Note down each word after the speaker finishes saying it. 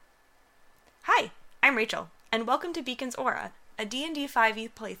I'm Rachel, and welcome to Beacon's Aura, a D&D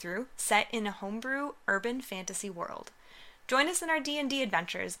 5e playthrough set in a homebrew urban fantasy world. Join us in our D&D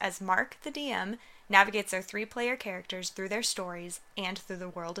adventures as Mark, the DM, navigates our 3-player characters through their stories and through the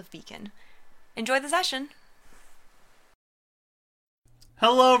world of Beacon. Enjoy the session!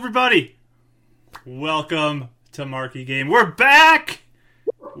 Hello, everybody! Welcome to Marky Game. We're back!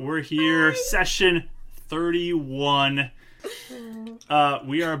 We're here, session 31.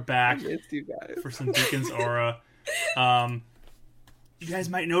 We are back for some Beacon's Aura. You guys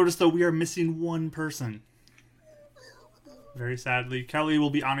might notice, though, we are missing one person. Very sadly. Kelly will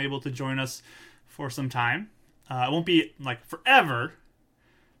be unable to join us for some time. It won't be, forever,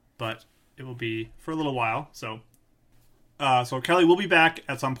 but it will be for a little while. So Kelly will be back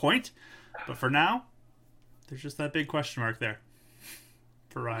at some point, but for now, there's just that big question mark there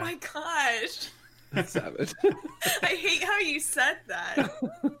for Ryan. Oh my gosh. That's savage. I hate how you said that.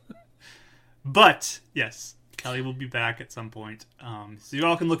 But, yes, Kelly will be back at some point. So you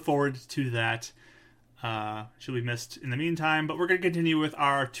all can look forward to that. She'll be missed in the meantime, but we're going to continue with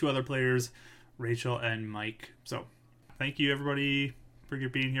our 2 other players, Rachel and Mike. So, thank you, everybody, for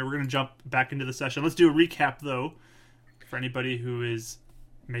being here. We're going to jump back into the session. Let's do a recap, though, for anybody who is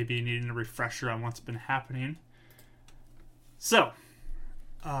maybe needing a refresher on what's been happening. So,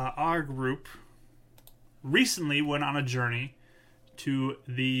 our group recently went on a journey to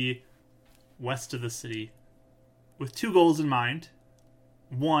the west of the city with 2 goals in mind.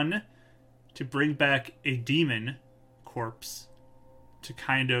 1, to bring back a demon corpse to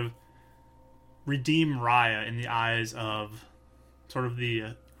kind of redeem Raya in the eyes of sort of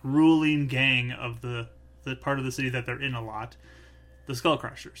the ruling gang of the part of the city that they're in a lot, the Skull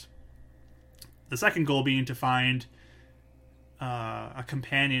Crushers. The second goal being to find a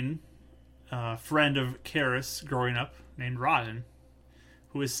companion, friend of Karis growing up, named Rodden,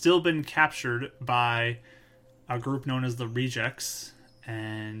 who has still been captured by a group known as the Rejects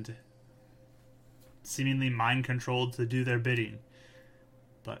and seemingly mind-controlled to do their bidding.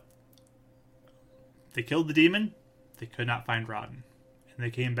 But they killed the demon, they could not find Rodden. And they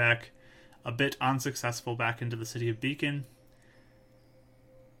came back a bit unsuccessful back into the city of Beacon.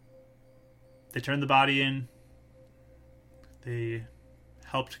 They turned the body in. They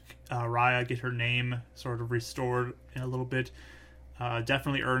helped Raya get her name sort of restored in a little bit.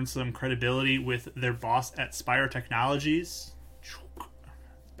 Definitely earned some credibility with their boss at Spire Technologies.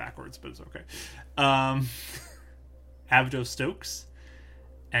 Backwards, but it's okay. Avdo Stokes.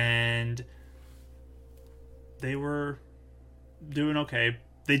 And they were doing okay.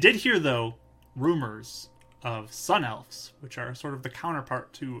 They did hear, though, rumors of Sun Elves, which are sort of the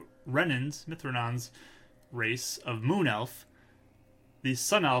counterpart to Renan's, Mithranon's race of Moon Elf. These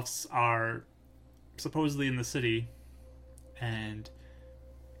Sun Elves are supposedly in the city, and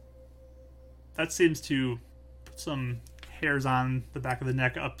that seems to put some hairs on the back of the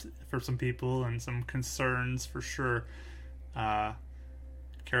neck up for some people and some concerns for sure.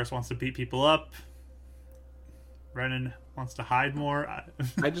 Karis wants to beat people up. Renan wants to hide more.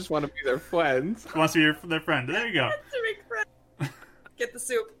 I just want to be their friends. Wants to be their friend. There you go. That's a big friend. Get the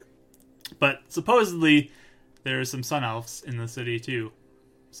soup. But supposedly there's some Sun Elves in the city too.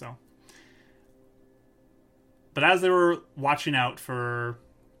 So, but as they were watching out for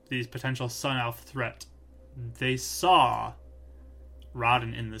these potential Sun Elf threat, they saw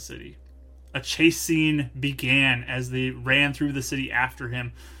Rodden in the city. A chase scene began as they ran through the city after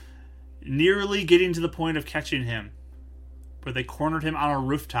him, nearly getting to the point of catching him, where they cornered him on a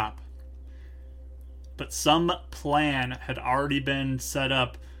rooftop. But some plan had already been set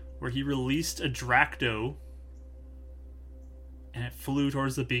up where he released a Dracto, and it flew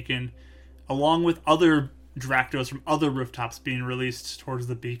towards the beacon, along with other Dractos from other rooftops being released towards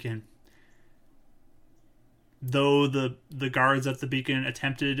the beacon. Though the guards at the beacon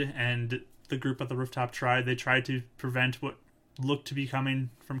attempted, and the group at the rooftop tried, they tried to prevent what looked to be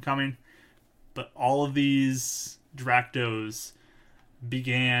coming, but all of these Dractos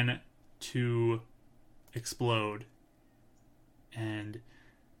began to explode and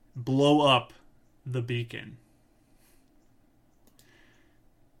blow up the beacon.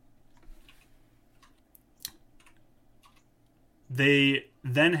 They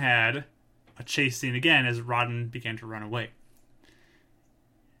then had a chase scene again as Rodden began to run away.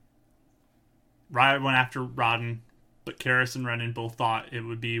 Riot went after Rodden, but Karis and Renan both thought it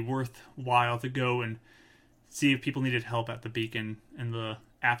would be worthwhile to go and see if people needed help at the beacon in the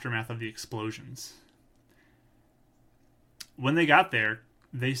aftermath of the explosions. When they got there,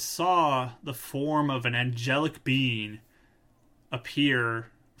 they saw the form of an angelic being appear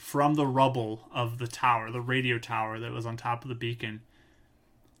from the rubble of the tower, the radio tower that was on top of the beacon.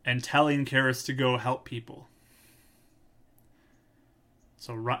 and telling Karis to go help people.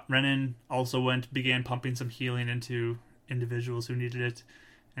 So Renan also began pumping some healing into individuals who needed it,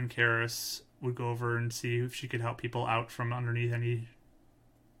 and Karis would go over and see if she could help people out from underneath any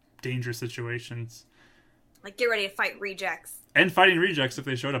dangerous situations. Like, get ready to fight rejects. And fighting rejects if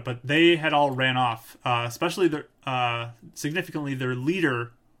they showed up, but they had all ran off. Especially significantly their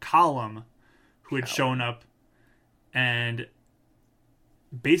leader, Column, who had shown up and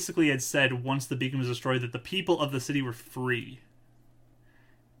basically had said once the beacon was destroyed that the people of the city were free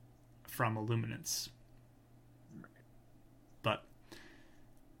from Illuminance. But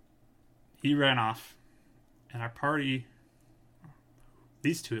he ran off, and our party,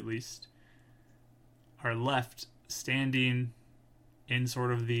 these two at least, are left standing in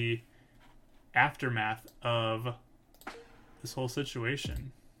sort of the aftermath of this whole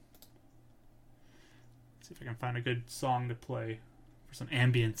situation. Let's see if I can find a good song to play for some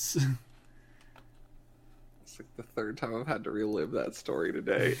ambience. It's like the third time I've had to relive that story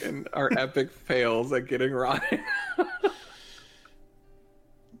today, and our epic fails at getting Rodden.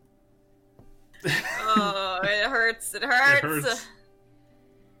 Oh, it hurts. It hurts. It hurts.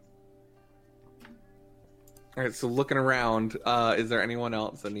 All right, so looking around, is there anyone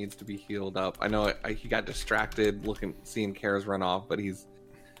else that needs to be healed up? I know he got distracted seeing Karis run off, but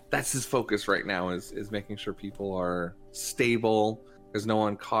that's his focus right now is making sure people are stable. There's no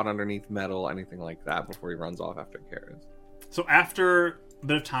one caught underneath metal, anything like that, before he runs off after Karis. So after a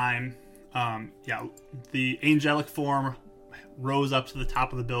bit of time, the angelic form rose up to the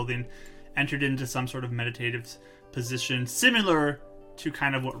top of the building, entered into some sort of meditative position, similar to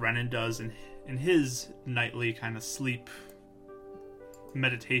kind of what Renan does in his nightly kind of sleep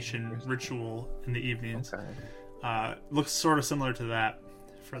meditation ritual in the evenings. Okay. Looks sort of similar to that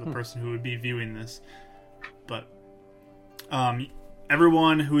for the person who would be viewing this. But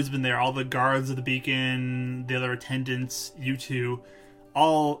everyone who's been there, all the guards of the beacon, the other attendants, you two,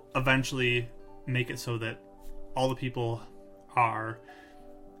 all eventually make it so that all the people are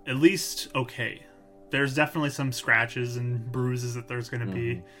at least okay. There's definitely some scratches and bruises that there's going to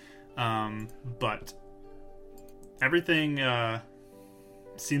be. But everything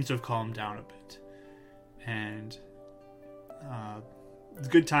seems to have calmed down a bit. And it's a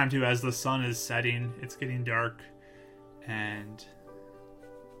good time, too, as the sun is setting. It's getting dark. And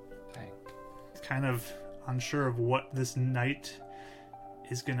kind of unsure of what this night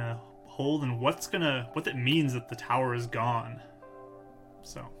is going to hold and what it means that the tower is gone.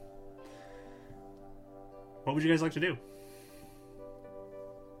 So, what would you guys like to do?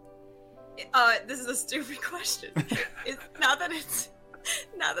 This is a stupid question. Now that it's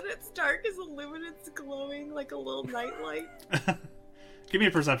dark, is Illuminance glowing like a little nightlight? Give me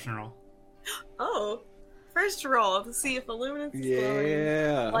a perception roll. Oh, first roll to see if Illuminance is glowing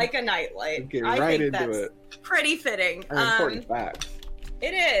Yeah. like a nightlight. Get I right think into that's it. pretty fitting. Important facts.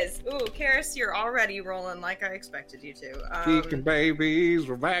 It is. Ooh, Karis, you're already rolling like I expected you to. Beacon babies,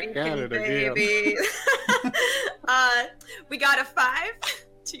 we're back at it again. Baby. We got a 5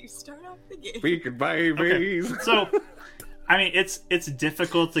 to start off the game. Beacon babies. Okay. So, I mean, it's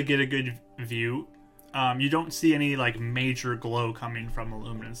difficult to get a good view. You don't see any like major glow coming from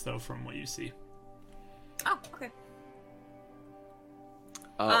Illuminance, though, from what you see. Oh, okay.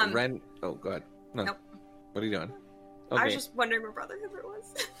 Ren. Oh, go ahead. No. Nope. What are you doing? I Okay. was just wondering where Brother Hibbert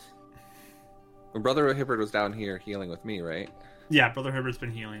was. My brother Hibbert was down here healing with me, right? Yeah, Brother Herbert's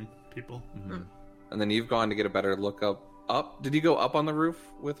been healing people. Mm-hmm. And then you've gone to get a better look up. Did you go up on the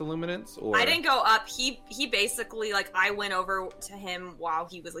roof with Illuminance? Or I didn't go up. He basically, like, I went over to him while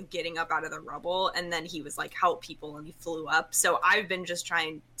he was like getting up out of the rubble, and then he was like, help people, and he flew up. So I've been just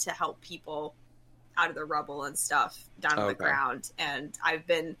trying to help people out of the rubble and stuff down on the ground, and I've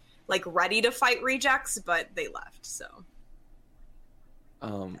been like ready to fight rejects, but they left. So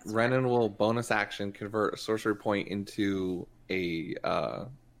Renan will bonus action convert a sorcery point into a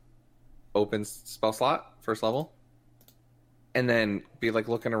open spell slot, first level, and then be like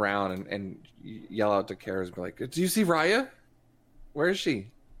looking around and yell out to Karis and be like, "Do you see Raya? Where is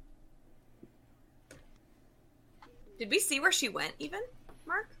she?" did we see where she went even,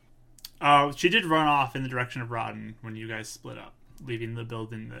 Mark? She did run off in the direction of Rodden when you guys split up, leaving the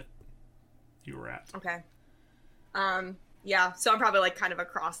building that you were at. Okay. Yeah, so I'm probably like kind of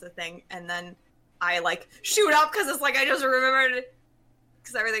across the thing, and then I like shoot up because it's like I just remembered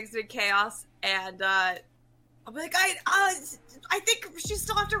because everything's been chaos, and I'll be like, I think she's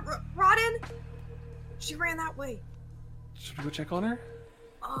still after Rodden. She ran that way. Should we go check on her?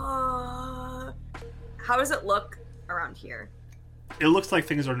 How does it look around here? It looks like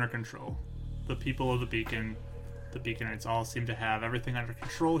things are under control. The people of the beacon the Beaconites all seem to have everything under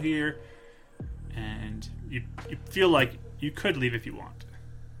control here, and you feel like you could leave if you want.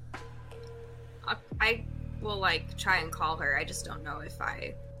 I will like try and call her. I just don't know if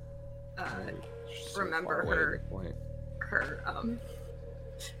I remember her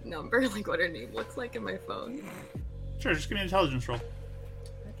number, like what her name looks like in my phone. Sure, just give me an intelligence roll.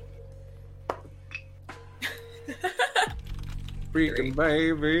 Freaking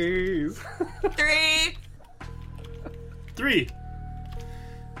babies. 3.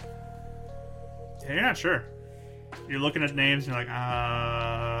 Yeah, you're not sure. You're looking at names and you're like,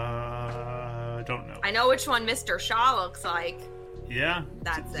 don't know. I know which one Mr. Shaw looks like. Yeah.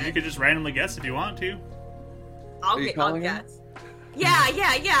 That's so it. You could just randomly guess if you want to. I'll you calling him? guess. Yeah.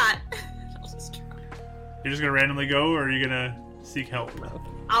 I'll just try. You're just gonna randomly go, or are you gonna seek help?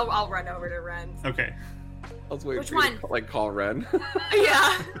 I'll run over to Ren. Okay. I was waiting Which for you one? to like call Ren.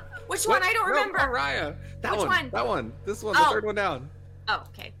 Yeah. Which one? I don't remember. No, Raya. That Which one. one? That one. This one. The Oh. third one down. Oh,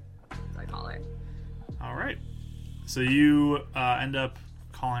 okay. So I call her. All right. So you end up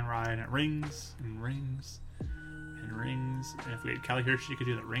calling Ryan. It rings and rings and rings. And if we had Callie here, she could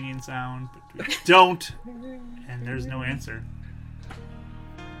do the ringing sound, but we don't. And there's no answer.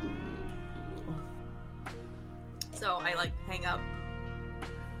 So I like hang up.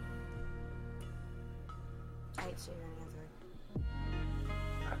 I ain't seen her answer.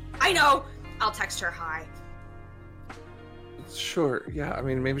 I know. I'll text her hi. Sure. Yeah. I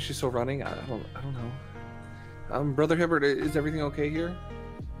mean, maybe she's still running. I don't know. Brother Hibbert, is everything okay here?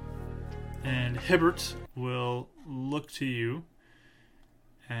 And Hibbert will look to you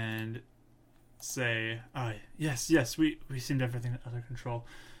and say, yes, we seemed everything under control.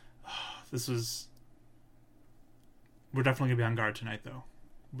 We're definitely going to be on guard tonight, though.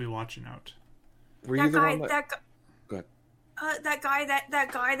 We'll be watching out. Were you the one that... Go ahead. That guy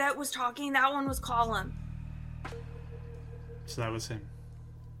that was talking, that one was Colin. So that was him.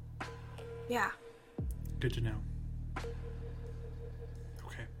 Yeah. Good to know.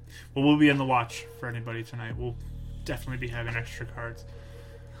 Okay. Well, we'll be on the watch for anybody tonight. We'll definitely be having extra cards.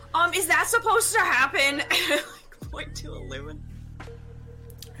 Is that supposed to happen? Like, point to a Lumen.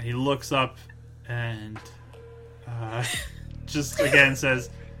 And he looks up and just again says,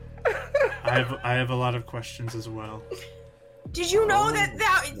 I have a lot of questions as well. Did you know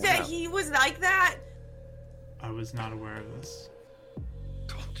that yeah. he was like that? I was not aware of this.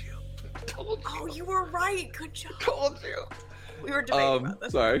 Told you. Oh, you were right. Good job. Told you. We were debating about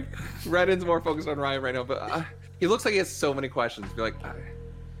this. Sorry. Redden's more focused on Ryan right now, but he looks like he has so many questions. Be like,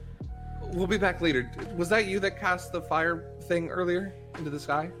 we'll be back later. Was that you that cast the fire thing earlier into the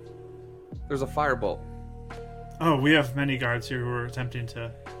sky? There's a firebolt. Oh, we have many guards here who are attempting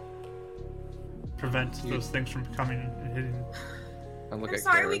to prevent those things from coming and hitting. I'm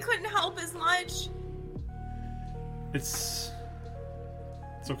sorry, we couldn't help as much. It's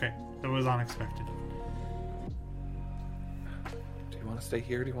okay. It was unexpected. Do you want to stay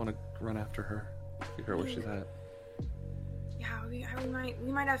here? Or do you want to run after her? Figure out where she's at. Yeah, we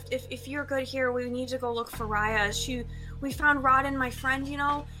might have. If you're good here, we need to go look for Raya. We found Rod and my friend,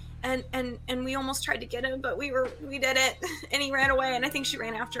 and we almost tried to get him, but we did it, and he ran away, and I think she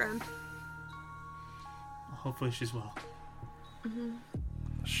ran after him. Hopefully she's well. Mm-hmm.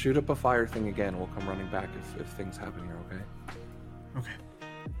 Shoot up a fire thing again. We'll come running back if things happen here, okay? Okay.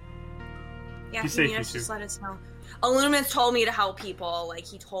 Yeah, Be if you safe, need us, you just two. let us know. Illuminance told me to help people, like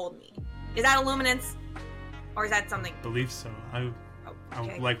he told me. Is that Illuminance? Or is that something? I believe so. I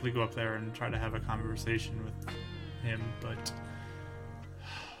Okay. would likely go up there and try to have a conversation with him, but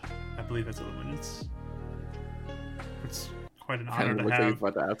I believe it's Illuminance. It's quite an honor to looks like he's have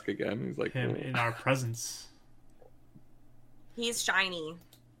about to ask again. He's like, him "Oh." in our presence. He's shiny.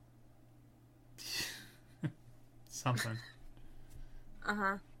 Something.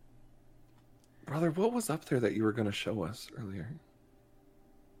 Uh-huh. Brother, what was up there that you were going to show us earlier?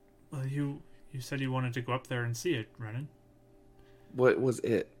 Well, you said you wanted to go up there and see it, Renan. What was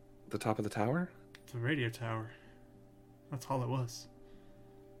it? The top of the tower? The radio tower. That's all it was.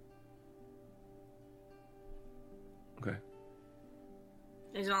 Okay.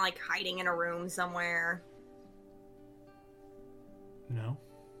 He's not like hiding in a room somewhere. No.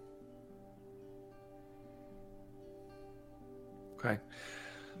 Okay.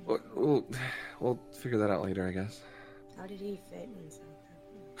 We'll figure that out later, I guess. How did he fit in something?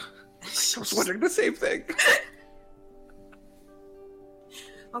 I was wondering the same thing.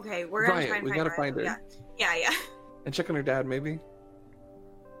 Okay, we're gonna Riot, try and we find gotta find her. Yeah. And check on her dad, maybe?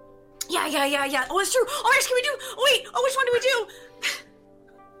 Yeah. Oh, it's true. Oh, can we do? Oh, wait. Oh, which one do we do?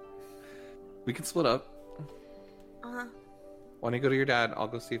 We can split up. Uh-huh. Why don't you go to your dad? I'll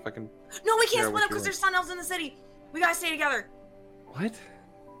go see if I can... No, we Yeah, can't split what up you because there's sun elves in the city. We gotta stay together. What?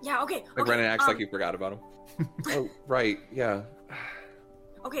 Yeah, okay. Like, okay, Renan acts like you forgot about him. Oh, right, yeah.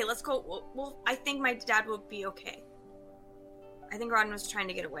 Okay, let's go. Well, I think my dad will be okay. I think Rodden was trying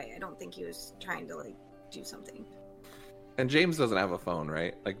to get away. I don't think he was trying to, like, do something. And James doesn't have a phone,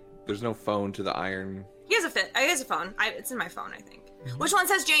 right? Like, there's no phone to the iron. He has a phone. It's in my phone, I think. Which one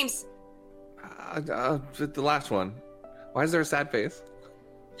says James? The last one. Why is there a sad face?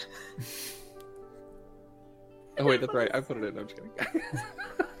 Oh, wait, that's right. I put it in. I'm just kidding.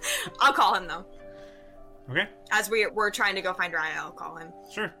 I'll call him, though. Okay. As we're trying to go find Raya, I'll call him.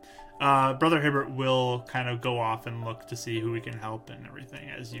 Sure. Brother Hibbert will kind of go off and look to see who we can help and everything,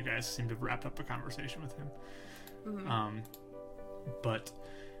 as you guys seem to have wrapped up a conversation with him. Mm-hmm. But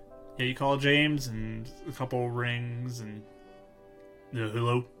yeah, you call James and a couple rings and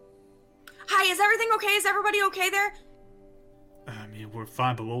hello. Hi, is everything okay? Is everybody okay there? I mean, we're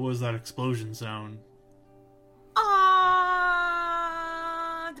fine, but what was that explosion zone?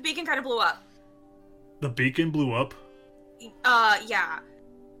 The beacon kind of blew up. The beacon blew up? Yeah.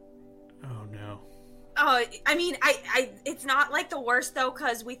 Oh no. I mean, it's not like the worst though,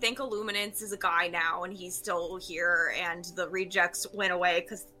 because we think Illuminance is a guy now, and he's still here, and the rejects went away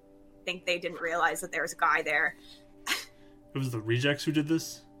because I think they didn't realize that there was a guy there. It was the rejects who did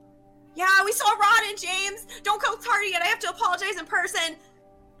this? Yeah, we saw Rod and James. Don't go tardy yet. I have to apologize in person.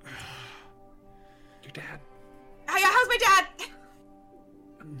 Your dad. Yeah, how's my dad?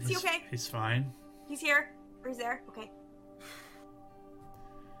 Is he okay? He's fine. He's here? Or he's there? Okay.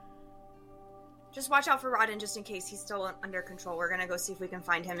 Just watch out for Rodden just in case he's still under control. We're gonna go see if we can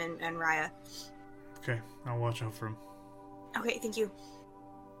find him and Raya. Okay, I'll watch out for him. Okay, thank you.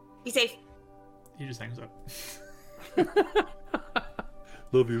 Be safe. He just hangs up.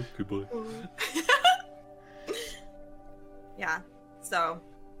 Love you. Goodbye. Yeah, so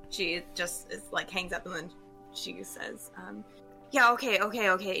she just is like hangs up and then she says, yeah, okay,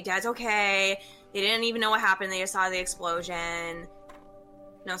 Dad's okay. They didn't even know what happened. They just saw the explosion.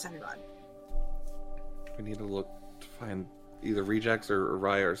 No sign of God. We need to look to find either rejects or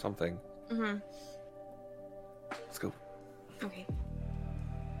Raya or something. Mm-hmm. Let's go. Okay.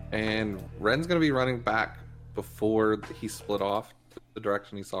 And Ren's gonna be running back before he split off the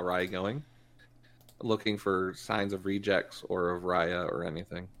direction he saw Raya going, looking for signs of rejects or of Raya or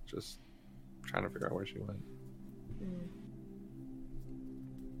anything. Just trying to figure out where she went. Mm.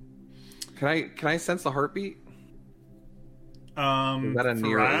 Can I sense the heartbeat? Is that a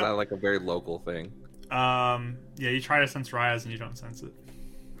near? Raya? Is that like a very local thing? Yeah, you try to sense Raya's and you don't sense it.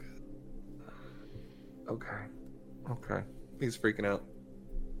 Okay. He's freaking out.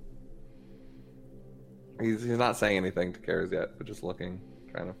 He's not saying anything to Karis yet, but just looking,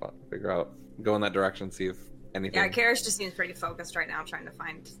 trying to figure out, go in that direction, see if anything. Yeah, Karis just seems pretty focused right now, trying to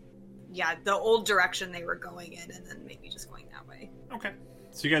find, the old direction they were going in, and then maybe just going that way. Okay.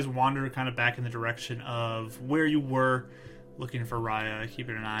 So you guys wander kind of back in the direction of where you were, looking for Raya,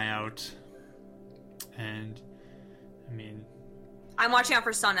 keeping an eye out. And, I mean... I'm watching out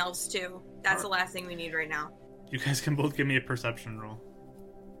for Sun Elves, too. That's the last thing we need right now. You guys can both give me a perception roll.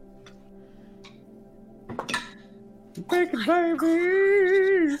 Bacon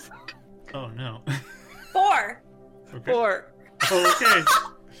babies! Oh, no. 4! Okay. 4. Okay.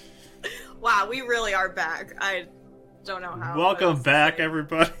 Wow, we really are back. I don't know how. Welcome back,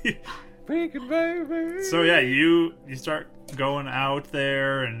 everybody. Bacon babies! So yeah, you start going out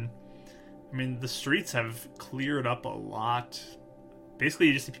there, and I mean the streets have cleared up a lot. Basically,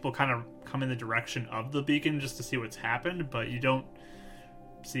 you just see people kind of come in the direction of the beacon just to see what's happened, but you don't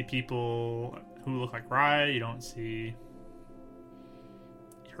see people who look like Raya. You don't see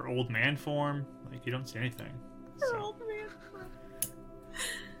her old man form. Like, you don't see anything. Her old man form.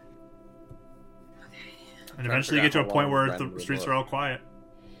 And eventually you get to a point where the streets are all quiet.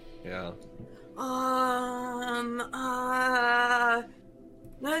 Yeah.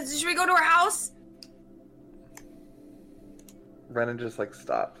 Should we go to her house? Renan just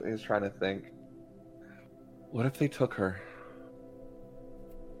stopped. He's trying to think. What if they took her?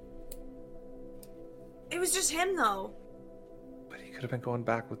 It was just him, though. But he could have been going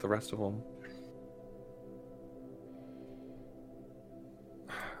back with the rest of them.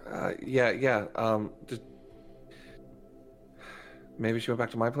 Yeah. Maybe she went back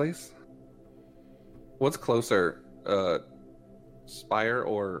to my place? What's closer, Spire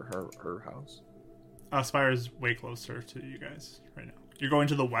or her house? Spire is way closer to you guys right now. You're going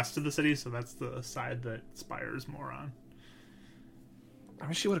to the west of the city, so that's the side that Spire is more on. I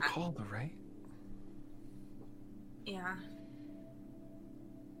mean, she would have called her, right? Yeah.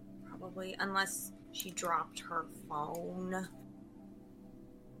 Probably, unless she dropped her phone.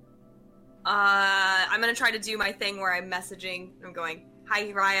 I'm gonna try to do my thing where I'm messaging. I'm going,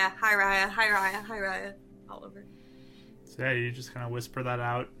 hi Raya, hi Raya, hi Raya, hi Raya, all over. So yeah, you just kind of whisper that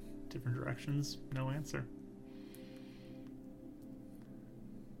out, different directions. No answer.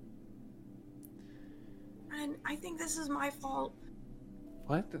 And I think this is my fault.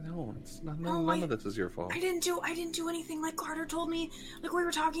 What? No, it's not, No, none of this is your fault. I didn't do anything. Like Carter told me, like we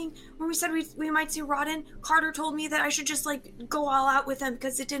were talking when we said we might see Rodden. Carter told me that I should just like go all out with him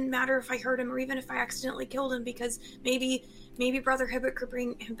because it didn't matter if I hurt him or even if I accidentally killed him because maybe Brother Hibbert could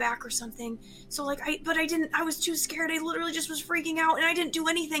bring him back or something. So like I didn't. I was too scared. I literally just was freaking out and I didn't do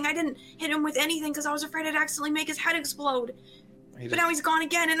anything. I didn't hit him with anything because I was afraid I'd accidentally make his head explode. But now he's gone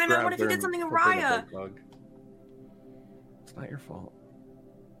again, and then what if he did something to Raya? It's not your fault.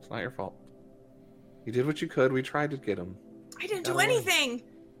 It's not your fault. You did what you could. We tried to get him. I didn't do anything.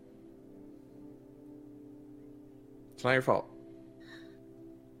 It's not your fault.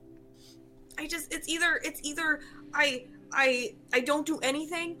 It's either I don't do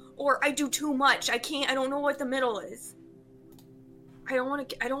anything or I do too much. I don't know what the middle is. I don't want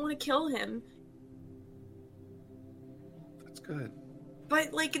to kill him. That's good.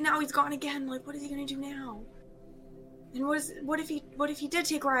 But like now he's gone again. Like what is he going to do now? And what if he did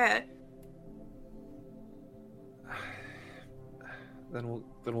take Raya? Then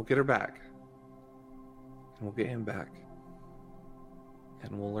we'll get her back. And we'll get him back.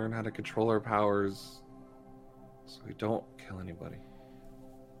 And we'll learn how to control our powers so we don't kill anybody.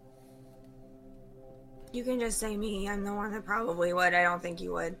 You can just say me. I'm the one that probably would. I don't think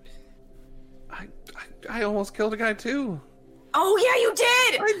you would. I almost killed a guy too. Oh yeah, you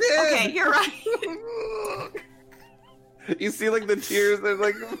did. I did. Okay, you're right. You see, like the tears.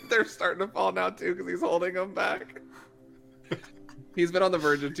 They're starting to fall now too because he's holding them back. He's been on the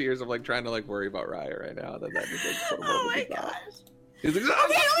verge of tears of like trying to like worry about Raya right now. That just like put him Oh over my the top. gosh. He's like,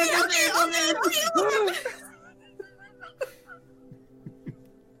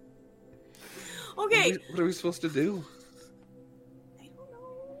 Okay. What are we supposed to do? I don't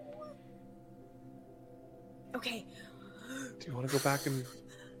know. Okay. Do you want to go back and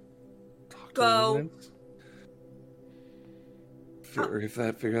talk Go. to Luminance?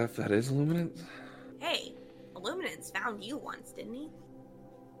 Figure out if that is Luminance? Hey, Illuminance found you once, didn't he?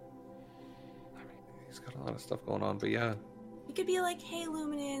 I mean, he's got a lot of stuff going on, but yeah. You could be like, hey,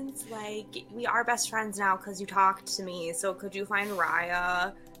 Luminance, like, we are best friends now because you talked to me, so could you find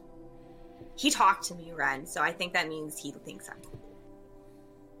Raya? He talked to me, Ren, so I think that means he thinks I'm cool.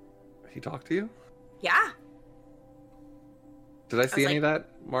 He talked to you? Yeah. Did I see was any of that?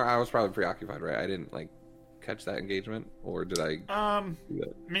 I was probably preoccupied, right? I didn't, like, catch that engagement, or did I do that? I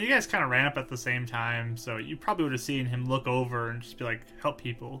mean, you guys kind of ran up at the same time, so you probably would have seen him look over and just be like, help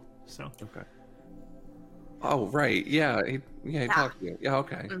people, so. Okay. Oh, right. Yeah, he talked to you. Yeah,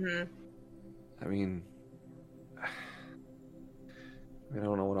 okay. Mm-hmm. I mean, I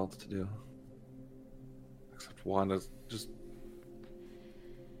don't know what else to do. Except Wanda just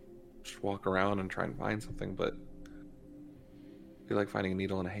walk around and try and find something, but I feel like finding a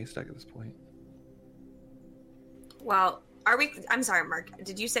needle in a haystack at this point. Well, I'm sorry, Mark.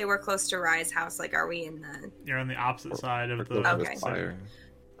 Did you say we're close to Raya's house? Like, are we in the... You're on the opposite side of the Okay. Fire.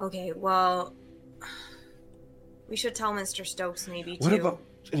 Okay, well... We should tell Mr. Stokes maybe, too. What about...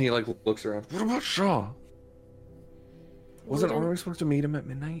 And he, like, looks around. What about Shaw? Aren't we supposed to meet him at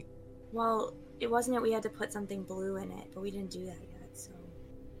midnight? Well, it wasn't it we had to put something blue in it, but we didn't do that yet, so...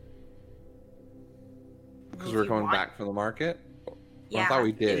 Because we're going back from the market? Yeah. Well, I thought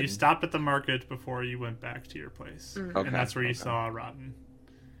we did. You stopped at the market before you went back to your place. Mm-hmm. Okay, And that's where you okay. saw Rodden.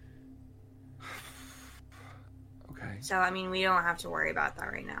 Okay. So, I mean, we don't have to worry about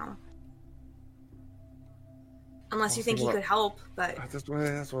that right now. Unless you think he could help, but... That's what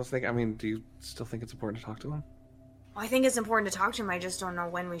I was thinking. I mean, do you still think it's important to talk to him? Well, I think it's important to talk to him, I just don't know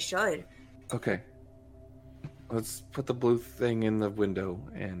when we should. Okay. Let's put the blue thing in the window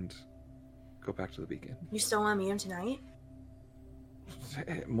and go back to the beacon. You still want to meet him tonight?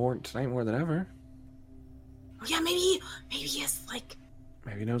 Tonight more than ever. Oh yeah, maybe he has, like,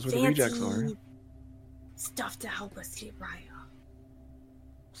 Maybe he knows where the rejects are. fancy stuff to help us get Raya.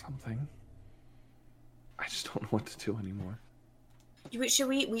 Something. I just don't know what to do anymore. We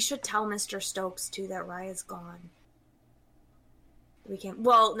should tell Mr. Stokes, too, that Raya's gone. We can...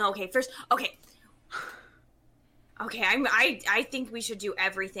 Well, no, okay, first... Okay. Okay, I think we should do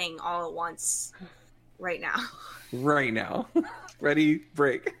everything all at once right now. Right now. Ready?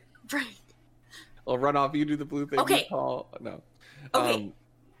 Break. Right. I'll run off. You do the blue thing. Okay. You call. No. Okay.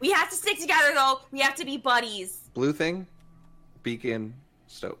 We have to stick together, though. We have to be buddies. Blue thing, beacon,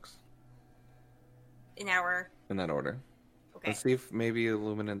 Stokes. In our... In that order. Okay. Let's see if maybe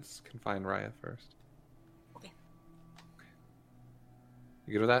Illuminance can find Raya first. Okay.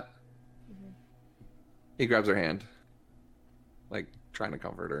 You good with that? Mhm. He grabs her hand, like trying to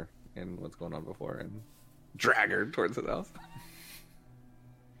comfort her in what's going on before, and drag her towards his house.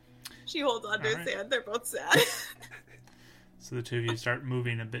 She holds on to his Alright. hand. They're both sad. So the two of you start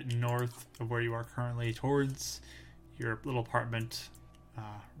moving a bit north of where you are currently towards your little apartment,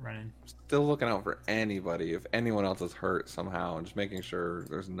 Renan. Still looking out for anybody if anyone else is hurt somehow, and just making sure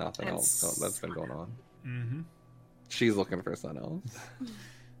there's nothing else that's been going on. Mm-hmm. She's looking for something else.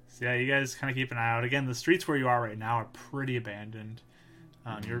 So yeah, you guys kind of keep an eye out. Again, the streets where you are right now are pretty abandoned.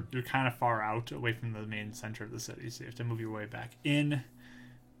 You're kind of far out, away from the main center of the city, so you have to move your way back in.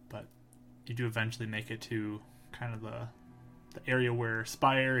 But you do eventually make it to kind of the area where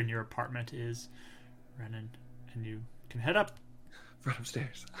Spire and your apartment is, Renan, and you can head up. Right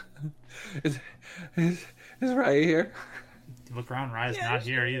upstairs. is Raya here? You look around, Raya's not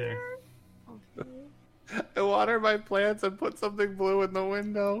here either. I water my plants and put something blue in the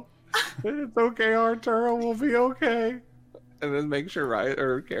window. It's okay, Arturo. We'll be okay. And then make sure Raya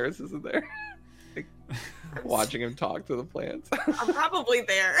or Karis isn't there. Like, watching him talk to the plants. I'm probably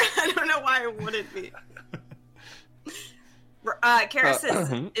there. I don't know why I wouldn't be.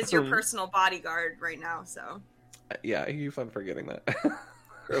 Karis is your personal bodyguard right now, so. Yeah, you keep on forgetting that.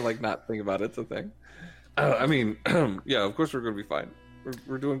 Or like not thinking about it's a thing. I mean, yeah, of course we're going to be fine.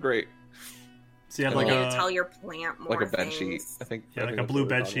 We're doing great. So you have Like like You need a to tell your plant more Like a bed sheet. things. I think. yeah, I like think a that's blue what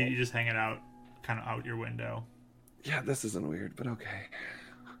we're bed talking sheet. You just hang it out, kind of out your window. about. Yeah, this isn't weird, but okay.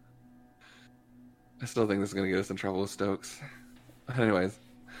 I still think this is going to get us in trouble with Stokes. Anyways.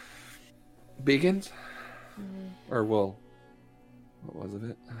 Beacons? Or wool? What was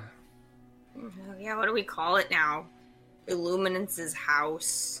it? Yeah, what do we call it now? Illuminance's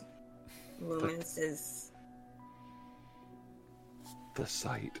house. Illuminance's... The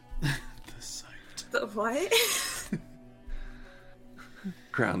site. The site. The what?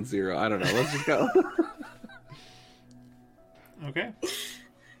 Ground zero. I don't know. Let's just go. Okay.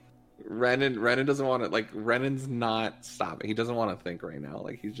 Renan doesn't want to, like, Renan's not stopping. He doesn't want to think right now.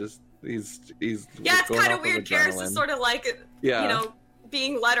 Like, he's Yeah, it's going kind off of weird. adrenaline. Karis is sort of like, Yeah. you know,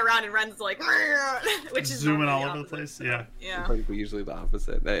 being led around and Ren's like, which is Zooming normally all over the opposite. place. Yeah. Yeah. Like, usually the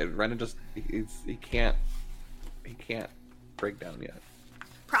opposite. Renan just he can't break down yet.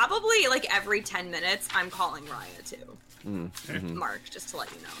 Probably like every 10 minutes, I'm calling Raya too. Mm-hmm. Mark, just to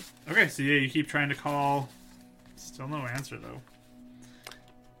let you know. Okay, so yeah, you keep trying to call. Still no answer though.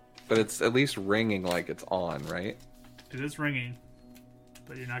 But it's at least ringing like it's on, right? It is ringing,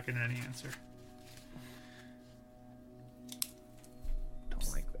 but you're not getting any answer.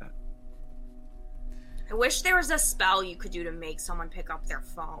 Don't like that. I wish there was a spell you could do to make someone pick up their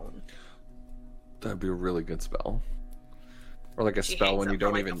phone. That'd be a really good spell. Or like a She spell hangs when up you for,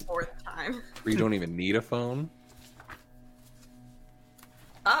 don't like, even the fourth time. where you don't even need a phone.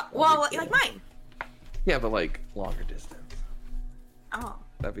 Well, cool. like mine. Yeah, but like longer distance. Oh,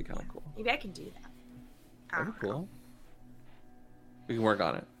 That'd be kind of cool. maybe I can do that. I That'd be don't know. cool. We can work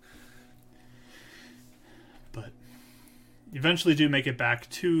on it. But you eventually do make it back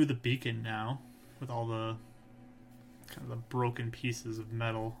to the beacon now, with all the kind of the broken pieces of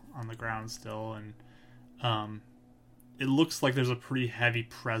metal on the ground still, and it looks like there's a pretty heavy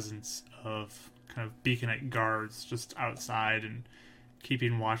presence of kind of beaconite guards just outside and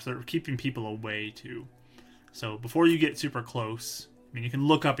keeping watch. They're keeping people away too. So before you get super close, I mean, you can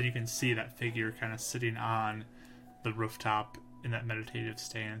look up and you can see that figure kind of sitting on the rooftop in that meditative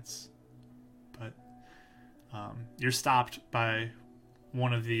stance. But you're stopped by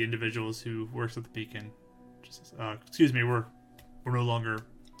one of the individuals who works at the beacon. Just says, excuse me, we're no longer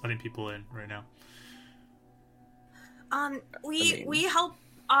letting people in right now. We help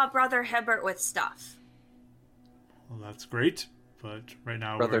Brother Hibbert with stuff. Well, that's great, but right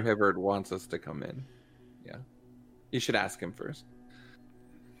now Brother we're... Hibbert wants us to come in. Yeah. You should ask him first.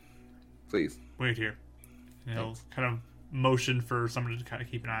 Please. Wait here. And he'll Thanks. kind of motion for somebody to kind of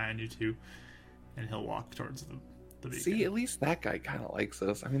keep an eye on you two, and he'll walk towards the beacon. See, at least that guy kind of likes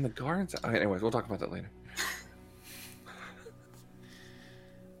us. I mean, the guards... Okay, anyways, we'll talk about that later.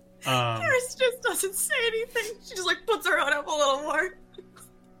 Karis just doesn't say anything. She just like puts her hood up a little more.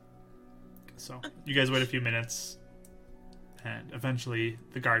 So you guys wait a few minutes, and eventually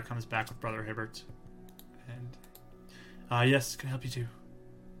the guard comes back with Brother Hibbert. And yes, can I help you too?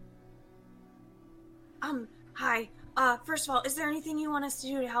 Hi. First of all, is there anything you want us to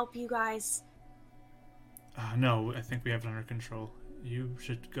do to help you guys? No, I think we have it under control. You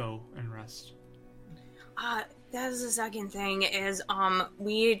should go and rest. That is the second thing is,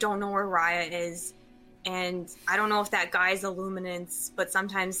 we don't know where Raya is. and I don't know if that guy's a luminance, but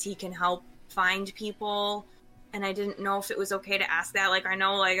sometimes he can help find people. And I didn't know if it was okay to ask that. Like, I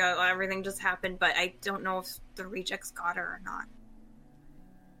know, like, everything just happened, but I don't know if the rejects got her or not.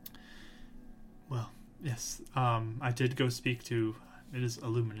 Well, yes. I did go speak to... It is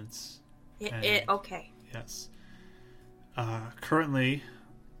Illuminance. Okay. Yes. Currently,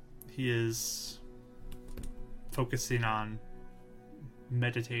 he is focusing on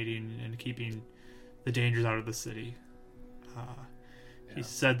meditating and keeping the dangers out of the city. He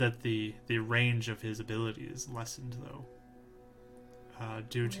said that the range of his ability is lessened, though.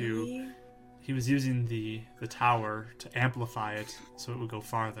 Due to... Really? He was using the tower to amplify it so it would go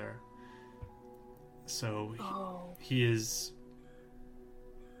farther. So he is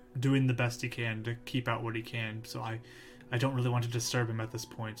doing the best he can to keep out what he can. So I don't really want to disturb him at this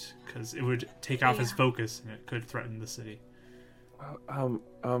point, because it would take off his focus and it could threaten the city.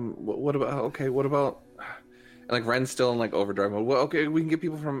 What about like Ren's still in like overdrive mode? Well, okay, we can get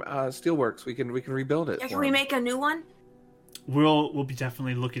people from Steelworks. We can rebuild it. Yeah, for can we him. make a new one? We'll be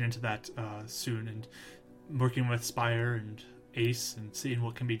definitely looking into that soon, and working with Spire and Ace and seeing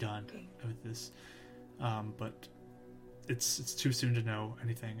what can be done with this. But it's too soon to know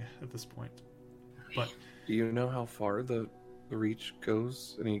anything at this point. But Do you know how far the reach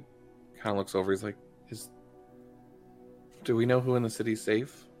goes? And he kind of looks over. He's like, do we know who in the city's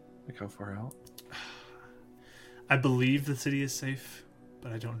safe? Like how far out? I believe the city is safe,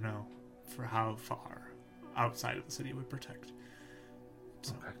 but I don't know for how far outside of the city would protect.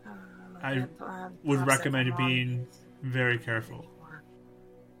 So I would recommend being very careful.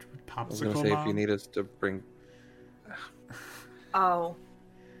 I was Popsicle gonna say if you Mom? need us to bring. Oh,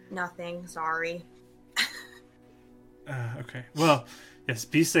 nothing. Sorry. Okay. Well, yes,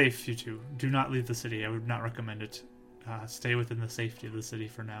 be safe, you two. Do not leave the city. I would not recommend it. Stay within the safety of the city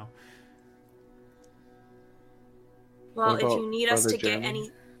for now. Well, What if about you need us Brother to get Jeremy?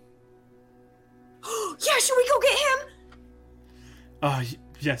 any... Yeah, should we go get him?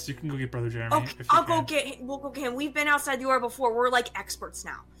 Yes, you can go get Brother Jeremy. Okay, if you I'll can. go get him. We'll go get him. We've been outside the aura before. We're like experts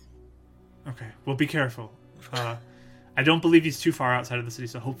now. Okay. Well, be careful. I don't believe he's too far outside of the city,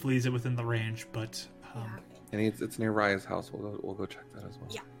 so hopefully he's within the range. But And it's near Raya's house. We'll go check that as well.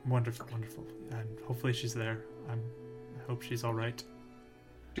 Yeah. wonderful, wonderful, and hopefully she's there. I hope she's all right.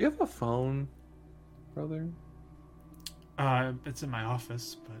 Do you have a phone, brother? It's in my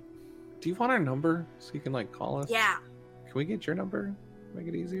office, but Do you want our number so you can like call us? Yeah. Can we get your number? Make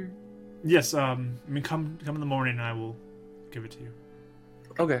it easier. yes. I mean, come in the morning, and I will give it to you.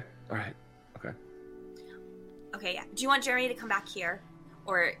 Okay. All right. Okay. Okay, yeah. Do you want Jeremy to come back here?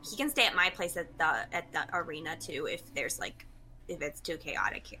 Or he can stay at my place at the arena too if it's too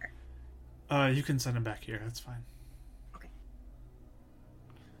chaotic here. You can send him back here. That's fine. Okay.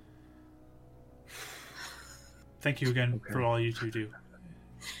 Thank you again Okay. for all you two do.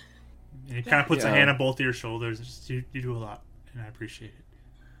 And he kind of puts a Yeah. hand on both of your shoulders. It's just, you do a lot, and I appreciate it.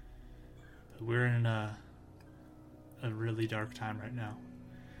 But we're in a really dark time right now,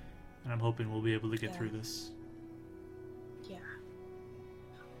 and I'm hoping we'll be able to get through this. Yeah.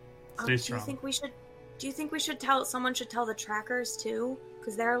 Stay Do you strong. think we should? Do you think we should tell someone should tell the trackers too?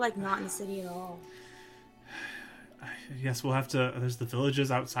 Because they're like not in the city at all. Yes, we'll have to. There's the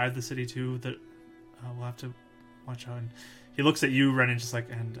villages outside the city too that we'll have to watch out. And he looks at you, Ren, and just like,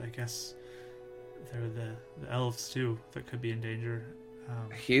 and I guess there are the elves too that could be in danger.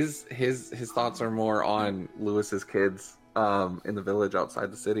 His thoughts are more on Lewis's kids in the village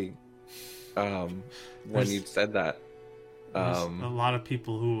outside the city. When There's- you said that. There's a lot of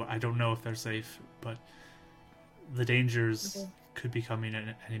people who I don't know if they're safe, but the dangers could be coming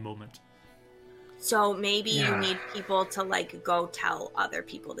at any moment. So maybe Yeah. you need people to like go tell other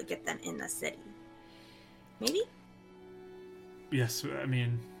people to get them in the city. Maybe. Yes, I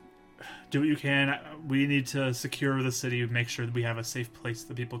mean, do what you can. We need to secure the city, make sure that we have a safe place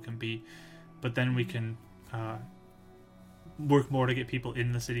that people can be, but then we can work more to get people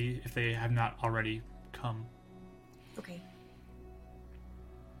in the city if they have not already come. Okay.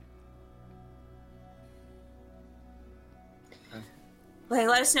 Okay,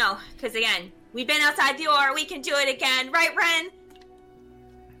 let us know, because again, we've been outside the aura. We can do it again, right, Ren?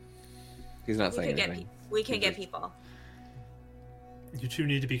 He's not We saying can get anything. we can He get just- people. You two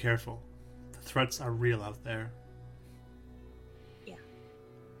need to be careful. The threats are real out there. Yeah.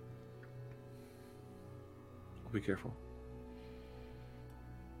 Be careful.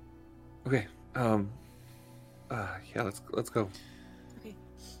 Okay. Yeah. Let's go. Okay.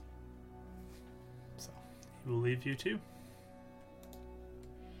 So, he will leave you two.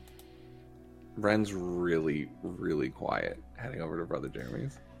 Ren's really, really quiet heading over to Brother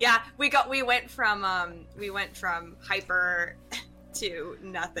Jeremy's. Yeah, we went from hyper to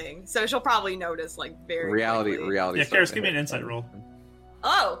nothing. So she'll probably notice like very Reality. quickly. Yeah, Karis, give me an insight roll.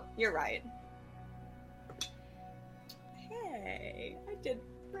 Oh, you're right. Hey, I did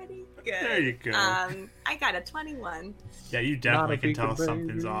pretty good. There you go. I got a 21. Yeah, you definitely Not a can tell beacon,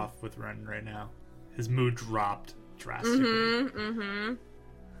 something's baby. off with Ren right now. His mood dropped drastically.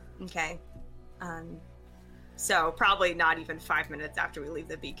 Okay. So probably not even 5 minutes after we leave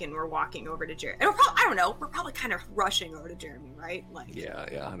the beacon, we're walking over to Jeremy. And I don't know, we're probably kind of rushing over to Jeremy, right? Like, Yeah,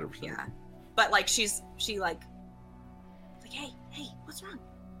 100%. yeah. But like she like, hey, what's wrong?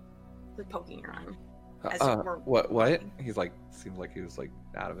 Like poking her arm. As we're What? walking. He's like, seems like he was like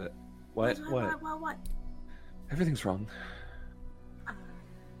out of it. What? What? Everything's wrong.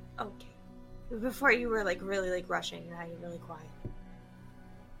 Okay. Before you were like really like rushing, and now you're really quiet.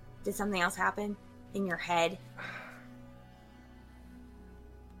 Did something else happen in your head?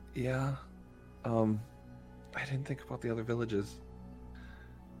 Yeah. I didn't think about the other villages.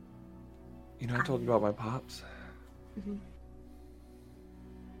 You know, I told you about my pops. Mhm.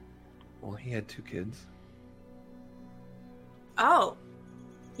 Well, he had 2 kids. Oh,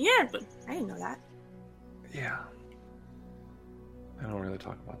 yeah, but I didn't know that. Yeah. I don't really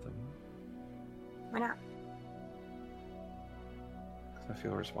talk about them. Why not? 'Cause I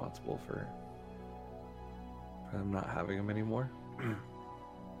feel responsible for them not having them anymore. I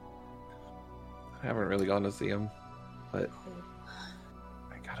haven't really gone to see them, but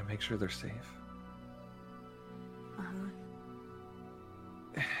I gotta make sure they're safe. Uh-huh.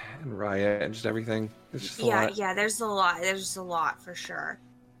 And Riot and just everything. It's just a Yeah, lot. yeah. There's a lot. There's a lot for sure.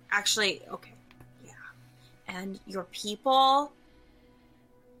 Actually, okay. Yeah. And your people,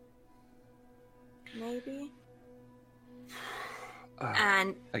 maybe.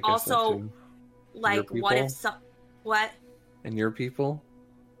 And I guess that also, too. like, Your what if people? some? What? And your people?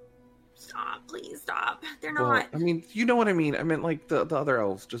 Stop! Please stop. They're Well, not. I mean, you know what I mean. I meant like the other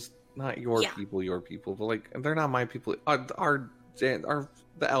elves, just not your Yeah. people, but like they're not my people. Are the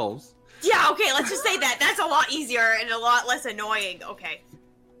elves? Yeah. Okay. Let's just say that. That's a lot easier and a lot less annoying. Okay.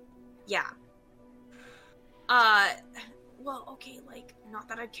 Yeah. Well, okay. Like, not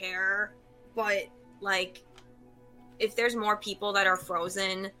that I care, but like, if there's more people that are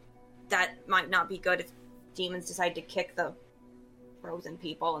frozen, that might not be good if demons decide to kick the frozen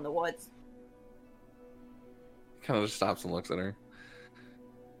people in the woods. Kind of just stops and looks at her.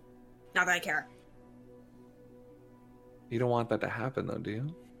 Not that I care. You don't want that to happen, though, do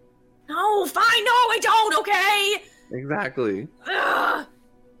you? No, fine. No, I don't. Okay. Exactly. Ugh.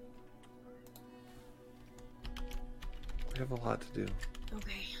 We have a lot to do.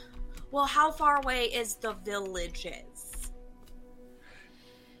 Okay. Well, how far away is the villages?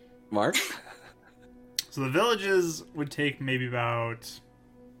 Mark? So the villages would take maybe about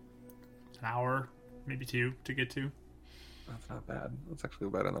an hour, maybe 2 to get to. That's not bad. That's actually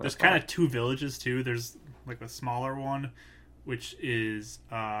better than There's I kind thought. of 2 villages too. There's like a smaller one, which is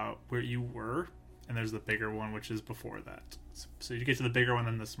where you were, and there's the bigger one, which is before that. So you get to the bigger one,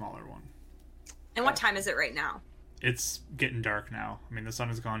 then the smaller one. And what time is it right now? It's getting dark now. I mean, the sun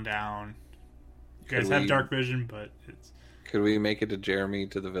has gone down. You Could guys have we- dark vision, but it's Could we make it to Jeremy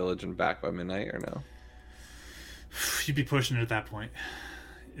to the village and back by midnight, or no? you'd be pushing it at that point.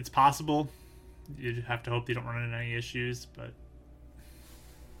 It's possible. You'd have to hope you don't run into any issues, but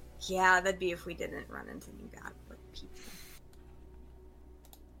Yeah, that'd be if we didn't run into any bad people.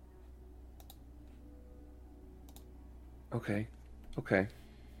 Okay.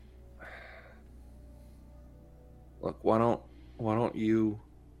 Look, why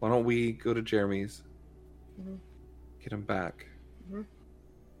don't we go to Jeremy's, Mhm. get him back, Mhm.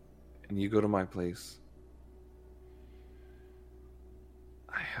 and you go to my place.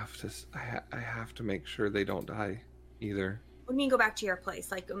 I have to make sure they don't die either. What do you mean go back to your place?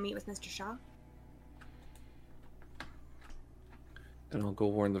 Like go meet with Mr. Shaw? And I'll go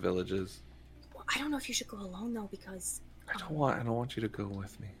warn the villages. Well, I don't know if you should go alone though, because I don't want you to go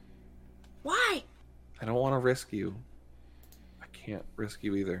with me. why? I don't want to risk you. I can't risk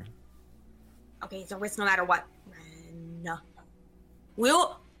you either. Okay, it's a risk no matter what. No.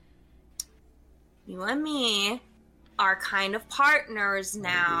 You and me are kind of partners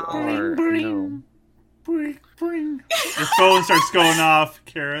now. We are, no. Your phone starts going off,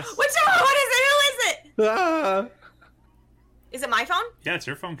 Karis. What's wrong? What is it? Who is it? Ah! Is it my phone? Yeah, it's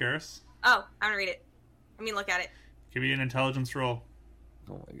your phone, Karis. Oh, I want to read it. I mean, look at it. Give me an intelligence roll.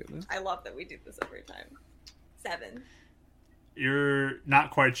 Oh my goodness. I love that we do this every time. 7. You're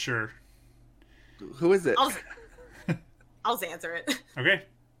not quite sure. Who is it? I'll just answer it. Okay.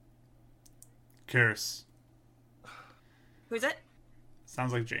 Karis. Who's it?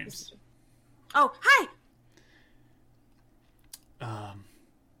 Sounds like James. Oh, hi.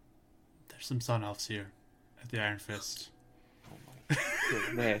 There's some Sun Elves here at the Iron Fist.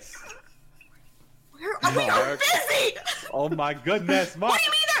 Goodness. Where are we? Are busy. Oh my goodness, Mark! What do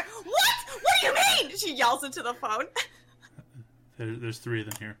you mean there? What do you mean? She yells into the phone. There's 3 of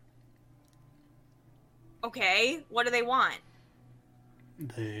them here. Okay, what do they want?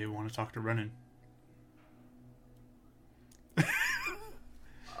 They want to talk to Renan.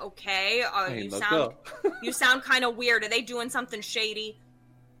 Okay, Hey, you let's sound go. you sound kind of weird. Are they doing something shady?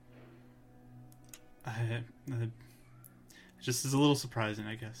 It just is a little surprising,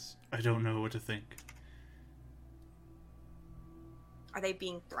 I guess. I don't know what to think. Are they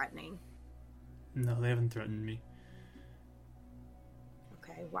being threatening? No, they haven't threatened me.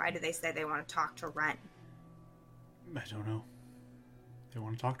 Okay, why do they say they want to talk to Ren? I don't know. They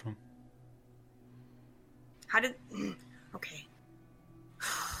want to talk to him. How did? Okay.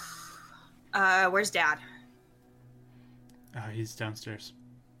 Where's Dad? He's downstairs.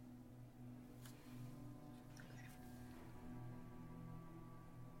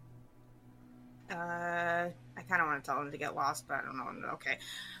 I kind of want to tell him to get lost, but I don't know. Okay.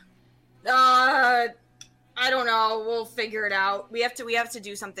 I don't know. We'll figure it out. We have to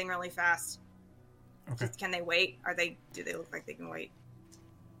do something really fast. Okay. Can they wait? Do they look like they can wait?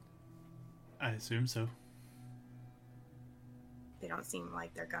 I assume so. They don't seem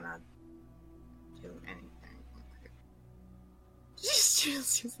like they're gonna do anything. She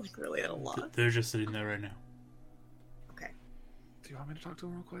seems like really at a loss. They're just sitting there right now. Okay. Do you want me to talk to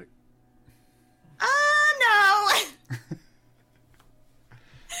him real quick? No!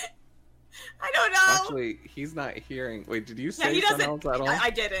 I don't know. Actually, he's not hearing. Wait, did you Yeah, say he something doesn't. else at all? I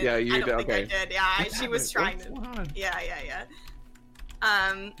didn't. Yeah, you I did. don't think Okay. I did. Yeah, she was trying What's to. going on? Yeah.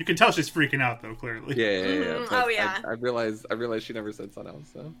 You can tell she's freaking out, though, clearly. Yeah. Mhm. But Oh, yeah. I realized she never said something else.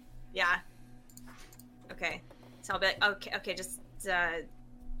 So Yeah. Okay. So I'll be like, okay, just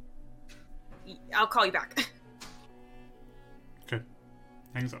I'll call you back. Okay.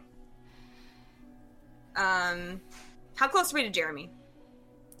 Hangs up. How close are we to Jeremy?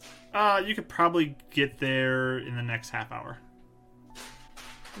 You could probably get there in the next half hour.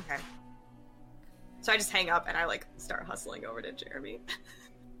 Okay. So I just hang up and I start hustling over to Jeremy.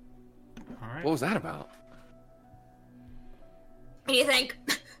 All right. what was that about? What do you think?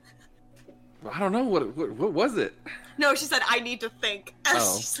 I don't know. What was it? No, she said I need to think. As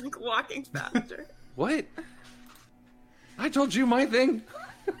Oh. she's walking faster. What? I told you my thing.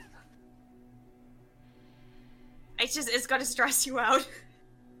 It's gonna stress you out.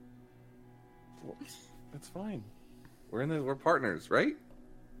 Well, that's fine. We're partners, right?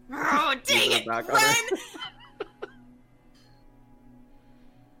 Oh, dang it, Back on her. Ren!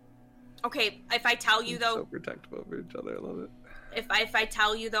 Okay, if I tell you though, So protective over each other. I love it. if I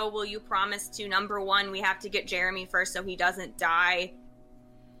tell you though, will you promise to, number one, we have to get Jeremy first so he doesn't die,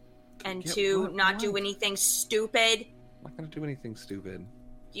 and Yeah, two, what? not do Why? anything stupid? I'm not gonna do anything stupid.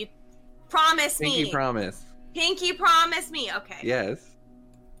 You promise Pinky me. promise. Pinky promise me. Okay. Yes.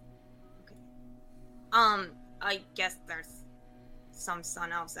 I guess there's some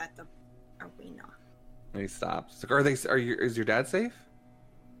Sun Elves at the arena. And he stops. Is your dad safe?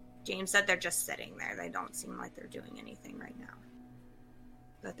 James said they're just sitting there. They don't seem like they're doing anything right now.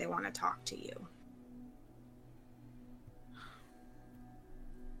 That they want to talk to you.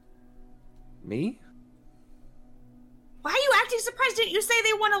 Me? Why are you acting surprised? Didn't you say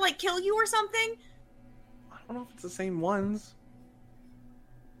they want to kill you or something? I don't know if it's the same ones.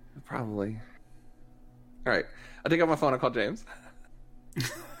 Probably. All right. I take out my phone and call James.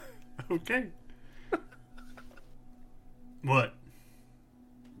 Okay. What?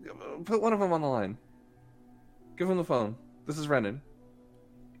 Put one of them on the line. Give him the phone. This is Renan.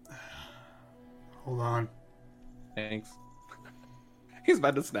 Hold on. Thanks. He's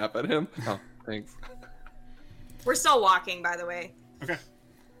about to snap at him. Oh, thanks. We're still walking, by the way. Okay.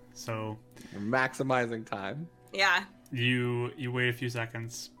 So We're maximizing time. Yeah. you wait a few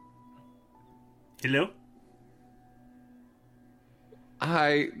seconds. Hello?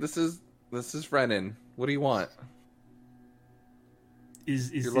 Hi, this is Renan. What do you want?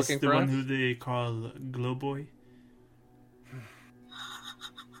 Is You're this looking the for one us? who they call Glowboy?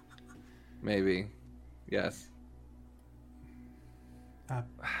 Maybe. Yes.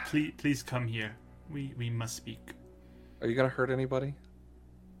 Please come here. We must speak. Are you gonna hurt anybody?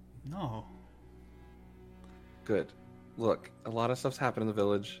 No. Good. Look, a lot of stuff's happened in the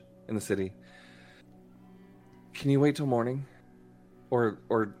village, in the city. Can you wait till morning, or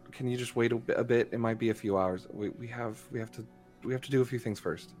can you just wait a bit? It might be a few hours. We have to do a few things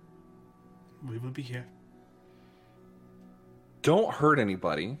first. We will be here. Don't hurt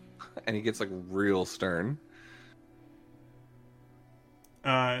anybody. And he gets like real stern.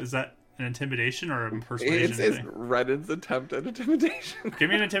 Is that an intimidation or a persuasion It's thing? Reddit's attempt at intimidation. Give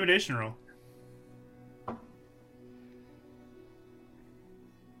me an intimidation roll.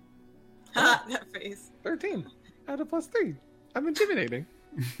 That face. 13 out of +3. I'm intimidating.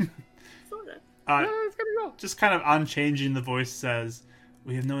 Sorta. It's gonna go. Just kind of unchanging, the voice says,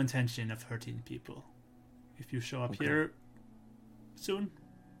 "We have no intention of hurting people. If you show up here soon,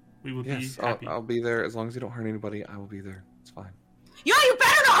 we will Yes, be happy." I'll be there as long as you don't hurt anybody. I will be there. It's fine. Yeah, you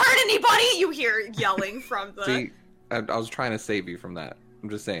better not hurt anybody! You hear yelling from the... See, I was trying to save you from that. I'm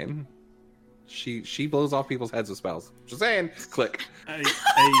just saying. She blows off people's heads with spells. Just saying. Click.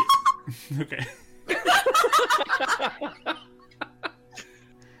 Okay.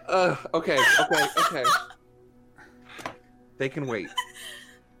 Okay. They can wait.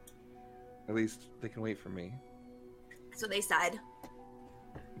 At least they can wait for me. So they said.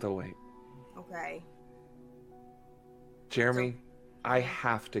 They'll wait. Okay. Jeremy, I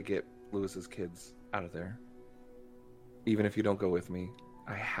have to get Lewis's kids out of there. Even if you don't go with me,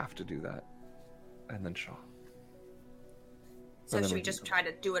 I have to do that. And then Shaw. So And then should we we just can- try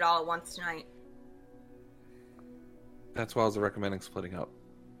to do it all at once tonight? That's why I was recommending splitting up.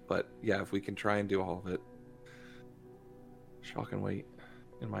 But yeah, if we can try and do all of it, Shaw can wait,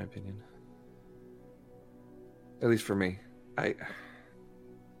 in my opinion. At least for me. I've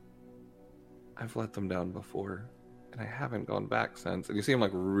let them down before, and I haven't gone back since. And you see, I'm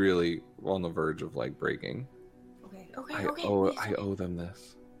like really on the verge of like breaking. Okay. I owe them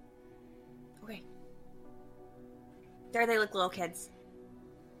this. Okay. There they look little kids.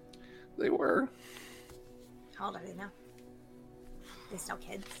 They were How old are they now? They still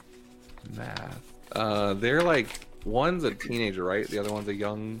kids. math. They're like one's a teenager, right? The other one's a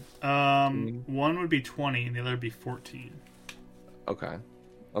young. One would be 20 and the other would be 14. Okay,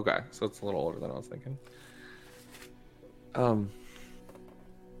 so it's a little older than I was thinking.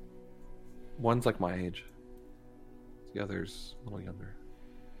 One's like my age. The other's a little younger.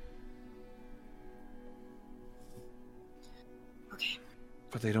 Okay.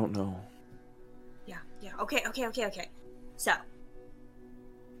 But they don't know. Yeah. Okay. So,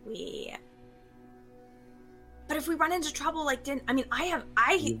 but if we run into trouble, like, You can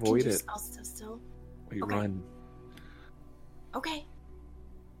avoid do it. spell stuff still. We Okay. run. Okay.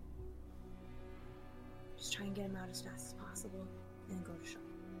 Just try and get him out as fast as possible, and then go to shop.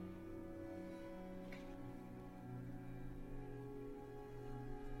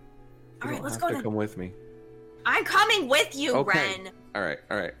 You All right, don't let's have go to then. come with me. I'm coming with you, Okay. Ren. All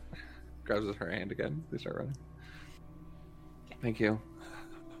right. Grabs her hand again. They start running. Thank you.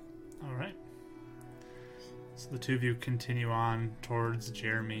 All right. So the two of you continue on towards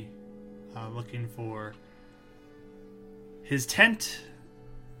Jeremy, looking for his tent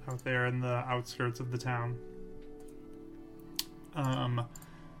out there in the outskirts of the town. I'm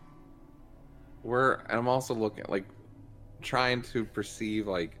also looking like trying to perceive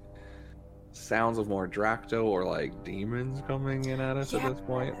like sounds of more Dracto or like demons coming in at us at this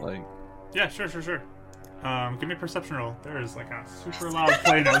point. Like, Yeah, sure. Give me a perception roll. There is like a super loud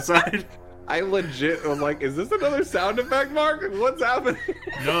plane outside. I legit am like, is this another sound effect, Mark? What's happening?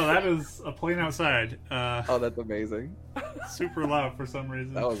 No, that is a plane outside. Oh, that's amazing. Super loud for some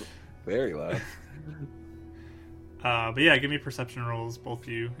reason. That was very loud. But yeah, give me perception rolls, both of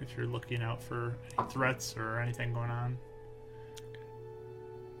you, if you're looking out for any threats or anything going on.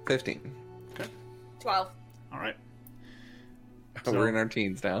 15. 12. All right. We're in our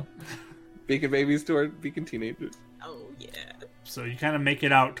teens now. Beacon babies to our beacon teenagers. Oh yeah. So you kind of make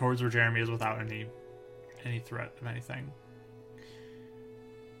it out towards where Jeremy is without any threat of anything.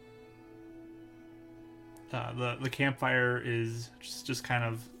 The campfire is just kind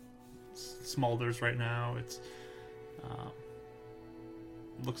of smolders right now. It's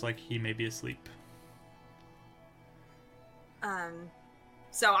looks like he may be asleep.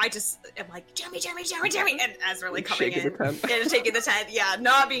 So I just am like, Jeremy, and as we're like coming Shaking in the tent. and taking the tent, yeah,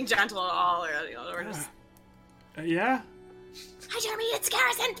 not being gentle at all, or we're just, Yeah. hi Jeremy, it's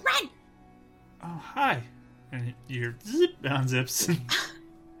Garrison, Ren. Oh, hi. And you hear zip unzips.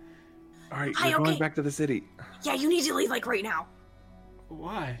 All right, Hi, we're going okay. back to the city. Yeah, you need to leave like right now.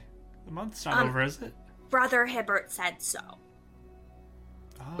 Why? The month's not over, is it? Brother Hibbert said so.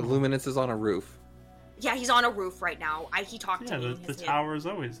 The Oh. luminance is on a roof. Yeah, he's on a roof right now. He talked Yeah, to me. the in his head. tower is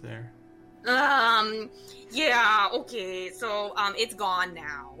always there. Yeah, okay, so it's gone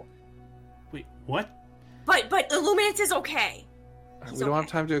now. Wait, what? But Illuminance is okay. We He's don't have okay.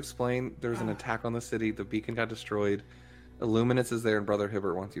 time to explain. There's an attack on the city. The beacon got destroyed. Illuminance is there, and Brother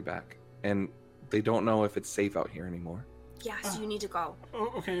Hibbert wants you back. and they don't know if it's safe out here anymore. Yeah, so you need to go.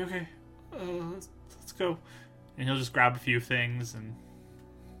 Oh, okay. Let's go. And he'll just grab a few things and.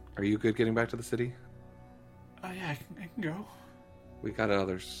 Are you good getting back to the city? Yeah, I can go. We got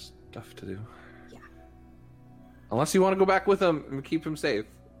other stuff to do. Yeah. Unless you want to go back with him and keep him safe.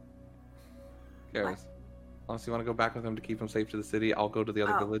 Karis. What? Unless you want to go back with him to keep him safe to the city, I'll go to the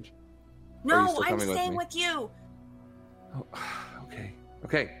other Oh. village. No, still I'm coming with staying me? with you. Oh,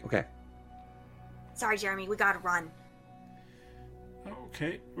 okay. Sorry, Jeremy, we gotta run.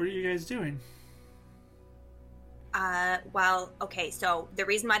 Okay, what are you guys doing? Well, okay, so the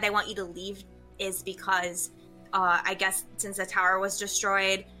reason why they want you to leave is because, I guess since the tower was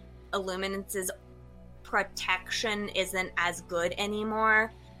destroyed, Illuminance's protection isn't as good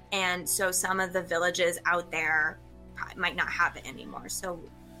anymore, and so some of the villages out there might not have it anymore, so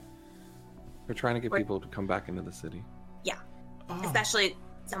We're trying to get We're- people to come back into the city. Oh, especially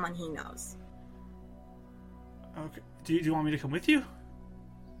someone he knows. okay. Do you want me to come with you?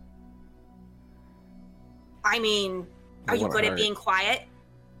 I mean, I are you wanna good at hurt. being quiet?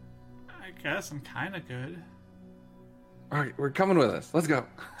 I guess I'm kind of good. All right, we're coming with us. Let's go.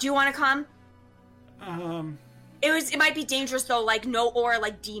 Do you want to come? It might be dangerous though, like no aura,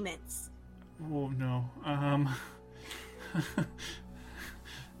 like demons. Oh no. I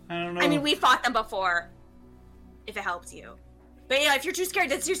don't know. I mean, we fought them before. If it helps you, but yeah, if you're too scared,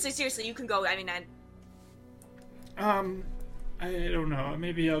 then seriously, you can go. I mean, I don't know.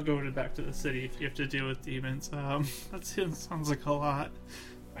 Maybe I'll go back to the city if you have to deal with demons. That sounds like a lot.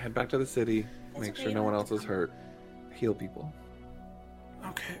 Head back to the city. That's Make okay, sure you no don't one have else to is come. hurt. Heal people.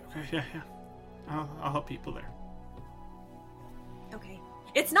 Okay, yeah. I'll help people there. okay.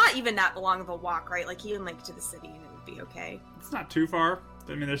 It's not even that long of a walk, right? Like you can make it to the city and it would be okay. It's not too far.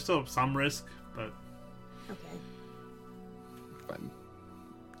 I mean, there's still some risk, but Okay. Find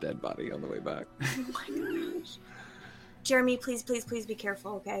dead body on the way back. Oh my gosh. Jeremy, please be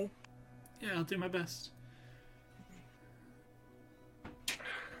careful, okay? yeah, I'll do my best.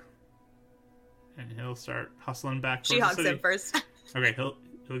 And he'll start hustling back. She towards hugs the city. him first. Okay, he'll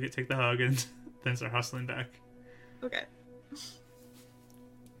take the hug and then start hustling back. Okay.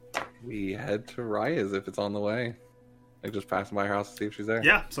 We head to Raya's if it's on the way. Like just passing by her house to see if she's there.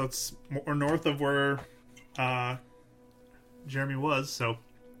 Yeah, so it's more north of where Jeremy was, so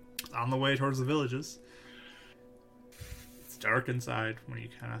on the way towards the villages. It's dark inside when you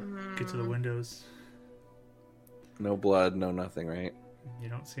kind of get to the windows. No blood, no nothing, right? You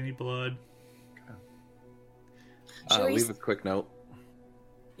don't see any blood. Should we Leave a quick note.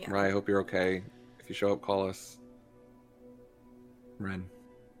 Yeah. Raya, I hope you're okay. If you show up, call us. Ren.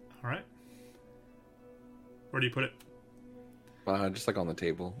 All right. Where do you put it? Just like on the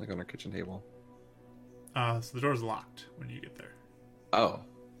table, like on our kitchen table. So the door's locked when you get there. Oh,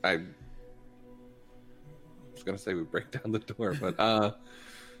 I was gonna say we break down the door, but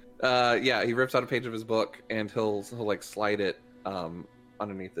yeah, he rips out a page of his book and he'll like slide it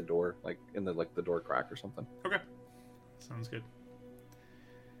underneath the door, like in the door crack or something. Okay. Sounds good.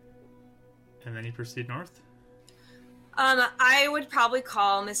 And then you proceed north? I would probably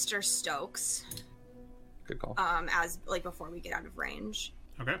call Mr. Stokes, Good call. as like before we get out of range.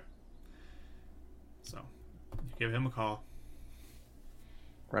 Okay. So, you give him a call.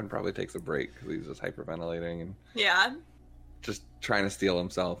 Ren probably takes a break because he's just hyperventilating and Yeah. just trying to steel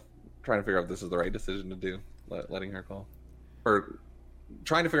himself, trying to figure out if this is the right decision to do, letting her call, or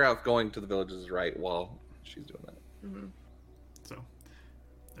trying to figure out if going to the villages is right while she's doing that. Mm-hmm. So,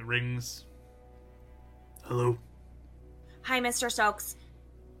 it rings. Hello? Hi, Mr. Stokes.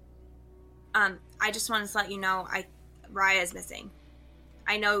 I just wanted to let you know Raya is missing.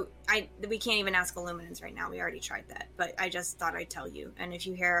 I know we can't even ask Illuminance right now. We already tried that, but I just thought I'd tell you. And if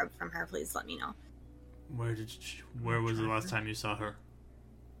you hear from her, please let me know. Where was the last time you saw her?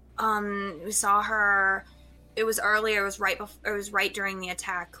 We saw her. It was earlier. It was right during the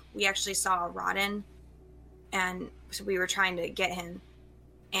attack. We actually saw Rodden, and so we were trying to get him.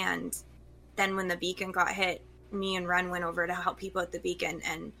 And then when the beacon got hit, me and Ren went over to help people at the beacon,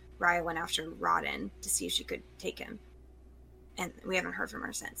 and Raya went after Rodden to see if she could take him. And we haven't heard from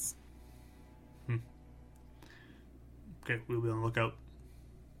her since. Okay, we'll be on the lookout.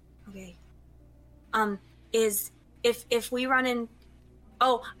 Okay. If we run in...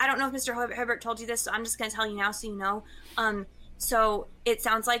 Oh, I don't know if Mr. Herbert told you this, so I'm just going to tell you now so you know. So it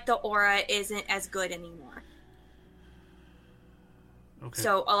sounds like the aura isn't as good anymore. Okay.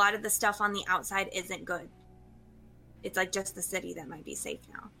 So a lot of the stuff on the outside isn't good. It's like just the city that might be safe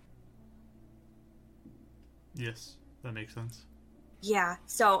now. Yes, that makes sense. Yeah,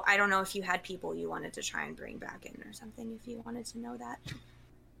 so I don't know if you had people you wanted to try and bring back in or something, if you wanted to know that.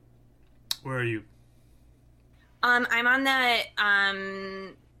 Where are you? I'm on the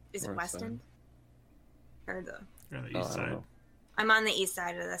is it North West side. End? Or the You're on the Oh, east I don't side. know. I'm on the east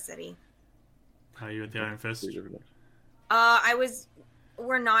side of the city. Are you at the Iron Fist?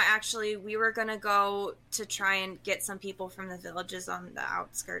 We're not actually. We were gonna go to try and get some people from the villages on the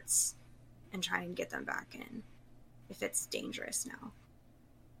outskirts and try and get them back in. If it's dangerous now.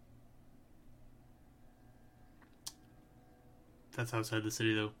 That's outside the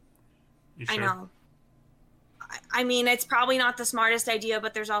city, though. You I sure? know. I mean, it's probably not the smartest idea,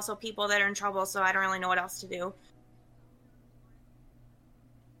 but there's also people that are in trouble, so I don't really know what else to do.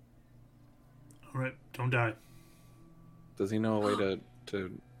 All right, don't die. Does he know a way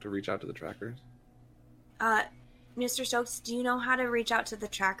to reach out to the trackers? Mr. Stokes, do you know how to reach out to the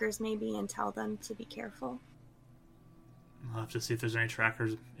trackers maybe and tell them to be careful? I'll have to see if there's any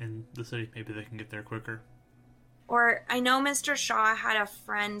trackers in the city. Maybe they can get there quicker. Or I know Mr. Shaw had a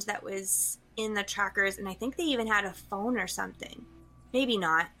friend that was in the trackers, and I think they even had a phone or something. Maybe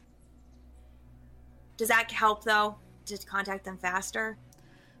not. Does that help, though, to contact them faster?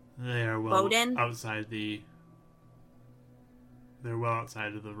 They are well Bowden? outside the... They're well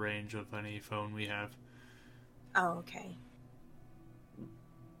outside of the range of any phone we have. Oh, okay.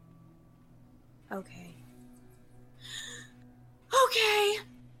 Okay. Okay.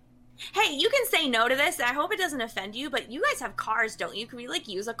 Hey, you can say no to this. I hope it doesn't offend you, but you guys have cars, don't you? Can we, like,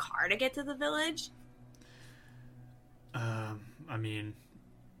 use a car to get to the village? I mean,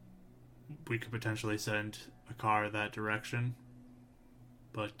 we could potentially send a car that direction,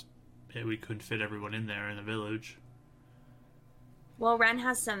 but we couldn't fit everyone in there in the village. Well, Ren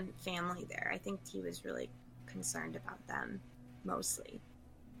has some family there. I think he was really concerned about them, mostly.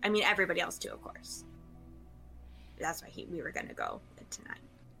 I mean, everybody else, too, of course. That's why we were going to go tonight.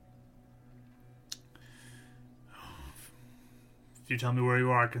 If you tell me where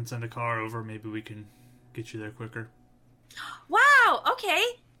you are, I can send a car over. Maybe we can get you there quicker. Wow, okay.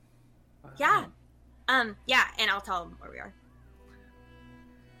 Yeah. Yeah, and I'll tell him where we are.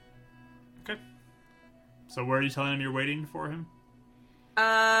 Okay. So where are you telling him you're waiting for him?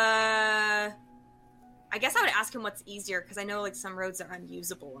 I guess I would ask him what's easier, because I know, like, some roads are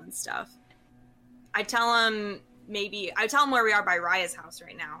unusable and stuff. I tell him where we are by Raya's house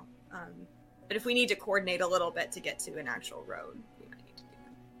right now. But if we need to coordinate a little bit to get to an actual road, we might need to do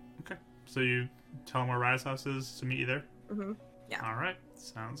that. Okay. So you tell him where Raya's house is to meet you there? Mm-hmm. Yeah. All right.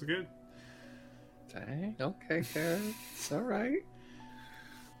 Sounds good. Dang. Okay, Karen. It's all right.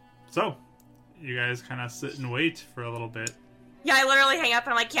 So, you guys kind of sit and wait for a little bit. Yeah, I literally hang up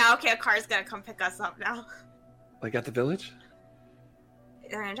and I'm like, yeah, okay, a car's gonna come pick us up now. Like at the village,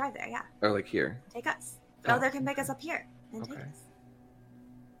 They're gonna drive there, yeah. or like here? Take us. Oh, Oh, they can pick us up here and take Okay. us.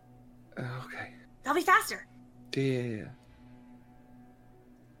 Okay. They'll be faster. Yeah.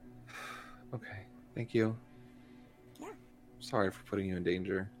 Okay. Thank you. Yeah. Sorry for putting you in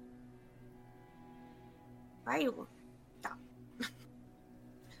danger. Why are you? Stop.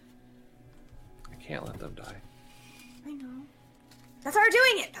 I can't let them die. I know. That's why we're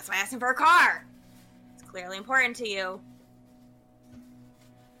doing it. That's why I asked him for a car. It's clearly important to you.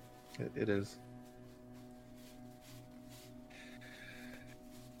 It is.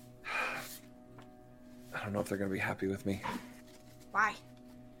 I don't know if they're going to be happy with me. Why?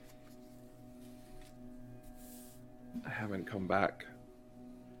 I haven't come back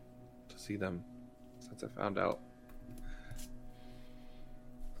to see them since I found out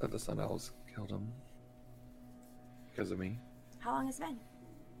that the Sun Elves killed them because of me. How long has it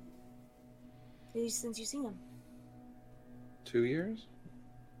been? Since you've seen him? 2 years?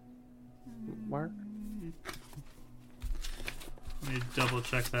 Mark? Let me double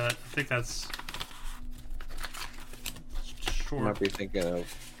check that. I think that's I short. might be thinking of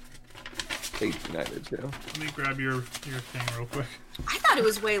Fate United too. Let me grab your thing real quick. I thought it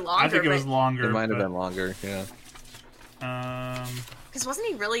was way longer. I think it was longer. It might have but, been longer, yeah. Because wasn't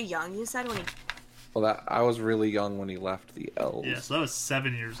he really young, you said, when he... Well, I was really young when he left the Elves. Yeah, so that was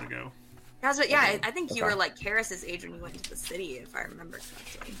 7 years ago. That's what, yeah, I think you Okay. were like Karis's age when you went to the city, if I remember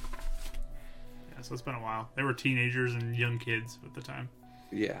correctly. Yeah, so it's been a while. They were teenagers and young kids at the time.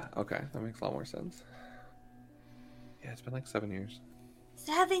 Yeah, okay. That makes a lot more sense. Yeah, it's been like 7 years.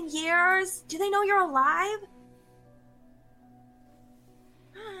 7 years? Do they know you're alive?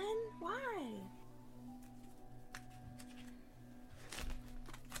 Man, why?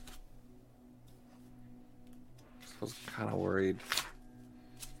 I was kind of worried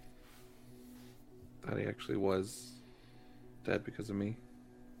that he actually was dead because of me.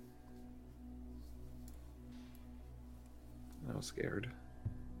 I was scared.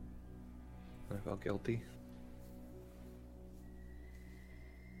 I felt guilty.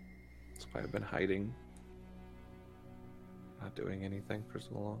 So I've been hiding, not doing anything for so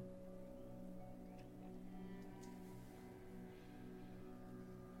long.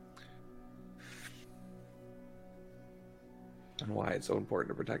 And why it's so important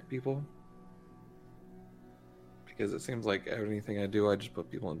to protect people. Because it seems like anything I do, I just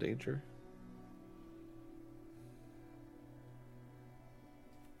put people in danger.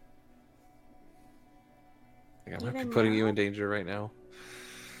 Like, I might be Even putting you now? in danger right now.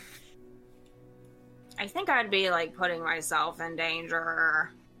 I think I'd be like putting myself in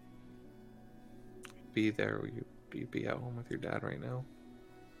danger. Be there, or you'd be at home with your dad right now.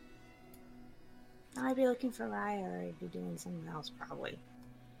 I'd be looking for Raya, or I'd be doing something else probably.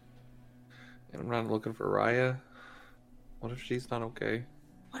 And I'm not looking for Raya. What if she's not okay?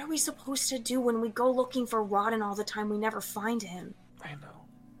 What are we supposed to do when we go looking for Rodden all the time? We never find him. I know.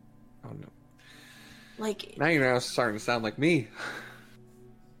 Oh no. Like, Now you're now starting to sound like me.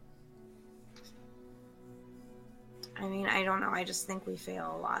 I mean, I don't know. I just think we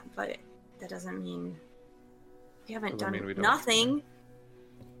fail a lot, but that doesn't mean we haven't Doesn't mean done we don't nothing.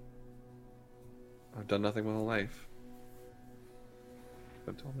 I've done nothing with my life.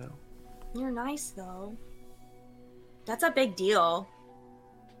 Until now. You're nice, though. That's a big deal.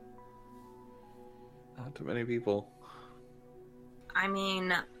 Not too many people. I mean,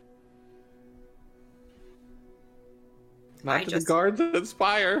 Not I to just- the guards at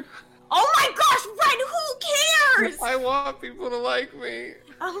Spire. oh my gosh, Ren, who cares? I want people to like me.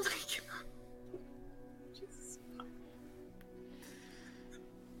 Oh my god. Jesus.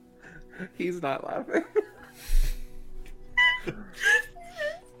 He's not laughing.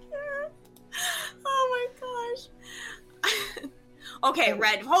 Oh my gosh. Okay,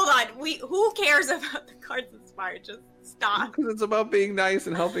 Red, hold on. Who cares about the cards inspired? Just stop. Because it's about being nice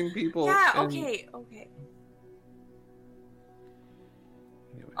and helping people. Yeah, and- okay.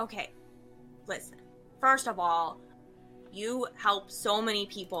 Anyway. Okay. Listen. First of all, you help so many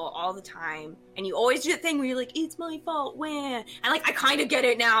people all the time, and you always do that thing where you're like, it's my fault, when? And like, I kind of get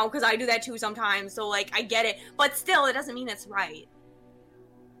it now, because I do that too sometimes, so like, I get it. But still, it doesn't mean it's right.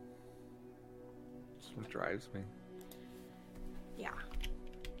 That's what drives me. Yeah.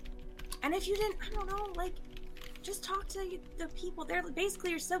 And if you didn't, I don't know, like, just talk to the people. They're basically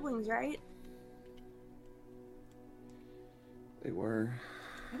your siblings, right? They were.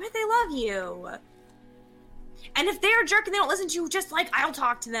 I bet they love you. And if they're a jerk and they don't listen to you, just like, I'll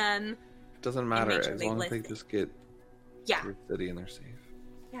talk to them. It doesn't matter make sure as they long as they listen. just get Yeah. to the city and they're safe.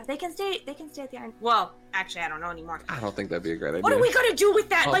 Yeah, they can stay at the Iron. Well, actually, I don't know anymore. I don't think that'd be a great idea. What are we gonna do with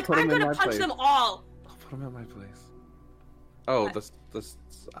that? I'll Like, put I'm 'em in gonna my punch place. them all. I'll put them at my place. Oh, What?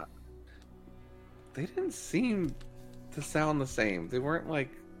 they didn't seem to sound the same. They weren't like,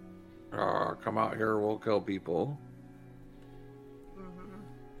 "Oh, come out here, we'll kill people." Mm-hmm.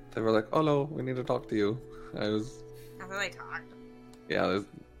 They were like, "Oh no, we need to talk to you." That's how they talked. Yeah,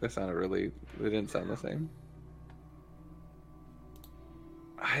 they sounded really. They didn't sound the same.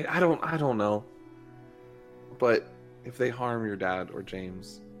 I don't know. But if they harm your dad or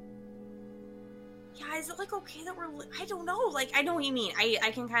James, Yeah, is it like okay that I don't know. Like, I know what you mean.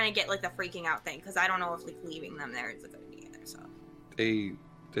 I can kind of get like the freaking out thing because I don't know if like leaving them there is a good idea either. So they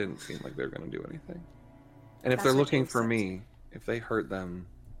didn't seem like they were going to do anything. And if That's they're what looking James for said. me, if they hurt them,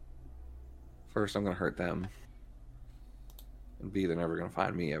 first I'm going to hurt them. And B, they're never going to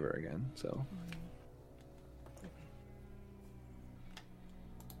find me ever again. So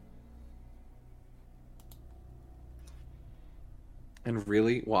and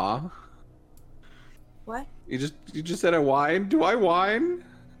really, why? what? You just said I whine. Do I whine?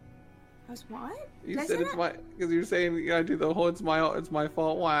 I was what? You Did I said say it's that? my because you're saying you gotta do the whole it's my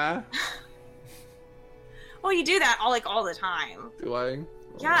fault. Why? Well, you do that all the time. Do I?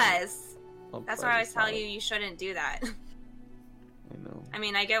 Yes. I'll That's try why I to always tell stop. you shouldn't do that. I know. I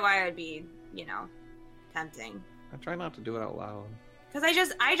mean, I get why it would be, tempting. I try not to do it out loud.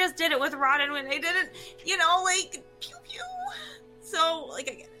 Because I just did it with Rodden when I didn't, like, pew pew. So, like,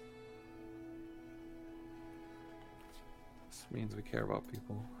 I get it. This means we care about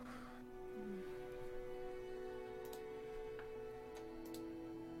people.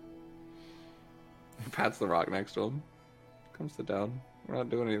 He pats the rock next to him. Come sit down. We're not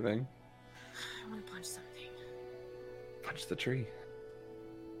doing anything. I want to punch something. Punch the tree.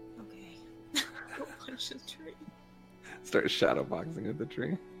 Okay. Go punch the tree. Start shadowboxing at the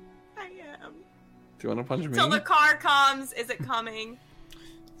tree. I am. Do you want to punch me? Till the car comes. Is it coming?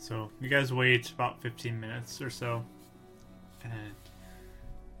 So you guys wait about 15 minutes or so, and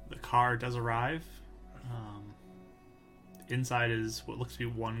the car does arrive. Inside is what looks to be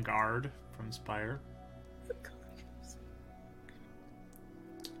one guard from Spire.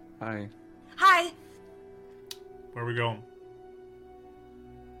 Hi. Hi. Where are we going?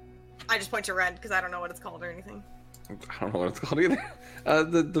 I just point to Red because I don't know what it's called or anything. I don't know what it's called either.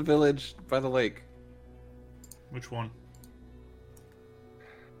 The village by the lake. Which one?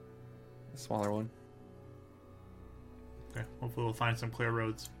 The smaller one. Okay, hopefully we'll find some clear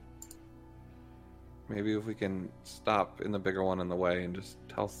roads. Maybe if we can stop in the bigger one on the way and just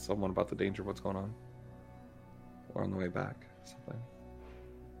tell someone about the danger, what's going on. Or on the way back, something.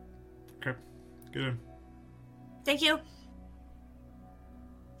 Okay, good. Thank you.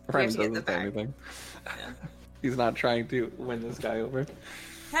 Ren to get in the doesn't say back. anything. Yeah. He's not trying to win this guy over.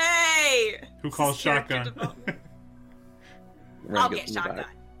 Hey! Who calls This is character shotgun? development. Ren I'll gets get in the shotgun.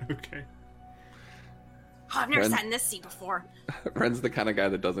 back. Okay. Oh, I've never Ren- sat in this seat before. Ren's the kind of guy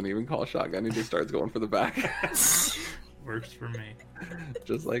that doesn't even call shotgun. He just starts going for the back. Works for me.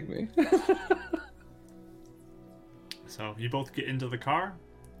 Just like me. So you both get into the car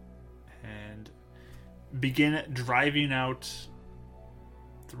and begin driving out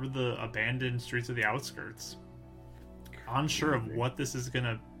through the abandoned streets of the outskirts. Unsure of what this is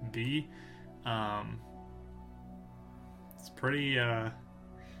gonna be. It's pretty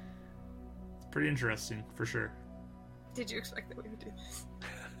interesting for sure. Did you expect that we would do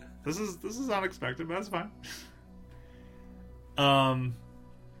this? This is unexpected, but that's fine.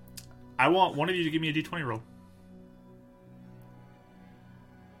 I want one of you to give me a d20 roll.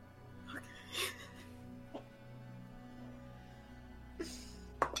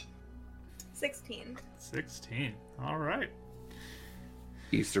 16. 16. All right.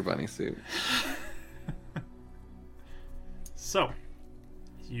 Easter bunny suit. So,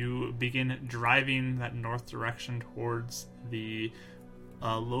 you begin driving that north direction towards the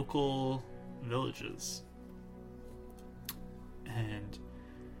local villages. And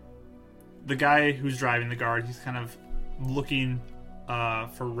the guy who's driving, the guard, he's kind of looking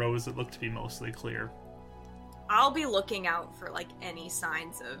for roads that look to be mostly clear. I'll be looking out for, like, any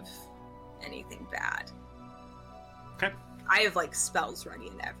signs of anything bad. Okay. I have, like, spells ready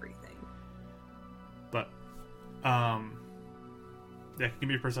and everything. But, yeah, give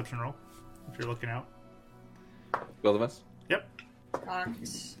me a perception roll if you're looking out. Both of us? Yep.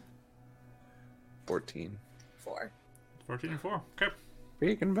 Cocked. 14. 4. 14 and 4. Okay.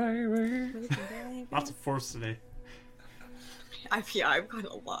 Bacon baby. Lots of force today. I've got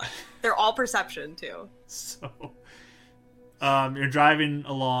a lot. They're all perception, too. So, you're driving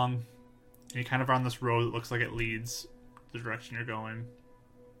along, and you kind of are on this road that looks like it leads the direction you're going.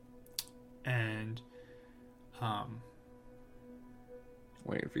 And,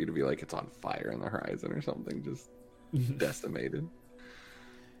 Waiting for you to be like it's on fire in the horizon or something, just decimated.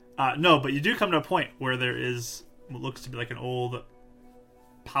 no, but you do come to a point where there is what looks to be like an old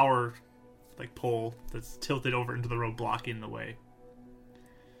power like pole that's tilted over into the road, blocking the way.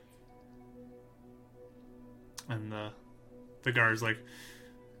 And the guard's like,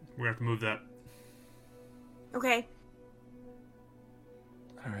 we're gonna have to move that. Okay.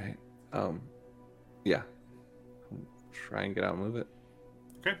 All right. Yeah. Try and get out and move it.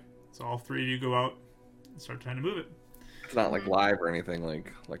 Okay, so all three of you go out and start trying to move it. It's not like live or anything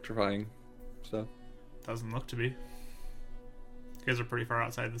like electrifying stuff. Doesn't look to be. You guys are pretty far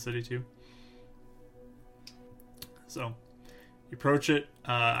outside the city too. So you approach it.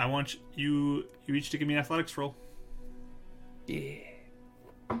 I want you each to give me an athletics roll. Yeah.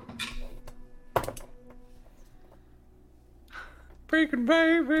 Bacon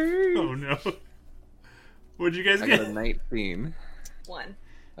baby. Oh no! What'd you guys I get? got a 19. 1.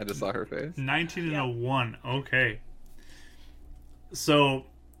 I just saw her face. 19 and Yeah. a 1. Okay. So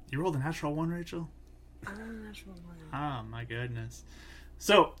you rolled a natural 1, Rachel? Ah, my goodness.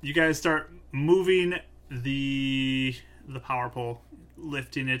 So you guys start moving the power pole,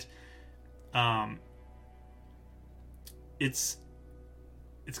 lifting it. It's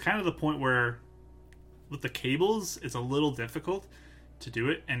kind of the point where with the cables, it's a little difficult to do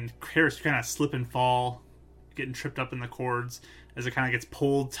it, and Harris kind of slip and fall, getting tripped up in the cords as it kind of gets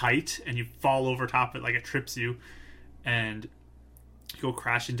pulled tight, and you fall over top of it like it trips you, and you go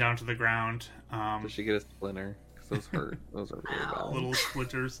crashing down to the ground. Does she get a splinter? Because those hurt. Those are really bad. Little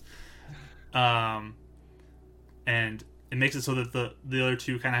splinters. And it makes it so that the other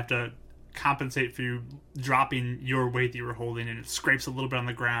two kind of have to compensate for you dropping your weight that you were holding, and it scrapes a little bit on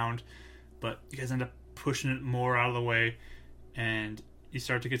the ground, but you guys end up pushing it more out of the way, and you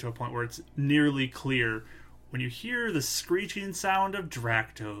start to get to a point where it's nearly clear when you hear the screeching sound of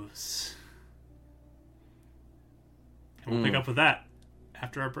Dractos. And we'll pick up with that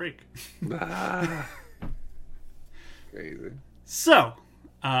after our break. Ah. Crazy. So,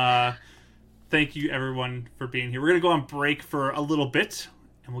 thank you everyone for being here. We're going to go on break for a little bit,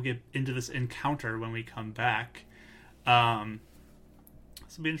 and and we'll get into this encounter when we come back.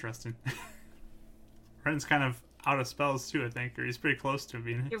 This will be interesting. Ren's kind of out of spells too, I think, or he's pretty close to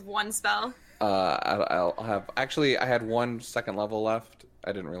being. You have one spell. I'll have. Actually, I had 1 second level left.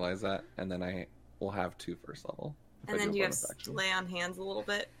 I didn't realize that, and then I will have 2 first level. And then you have lay on hands a little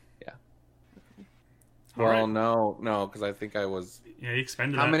bit. Yeah. Okay. Well, Alright. no, because I think I was. Yeah, you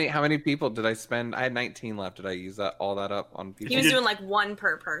expended How that. many people did I spend? I had 19 left. Did I use all that up on people? He was you did- doing like 1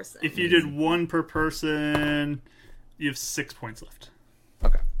 per person. If you did 1 per person, you have 6 points left.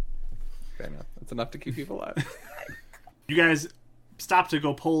 Okay. Fair enough. That's enough to keep people alive. You guys stop to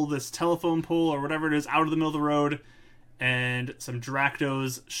go pull this telephone pole or whatever it is out of the middle of the road, and some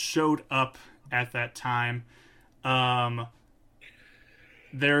Dractos showed up at that time.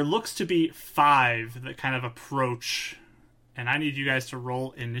 There looks to be 5 that kind of approach, and I need you guys to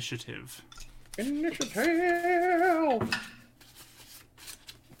roll initiative. Initiative.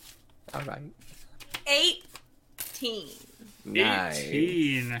 All right. 18. Nice.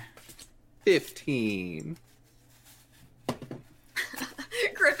 18. 15.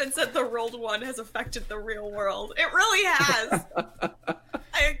 Griffin said the rolled 1 has affected the real world. It really has.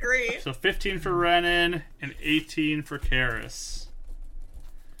 I agree. So 15 for Renan and 18 for Karis.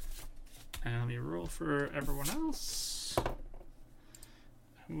 And let me roll for everyone else.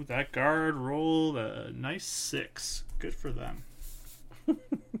 Ooh, that guard rolled a nice 6. Good for them.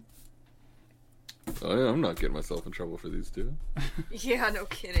 Oh, yeah, I'm not getting myself in trouble for these two. Yeah, no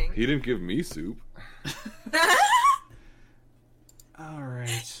kidding. He didn't give me soup. All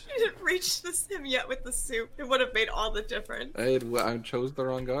right. You didn't reach him yet with the soup. It would have made all the difference. I chose the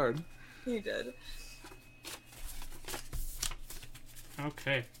wrong guard. You did.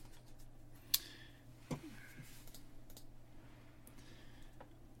 Okay.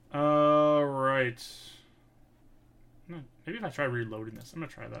 All right. Maybe if I try reloading this, I'm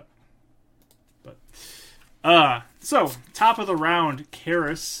gonna try that. But, so top of the round,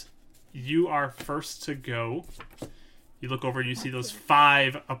 Karis, you are first to go. You look over and you see those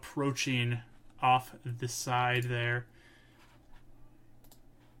 5 approaching off the side there.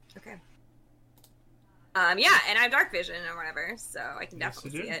 Okay. Yeah, and I have dark vision or whatever, so I can Yes,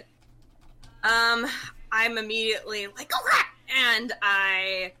 definitely you see do. it. I'm immediately like, oh crap! And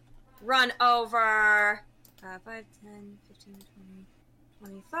I run over 5, 10, 15, 20,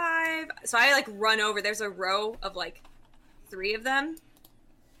 25. So I like run over. There's a row of like 3 of them.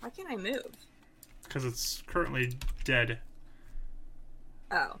 Why can't I move? Because it's currently dead.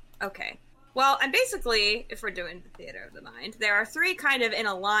 Oh, okay. Well, I'm basically, if we're doing the theater of the mind, there are 3 kind of in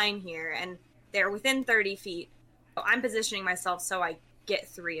a line here, and they're within 30 feet. So I'm positioning myself so I get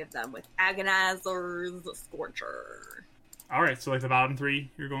 3 of them with Agonizer's Scorcher. All right, so like the bottom 3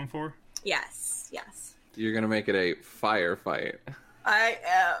 you're going for? Yes, yes. You're gonna make it a firefight. I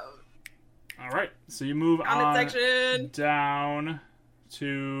am. All right, so you move Comment on section. down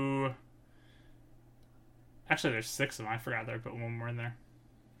to... Actually, there's 6 of them. I forgot there. I put 1 more in there.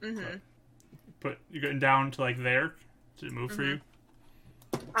 Mm-hmm. But you're getting down to like there. Did it move for you?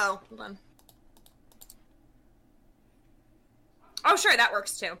 Oh, hold on. Oh, sure, that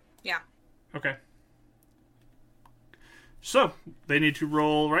works too. Yeah. Okay. So they need to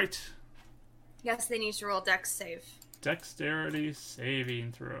roll, right? Yes, they need to roll Dex save. Dexterity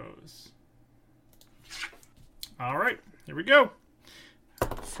saving throws. All right, here we go.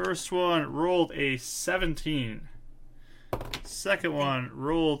 First one rolled a 17. Second one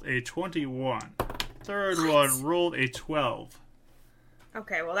rolled a 21. Third one rolled a 12.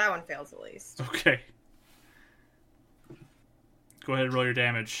 Okay, well, that one fails at least. Okay. Go ahead and roll your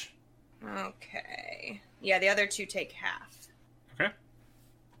damage. Okay. Yeah, the other 2 take half. Okay.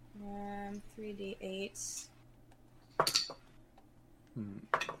 3d8.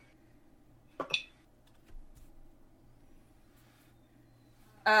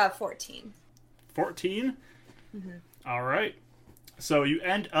 14. 14? All right. So you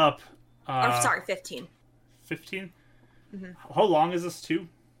end up... Oh, sorry, 15. 15? How long is this too?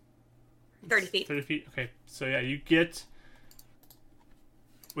 30 feet. 30 feet? Okay. So yeah, you get...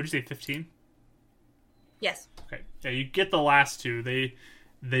 What'd you say, 15? Yes. Okay. Yeah, you get the last 2.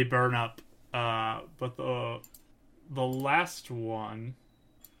 They burn up. But the last one...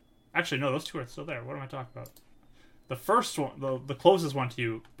 Actually, no, those 2 are still there. What am I talking about? The first one, the closest one to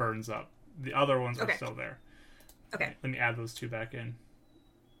you burns up. The other ones are Okay. still there. Okay. Let me add those 2 back in.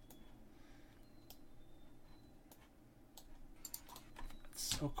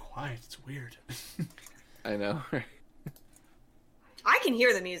 It's so quiet. It's weird. I know. I can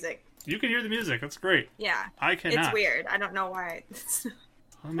hear the music. You can hear the music. That's great. Yeah. I cannot. It's weird. I don't know why. Let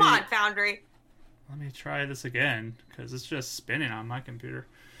Come on, Foundry. let me try this again, because it's just spinning on my computer.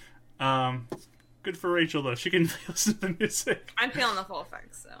 Good for Rachel, though. She can listen to the music. I'm feeling the full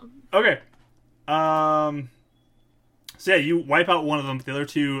effects, so. Okay. So yeah, you wipe out one of them, but the other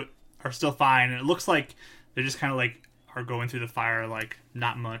two are still fine, and it looks like they're just kind of like are going through the fire, like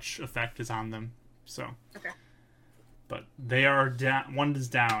not much effect is on them. So. Okay. But they are down. One is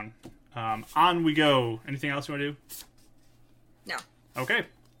down. On we go. Anything else you want to do? No. Okay.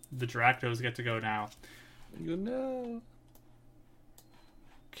 The Dractos get to go now. You know.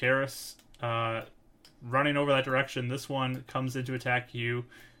 Karis, running over that direction. This one comes in to attack you.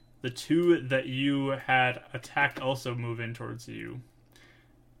 The two that you had attacked also move in towards you.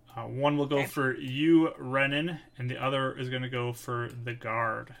 One will go for you, Renan, and the other is going to go for the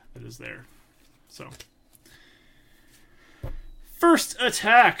guard that is there. So, first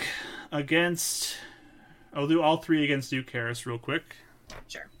attack against... I'll do all three against you, Karis, real quick.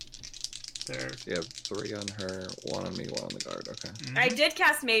 Sure. There. You have 3 on her, 1 on me, 1 on the guard. Okay. Mm-hmm. I did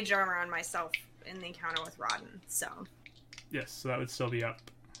cast Mage Armor on myself in the encounter with Rodden, so. Yes, so that would still be up.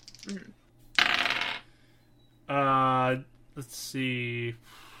 Mm-hmm. Let's see.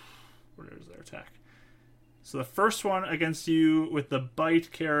 Where is their attack? So the first one against you with the bite,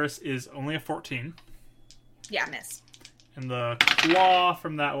 Karis, is only a 14. Yeah, miss. And the claw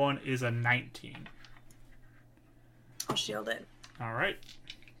from that one is a 19. I'll shield it. All right.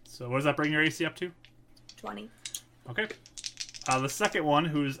 So what does that bring your AC up to? 20. Okay. The second one,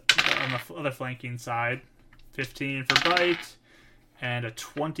 who's on the other flanking side, 15 for bite, and a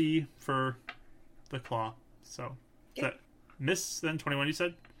 20 for the claw. So, is that miss then? 21 you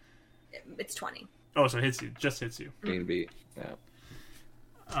said? It's 20. Oh, so it hits you. Just hits you. Need to beat. Yeah.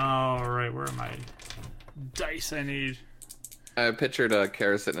 Alright, where are my dice I need? I pictured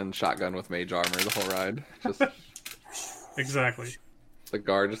Karis sitting in shotgun with mage armor the whole ride. Just Exactly. the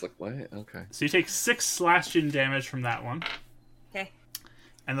guard just like, what? Okay. So you take 6 slashing damage from that one. Okay.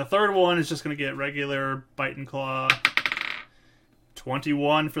 And the third one is just going to get regular bite and claw.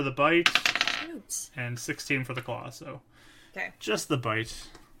 21 for the bite. Shoot. And 16 for the claw, so Okay. just the bite.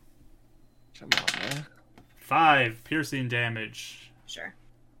 Come on, man. 5 piercing damage. Sure.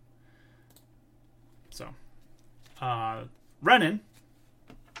 So, Renan,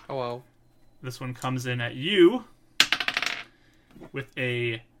 Oh, well. this one comes in at you with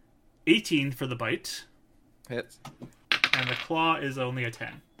a 18 for the bite, Hits. and the claw is only a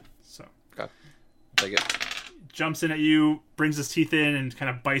 10. So, Okay. Take it. jumps in at you, brings his teeth in, and kind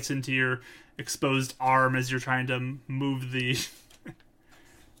of bites into your exposed arm as you're trying to move the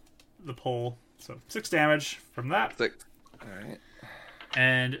the pole. So 6 damage from that. 6. Alright.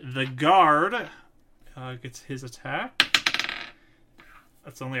 And the guard gets his attack.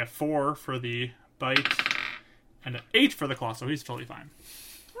 That's only a 4 for the bite, and an 8 for the claw, so he's totally fine.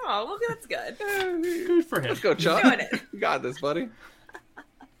 Oh, well, that's good. Good for him. Let's go, Chuck. Doing it. You got this, buddy.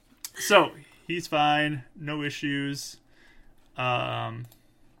 So, he's fine. No issues. Renan,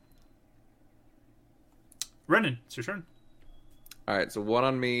 it's your turn. Alright, so 1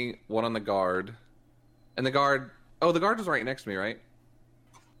 on me, 1 on the guard. And the guard... Oh, the guard is right next to me, right?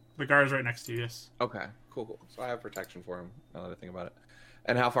 The guard is right next to you, yes. Okay, cool. So I have protection for him, now that I think about it.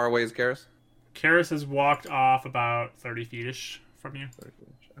 And how far away is Karis? Karis has walked off about 30 feet-ish from you.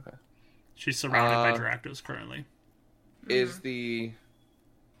 Okay. She's surrounded by Dractos currently. Is the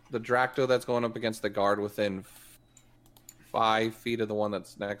Dracto that's going up against the guard within 5 feet of the one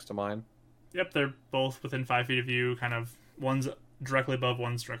that's next to mine? Yep, they're both within 5 feet of you, kind of. One's directly above,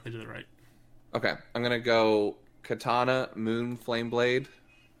 one's directly to the right. Okay, I'm gonna go Katana, Moon, Flame Blade.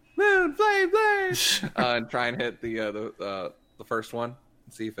 Moon, Flame Blade! And try and hit the first one.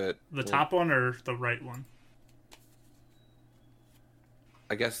 See if it... The top one or the right one?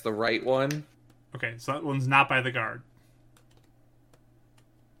 I guess the right one. Okay, so that one's not by the guard.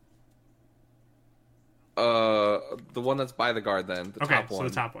 The one that's by the guard then. The Okay, top so one.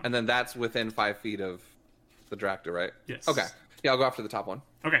 the top one. And then that's within 5 feet of the Dracta, right? Yes. Okay. Yeah, I'll go after the top one.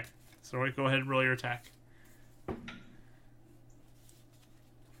 Okay, so go ahead and roll your attack.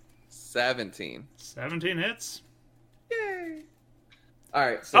 17. 17 hits. Yay!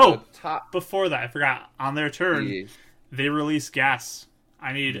 Alright, so the top... Before that, I forgot. On their turn, Yeah. they release gas.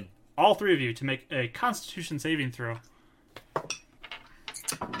 I need all 3 of you to make a Constitution saving throw.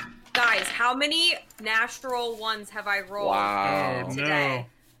 Guys, how many natural ones have I rolled Wow. Oh, today?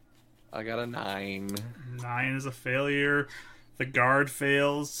 I got a 9. 9 is a failure. The guard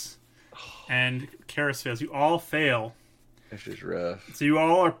fails. And Karis fails. You all fail. This is rough. So you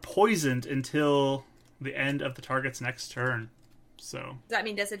all are poisoned until the end of the target's next turn. So Does that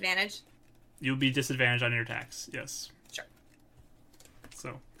mean disadvantage? you'll be disadvantaged on your attacks. Yes. Sure.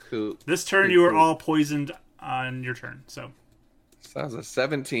 So Cool. this turn you were all poisoned on your turn. So that was a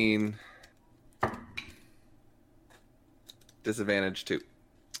 17. Disadvantage 2.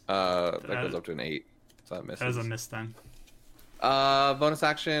 That goes up to an 8. So that misses. that is a miss then. Bonus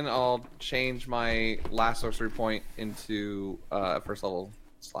action, I'll change my last sorcery point into a first level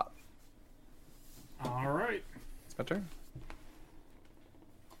slot. All right. It's my turn.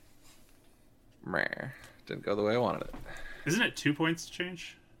 Meh. Didn't go the way I wanted it. Isn't it 2 points to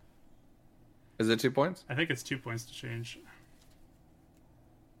change? Is it 2 points? I think it's 2 points to change.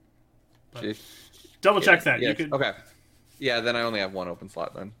 But Jeez. double check that. Yeah. You could. Okay. Yeah, then I only have 1 open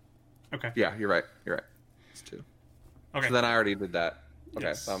slot then. Okay. Yeah, you're right. It's 2. Okay. So then I already did that. Okay,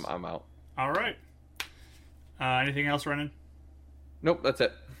 Yes. so I'm out. All right. Anything else, Renan? Nope, that's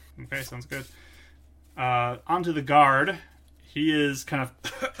it. Okay, sounds good. Onto the guard. He is kind of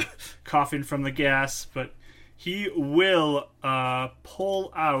coughing from the gas, but he will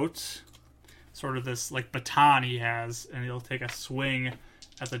pull out sort of this like baton he has, and he'll take a swing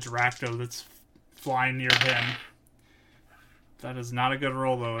at the Dracto that's flying near him. That is not a good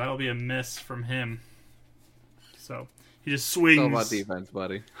roll, though. That'll be a miss from him. So he just swings. It's all about defense,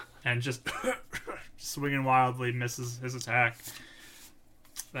 buddy. And just swinging wildly misses his attack.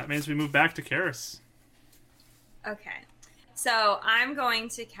 That means we move back to Karis. Okay. So I'm going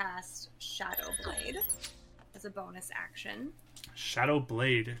to cast Shadow Blade as a bonus action. Shadow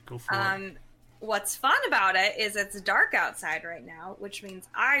Blade. Go for it. What's fun about it is it's dark outside right now, which means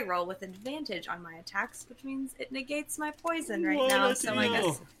I roll with advantage on my attacks, which means it negates my poison right What now. a So I deal.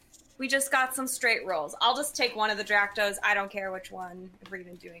 guess we just got some straight rolls. I'll just take one of the Dractos. I don't care which one. If we're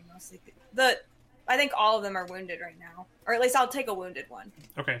even doing mostly I think all of them are wounded right now, or at least I'll take a wounded one.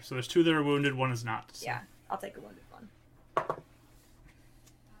 Okay, so there's 2 that are wounded, 1 is not. So. Yeah, I'll take a wounded one.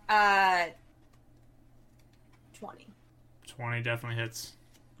 20. 20 definitely hits.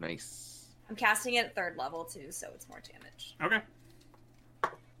 Nice. I'm casting it at 3rd level too, so it's more damage. Okay.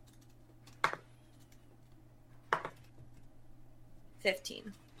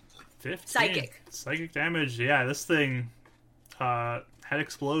 15. 15. Psychic. Psychic damage. Yeah, this thing head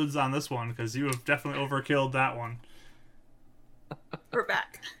explodes on this one because you have definitely overkilled that one. We're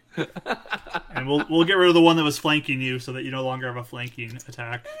back. And we'll get rid of the one that was flanking you so that you no longer have a flanking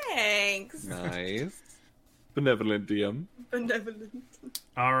attack. Thanks. Nice. Benevolent DM. Benevolent.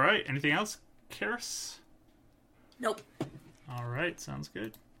 All right. Anything else, Karis? Nope. All right. Sounds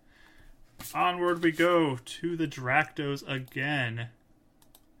good. Onward we go to the Dractos again.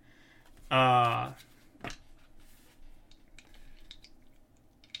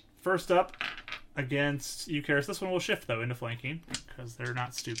 First up against you, Karis. This one will shift though into flanking because they're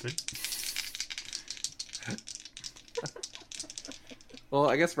not stupid. Well,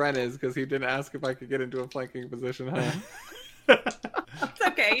 I guess Ren is because he didn't ask if I could get into a flanking position, huh? It's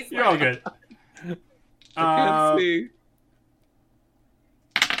okay. He's You're all learning. good. I can't see.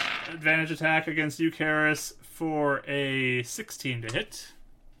 Advantage attack against you, Karis, for a 16 to hit.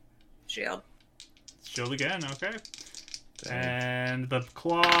 Shield. Shield again, okay. Dang. And the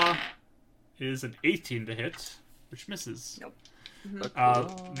claw is an 18 to hit, which misses. Nope.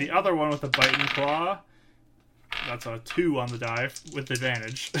 The other one with the biting claw, that's a 2 on the die with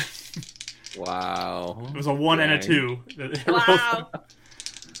advantage. Wow. It was a 1 and a Dang. 2. Wow.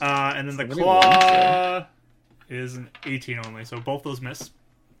 And then the So many claw is an 18 only, so both those miss.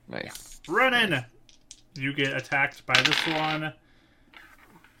 Nice. Renan, you get attacked by this one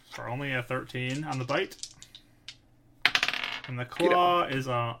for only a 13 on the bite. And the claw is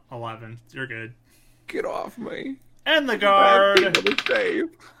a 11. You're good. Get off me. And the I have guard. people to save.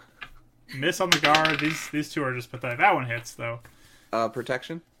 Miss on the guard. These 2 are just pathetic. That one hits, though.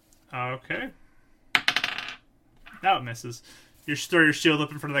 Protection. Okay. Now it misses. You throw your shield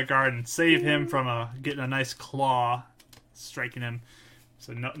up in front of that guard and save him from getting a nice claw striking him.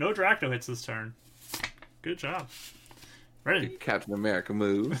 So no Dracto hits this turn. Good job. Ready. Captain America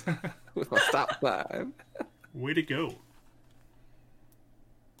moves with my stop sign. Way to go.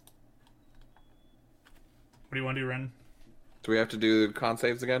 What do you want to do, Ren? Do we have to do con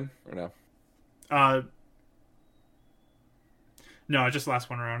saves again or no? No, just last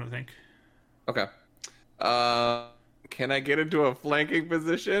one round, I think. Okay. Can I get into a flanking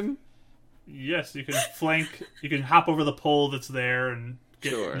position? Yes, you can flank. You can hop over the pole that's there and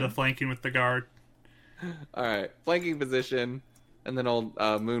get Sure. the flanking with the guard. All right, flanking position, and then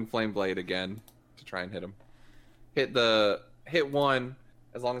I'll moon flame blade again to try and hit him. Hit one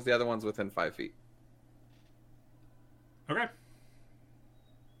as long as the other one's within 5 feet. Okay.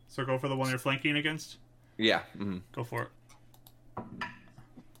 So go for the one you're flanking against. Yeah. Mm-hmm. Go for it.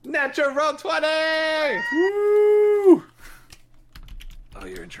 Natural 20. Woo! Oh,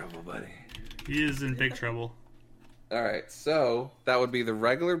 you're in trouble, buddy. He is in big trouble. All right, so that would be the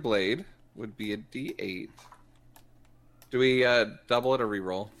regular blade. Would be a D8. Do we double it or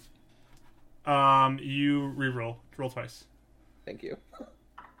reroll? You reroll. Roll twice. Thank you.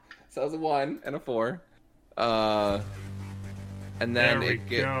 So that was a 1 and a 4. And then There we it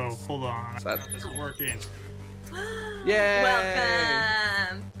gets. go. Hold on. So that- It's working. Yay!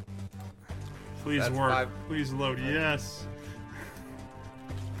 Welcome. Please That's work. 5. Please load. Yes.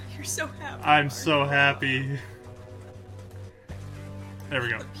 You're so happy. I'm so happy. There we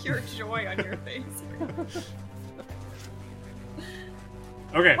go. Pure joy on your face.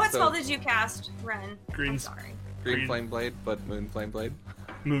 Okay. What So- spell did you cast, Ren? Green I'm s- sorry. Green flame blade, but moon flame blade.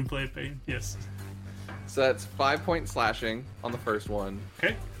 Moonblade Bane. Yes. So that's 5 points slashing on the first one,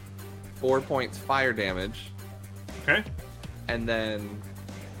 Okay. 4 points fire damage, Okay. and then.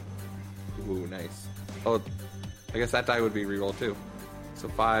 Ooh, nice. Oh, I guess that die would be reroll too. So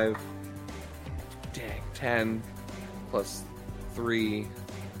 5. Dang. 10 plus 3.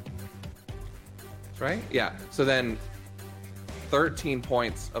 Right? Yeah. So then 13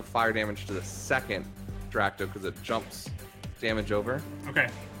 points of fire damage to the second Dracto because it jumps damage over. Okay.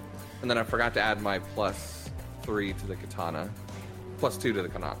 And then I forgot to add my plus 3 to the katana. Plus 2 to the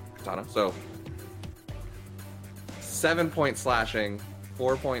katana. So 7 points slashing,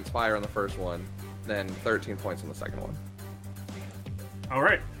 4 points fire on the first one, then 13 points on the second one. All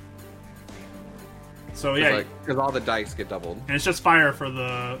right. So yeah, Because all the dice get doubled. and it's just fire for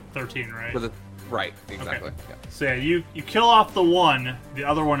the 13, right? For the right, exactly. Okay. Yeah. So yeah, you kill off the one. The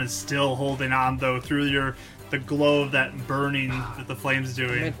other one is still holding on though through the glow of that burning that the flame's I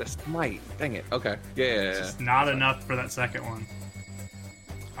doing. meant to smite. Dang it. Okay. Yeah. It's just not enough for that second one.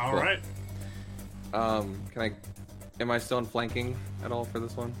 All Cool. right. Am I still in flanking at all for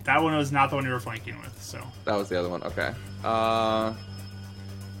this one? That one was not the one you were flanking with. So That was the other one. Okay.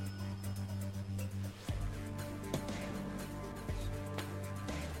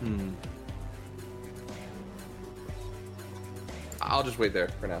 I'll just wait there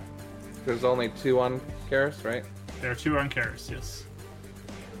for now. There's only 2 on Karis, right? there are 2 on Karis. Yes.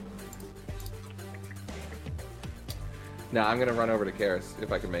 No, I'm gonna run over to Karis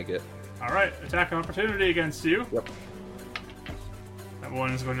if I can make it. All right. Attack of opportunity against you. Yep. That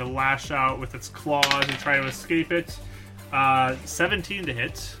one is going to lash out with its claws and try to escape it. 17 to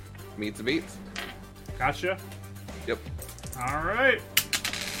hit. Meets the beats. Gotcha. Yep. All right.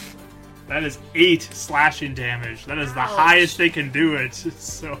 That is 8 slashing damage. That is the Ouch. highest they can do it.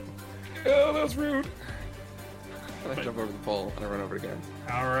 So, Oh, that's rude. And I jump over the pole and I run over again.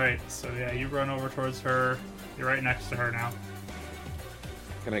 all right. So yeah, you run over towards her. You're right next to her now.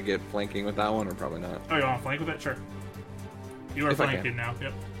 Can I get flanking with that one or probably not? Oh, you want to flank with it? Sure. You are If I can. flanking now.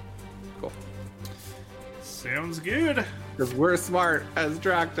 Yep. Cool. Sounds good. Because we're smart as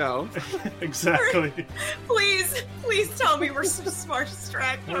Dracto. Exactly. Please tell me we're so smart as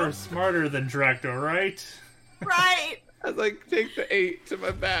Dracto. We're smarter than Dracto, right? Right. As I take the 8 to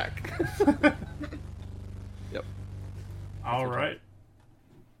my back. Yep. All right.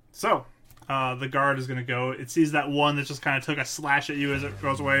 So, the guard is going to go. It sees that one that just kind of took a slash at you as it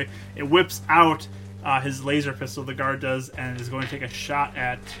goes away. It whips out his laser pistol, the guard does, and is going to take a shot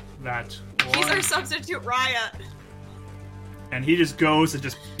at that one. He's our substitute Riot. And he just goes and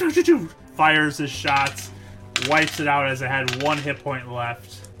just fires his shots, wipes it out as it had 1 hit point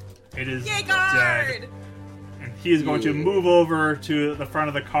left. It is Yay, dead. guard! And he is going to move over to the front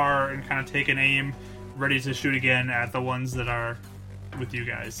of the car and kind of take an aim, ready to shoot again at the ones that are with you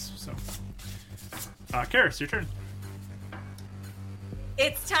guys. So, Karis, your turn.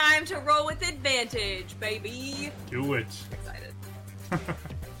 It's time to roll with advantage, baby. Do it. Excited.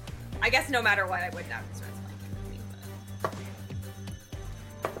 I guess no matter what, I would not be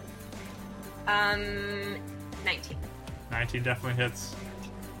wrestling. 19. 19 definitely hits.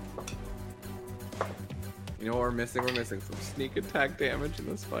 You know what we're missing? We're missing some sneak attack damage in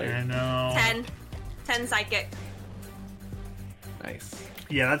this fight. I know. 10 psychic. Nice.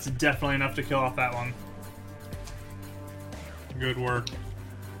 Yeah, that's definitely enough to kill off that one. Good work.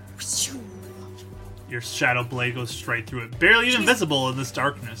 Your shadow blade goes straight through it, barely even visible in this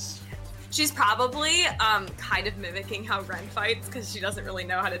darkness. She's probably kind of mimicking how Ren fights because she doesn't really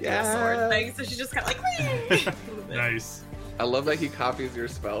know how to do a Yeah. sword thing, so she's just kind of like. a little bit. Nice. I love that he copies your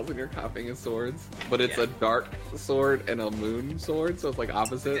spells and you're copying his swords, but it's Yeah. a dark sword and a moon sword, so it's like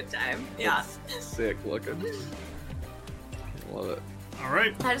opposite. Good time. Yeah. It's sick looking. Love it. All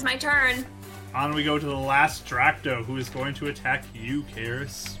right, That is my turn. on we go to the last Dracto, who is going to attack you,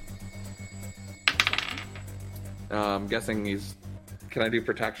 Karis. I'm guessing he's. Can I do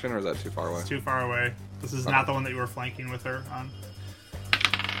protection or is that too far away? It's too far away. This is not the one that you were flanking with her on.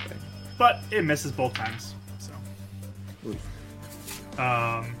 but it misses both times. So,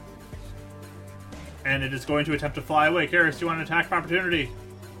 and it is going to attempt to fly away. Karis, do you want an attack of opportunity?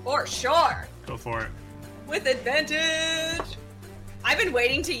 For sure. Go for it. With advantage. I've been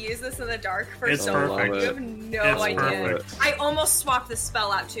waiting to use this in the dark for It's so perfect. long. You have no It's idea. perfect. I almost swapped the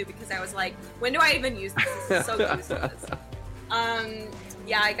spell out too because I was like, when do I even use this? This is so useless.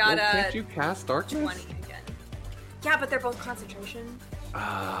 Yeah, I got Well, a can't you cast darkness? 20 again. Yeah, but they're both concentration.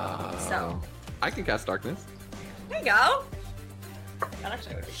 So. I can cast darkness. There you go. That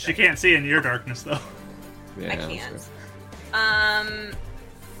actually would be She great. can't see in your darkness, though. Yeah, I that's can't.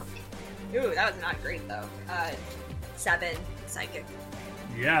 true. Ooh, that was not great though. 7 psychic.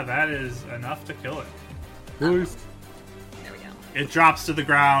 Yeah, that is enough to kill it. Nice. There we go. It drops to the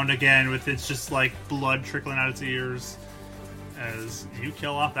ground again with its just like blood trickling out its ears as you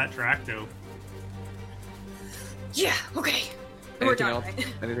kill off that Tracto. Yeah. Okay. We're Anything done. else? Right?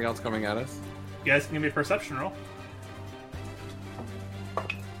 Anything else coming at us? You guys can give me a perception roll.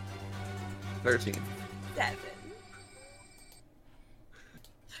 13. 7.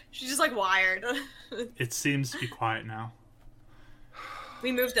 She's just like wired. It seems to be quiet now.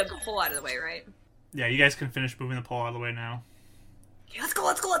 We moved the pole out of the way, right? Yeah, you guys can finish moving the pole out of the way now. Okay, let's go.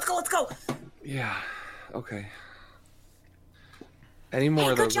 Let's go. Let's go. Let's go. Yeah. Okay. Any more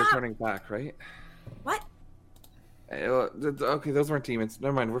Hey, of good those are job. turning back, right? What? Okay, those weren't demons.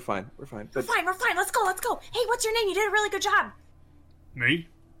 Never mind. We're fine. We're fine. We're fine. We're fine. Let's go. Let's go. Hey, what's your name? You did a really good job. Me?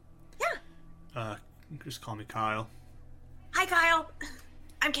 Yeah. Just call me Kyle. Hi, Kyle.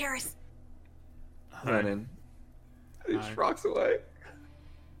 I'm Karis. Run in. He Hi. just rocks away.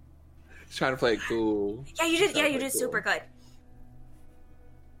 He's trying to play it cool. Yeah, you did. Yeah, you Sounds did cool. super good.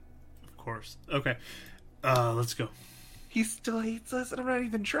 Of course. Okay. Let's go. He still hates us, and I'm not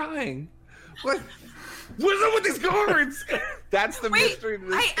even trying. What? What's up with these guards? That's the Wait, mystery to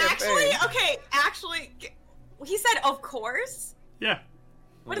this I campaign. actually, he said, of course. Yeah,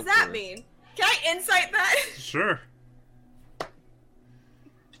 What does Okay. that mean? Can I insight that? sure.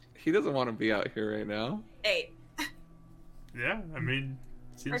 He doesn't want to be out here right now. 8. Yeah, I mean,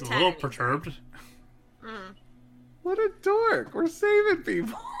 seems Or a 10, little I mean. perturbed. What a dork. We're saving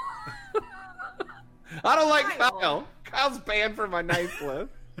people. I don't like Kyle. Kyle. Kyle's banned from my nice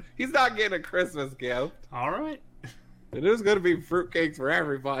list. He's not getting a Christmas gift. All right. It is going to be fruitcakes for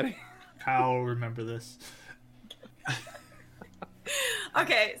everybody. Kyle will remember this.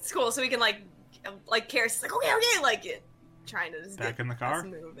 Okay, it's cool. So we can like Karis is like, okay, like it, trying to just Back get in the car? us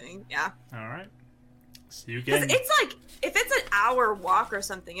moving. Yeah, All right. See you because again. it's like if it's an hour walk or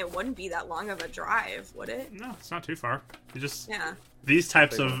something, it wouldn't be that long of a drive, would it? No, it's not too far. You just Yeah. these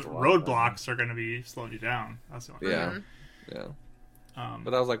types They of don't walk roadblocks are going to be slowing you down. That's the only Yeah. Yeah.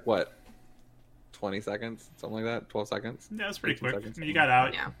 But that was like, what? 20 seconds? Something like that? 12 seconds? Yeah, it's pretty 18 quick. seconds. I mean, you got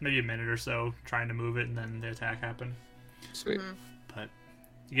out Yeah. maybe a minute or so trying to move it, and then the attack happened. Sweet. But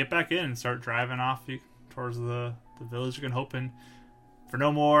you get back in and start driving off towards the village. You're hoping for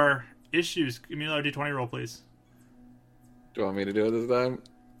no more issues. Give me another d20 roll, please. Do you want me to do it this time?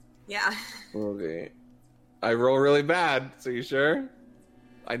 Yeah. Okay. I roll really bad, so you sure?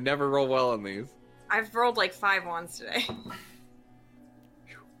 I never roll well on these. I've rolled like 5 ones today.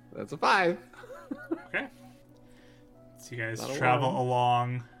 That's a 5. Okay. So you guys Not a travel one.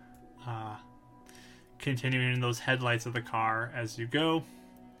 along, continuing in those headlights of the car as you go,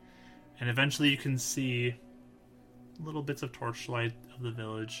 and eventually you can see little bits of torchlight of the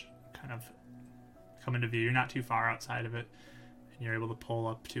village kind of come into view. You're not too far outside of it, and you're able to pull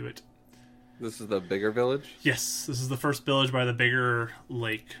up to it. This is the bigger village? Yes, this is the first village by the bigger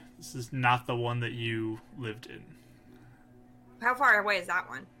lake. This is not the one that you lived in. How far away is that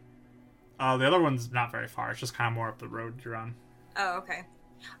one? The other one's not very far. It's just kind of more up the road you're on. Oh, okay.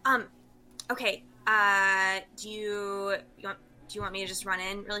 Okay. Do you want me to just run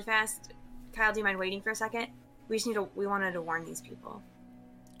in really fast? Kyle, do you mind waiting for a second? We wanted to warn these people.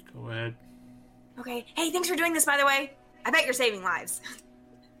 Go ahead. Okay. Hey, thanks for doing this, by the way. I bet you're saving lives.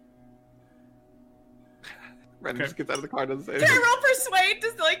 Ren Okay. just gets out of the car and doesn't say Can I anything. roll persuade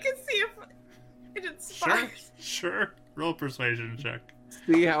to like see if it inspires? Sure. Roll a persuasion check.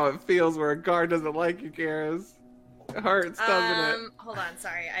 See how it feels where a guard doesn't like you, Karis. It hurts, doesn't it? Hold on,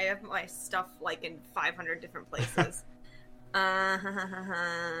 sorry. I have my stuff like in 500 different places.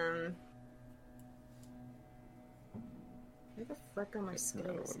 Where the fuck are my No, I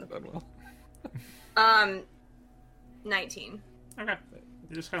skills? wouldn't have done well. 19. Okay.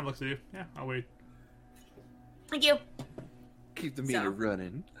 It just kind of looks at you. Yeah, I'll wait. Thank you. Keep the meter So.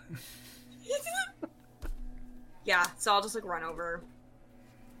 running. Yeah, so I'll just like run over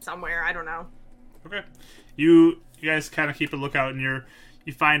somewhere. I don't know. Okay. You guys kind of keep a lookout, and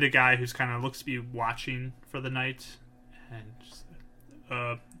you find a guy who's kind of looks to be watching for the night, and just,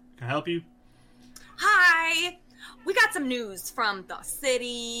 can I help you? Hi! We got some news from the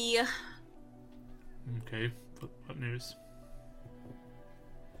city. Okay, what news?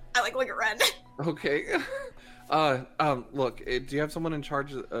 I look at Ren. Okay. Look, do you have someone in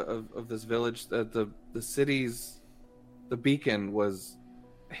charge of this village? The beacon was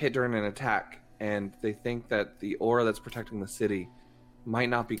hit during an attack, and they think that the aura that's protecting the city might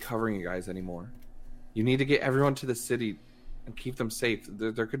not be covering you guys anymore. You need to get everyone to the city and keep them safe.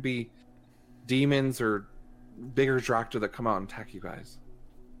 There could be demons or bigger Drakta that come out and attack you guys.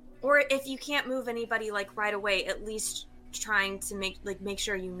 Or if you can't move anybody right away, at least trying to make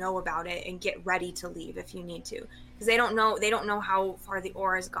sure you know about it and get ready to leave if you need to, because they don't know how far the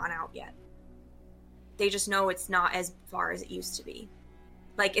aura has gone out yet. They just know it's not as far as it used to be.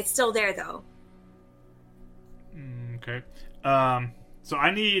 It's still there though. Okay. So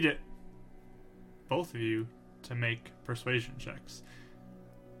I need both of you to make persuasion checks.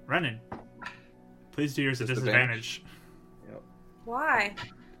 Renan, please do yours at disadvantage. Yep. Why?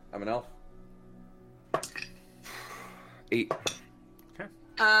 I'm an elf. 8. Okay.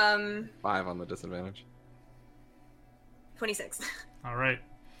 5 on the disadvantage. 26. All right.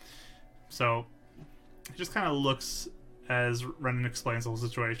 So he just kind of looks as Renan explains the whole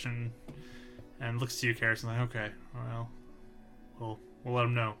situation, and looks to you, Karis, and okay, well, we'll let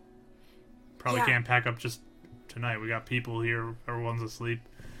him know. Probably can't pack up just tonight. We got people here. Everyone's asleep.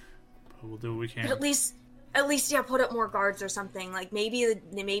 But we'll do what we can. At least, put up more guards or something. Maybe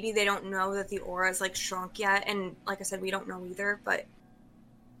they don't know that the aura's shrunk yet, and like I said, we don't know either. But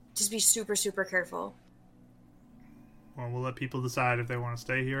just be super, super careful. Well, we'll let people decide if they want to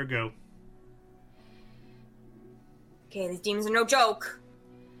stay here or go. Okay, these demons are no joke.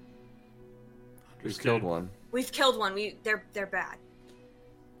 We've killed one. We've killed one. They're bad.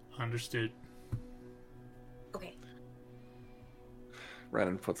 Understood. Okay.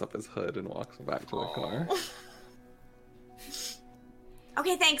 Renan puts up his hood and walks back to the car.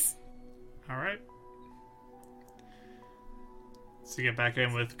 Okay, thanks. All right. So get back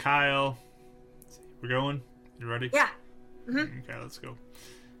in with Kyle. We're going? You ready? Yeah. Mm-hmm. Okay, let's go.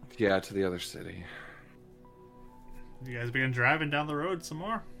 Yeah, to the other city. You guys begin driving down the road some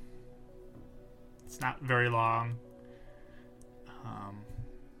more. It's not very long.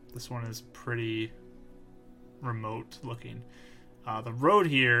 This one is pretty remote looking. The road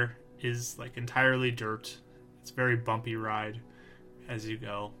here is entirely dirt. It's a very bumpy ride as you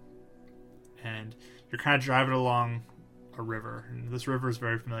go. And you're kind of driving along a river. And this river is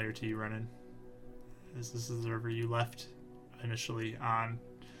very familiar to you, Renan. This is the river you left initially on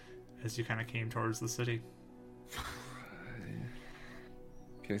as you kind of came towards the city.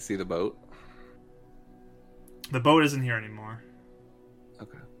 Can you see the boat? The boat isn't here anymore.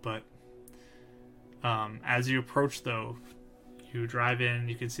 Okay. But as you approach, though, you drive in.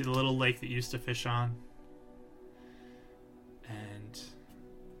 You can see the little lake that you used to fish on. And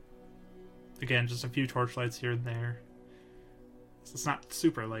again, just a few torchlights here and there. So it's not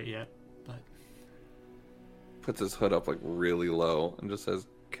super late yet, but... Puts his hood up really low and just says,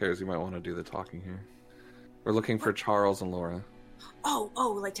 "Cares, you might want to do the talking here. We're looking for Charles and Laura."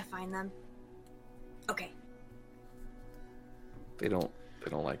 Oh, to find them. Okay. They don't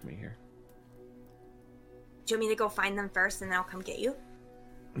like me here. Do you want me to go find them first and then I'll come get you?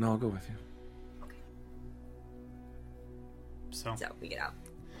 No, I'll go with you. Okay. So we get out.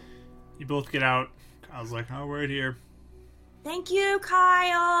 you both get out. Kyle's like, "Oh, we're right here." Thank you,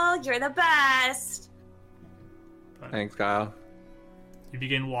 Kyle. You're the best. But Thanks, Kyle. you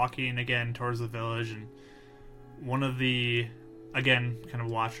begin walking again towards the village, and one of the, again, kind of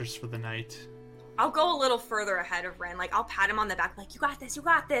watchers for the night. I'll go a little further ahead of Ren. I'll pat him on the back, you got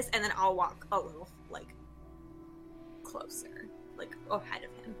this, and then I'll walk a little, closer, ahead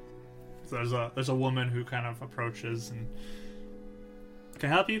of him. So there's a woman who kind of approaches and,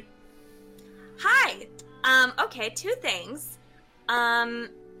 "Can I help you?" Hi. Okay, 2 things. One,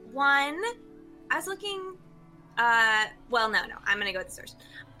 I was looking, well, no, I'm gonna go with this first.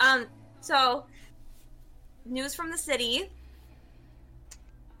 So, news from the city.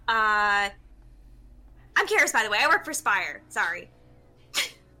 I'm Karis, by the way. I work for Spire. Sorry.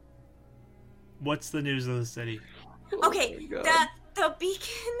 What's the news of the city? Okay, Oh my God. the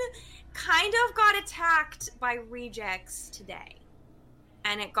beacon kind of got attacked by rejects today.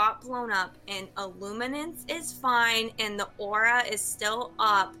 And it got blown up, and illuminance is fine, and the aura is still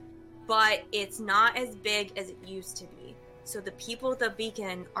up, but it's not as big as it used to be. So the people at the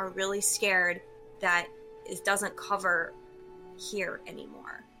beacon are really scared that it doesn't cover here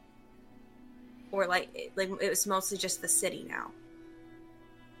anymore. Or it was mostly just the city now.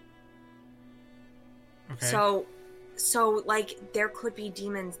 Okay. So like there could be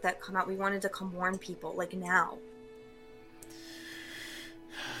demons that come out. We wanted to come warn people like now.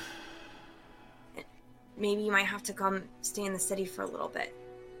 Maybe you might have to come stay in the city for a little bit.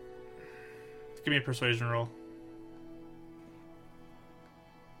 Give me a persuasion roll.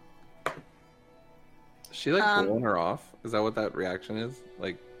 Is she like blowing her off? Is that what that reaction is?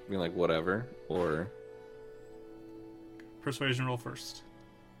 Like being like whatever, or Persuasion roll first.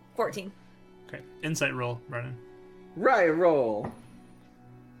 14. Okay. Insight roll, Brennan. right roll?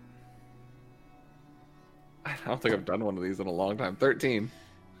 I don't think I've done one of these in a long time. 13.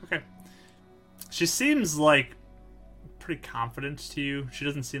 Okay. She seems like pretty confident to you. She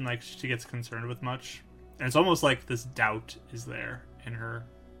doesn't seem like she gets concerned with much. And it's almost like this doubt is there in her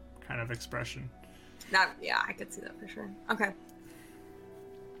kind of expression. Yeah, I could see that for sure. Okay.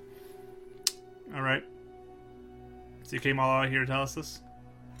 All right. So you came all out here to tell us this?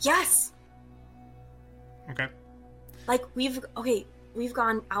 Yes. Okay. Like we've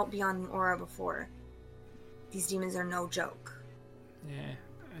gone out beyond the aura before. These demons are no joke. Yeah.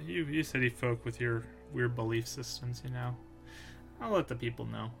 You city folk with your weird belief systems, you know. I'll let the people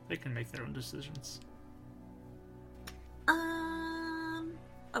know. They can make their own decisions.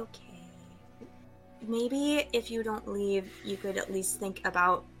 Okay. Maybe if you don't leave, you could at least think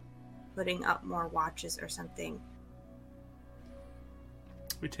about putting up more watches or something.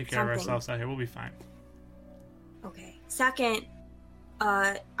 We take care of ourselves out here. We'll be fine. Okay. Second,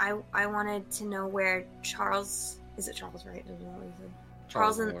 I wanted to know where Charles... Is it Charles, right? I don't know what he said.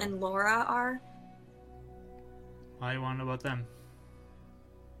 Charles and Laura are. Why you want to know about them?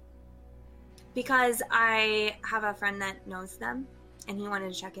 Because I have a friend that knows them, and he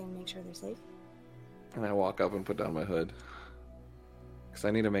wanted to check in and make sure they're safe. And I walk up and put down my hood. Because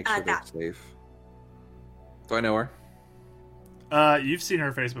I need to make sure they're safe. Do I know her? You've seen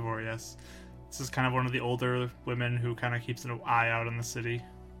her face before, yes. This is kind of one of the older women who kind of keeps an eye out on the city.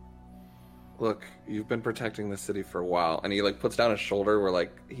 Look, you've been protecting the city for a while, and he like puts down his shoulder where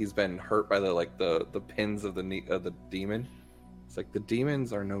like he's been hurt by the pins of the demon. It's like the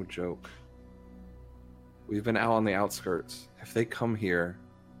demons are no joke. We've been out on the outskirts. If they come here,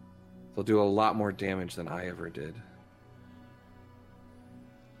 they'll do a lot more damage than I ever did.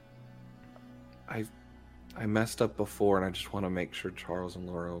 I messed up before, and I just want to make sure Charles and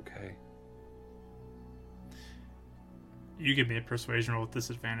Laura are okay. You give me a persuasion roll with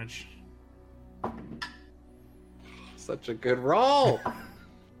disadvantage. Such a good roll.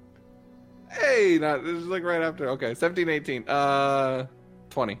 Hey, not this is like right after. Okay, 17, 18. 20.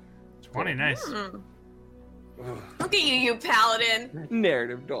 20, nice. Look at you paladin.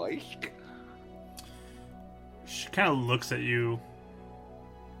 Narrative dice. She kind of looks at you.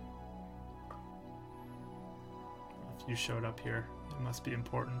 If you showed up here, it must be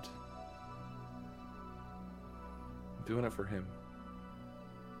important. I'm doing it for him.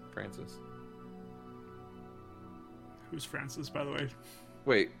 Francis. Who's Francis, by the way?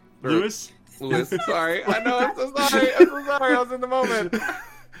 Wait. Lewis? Lewis, sorry. I know, I'm so sorry. I'm so sorry. I was in the moment.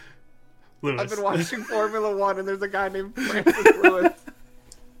 Lewis. I've been watching Formula One, and there's a guy named Francis Lewis.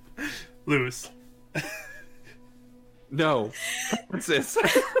 Lewis. No. Francis.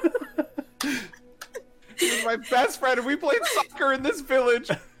 He was my best friend, and we played soccer in this village.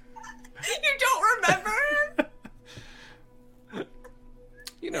 You don't remember?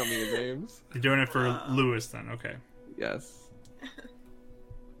 You know me and James. You're doing it for Lewis, then. Okay. Yes.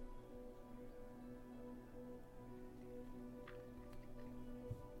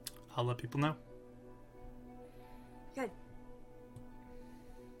 I'll let people know. Good.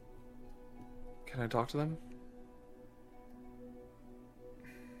 Can I talk to them?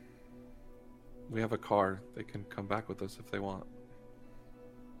 We have a car. They can come back with us if they want.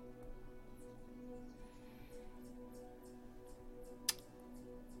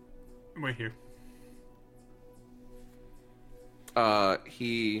 Wait here.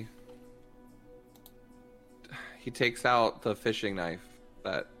 He takes out the fishing knife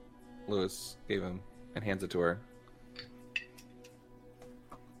that Lewis gave him and hands it to her.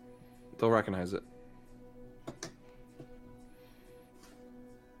 They'll recognize it.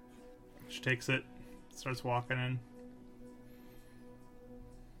 She takes it, starts walking in.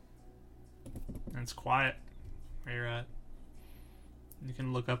 And it's quiet where you're at. You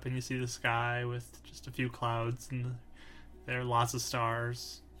can look up and you see the sky with just a few clouds, and there are lots of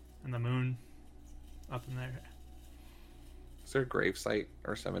stars, and the moon up in there. Is there a grave site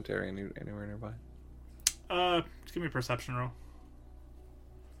or cemetery anywhere nearby? Just give me a perception roll.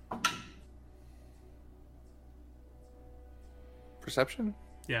 Perception?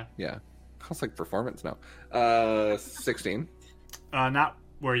 Yeah. Yeah. I was like, performance? No. 16. Not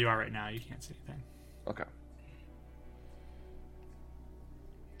where you are right now. You can't see anything. Okay.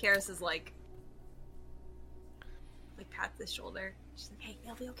 Karis is like pats his shoulder. She's like, hey,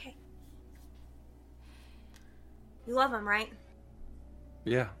 they'll be okay. You love him, right?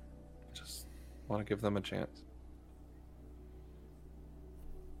 Yeah. Just want to give them a chance.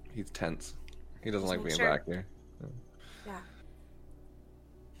 He's tense. He doesn't Just like make being sure. back here. Yeah.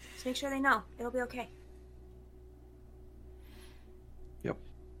 Just make sure they know. It'll be okay. Yep.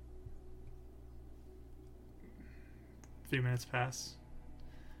 A few minutes pass,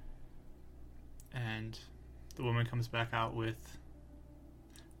 and the woman comes back out with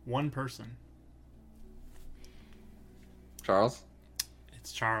one person. Charles?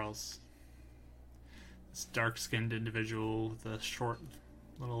 It's Charles. This dark-skinned individual with a short,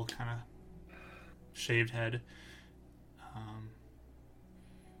 little kind of shaved head, like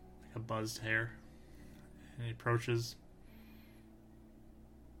a buzzed hair, and he approaches.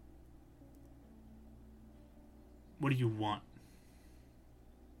 What do you want?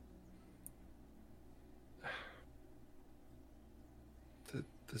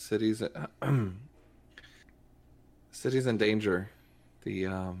 The city's city's in danger. The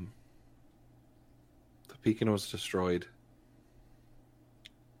beacon was destroyed.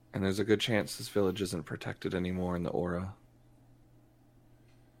 And there's a good chance this village isn't protected anymore in the aura.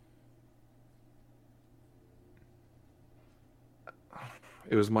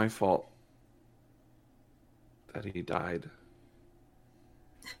 It was my fault that he died.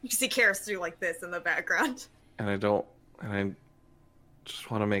 You see Karis do like this in the background. And I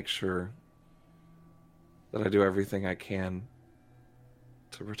just want to make sure that I do everything I can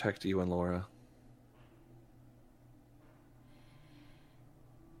to protect you and Laura.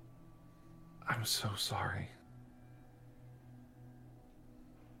 I'm so sorry.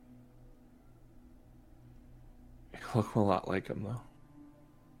 You look a lot like him, though.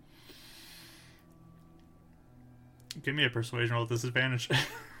 Give me a persuasion roll at disadvantage.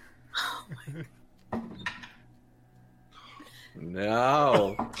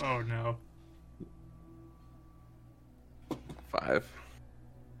 No. Oh no. 5.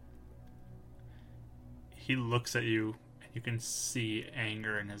 He looks at you, and you can see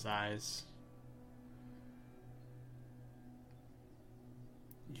anger in his eyes.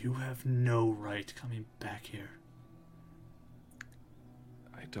 You have no right coming back here.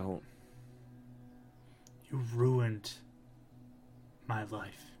 I don't. You ruined my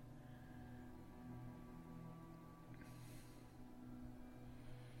life.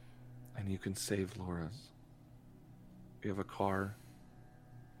 And you can save Laura's. You have a car.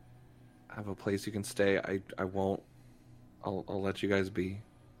 I have a place you can stay. I won't. I'll let you guys be.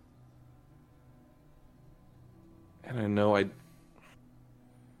 And I know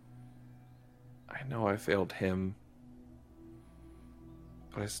I failed him.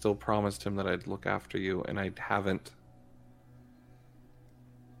 But I still promised him that I'd look after you, and I haven't.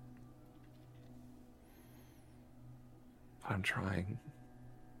 But I'm trying.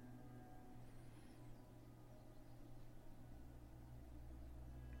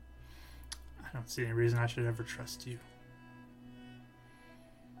 I don't see any reason I should ever trust you.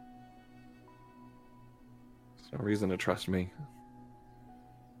 There's no reason to trust me.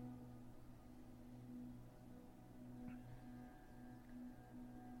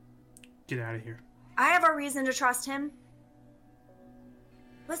 Get out of here. I have a reason to trust him.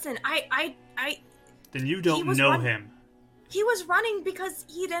 Listen, Then you don't know him. he was running because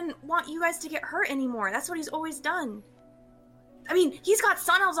he didn't want you guys to get hurt anymore. That's what he's always done. I mean, he's got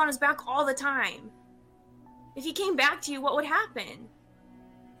sun elves on his back all the time. If he came back to you, what would happen?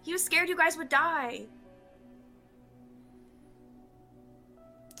 He was scared you guys would die.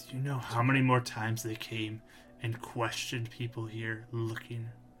 Do you know how many more times they came and questioned people here looking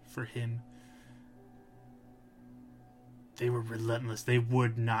for him? They were relentless. They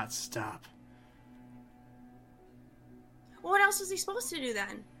would not stop. Well, what else was he supposed to do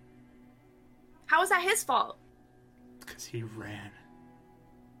then? How was that his fault? Because he ran.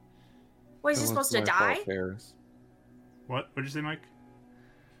 Was he supposed to die? Karis. What? What'd you say, Mike?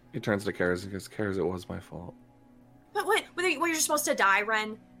 He turns to Karis and goes, Karis, it was my fault. But what? Were you supposed to die,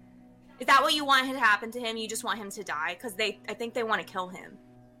 Ren? Is that what you want to happen to him? You just want him to die? Because I think they want to kill him.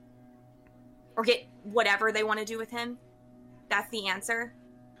 Or get whatever they want to do with him? That's the answer?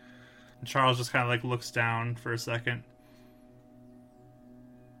 And Charles just kind of like looks down for a second.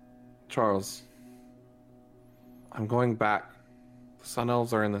 Charles, I'm going back. The Sun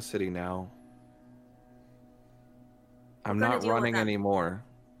Elves are in the city now. I'm We're gonna not deal with running them. anymore.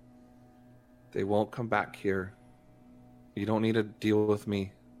 They won't come back here. You don't need to deal with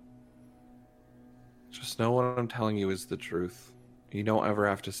me. Just know what I'm telling you is the truth. You don't ever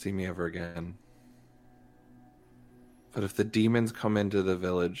have to see me ever again. But if the demons come into the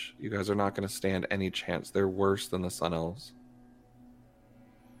village, you guys are not going to stand any chance. They're worse than the Sun Elves.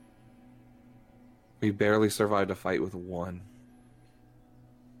 We barely survived a fight with one.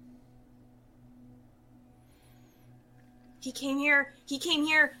 He came here.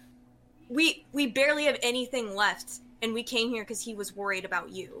 We barely have anything left, and we came here because he was worried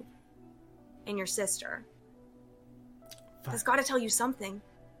about you and your sister. Fine. He's got to tell you something.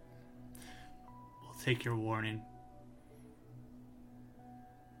 We'll take your warning.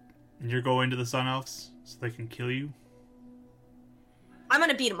 And you're going to the Sun Elves so they can kill you? I'm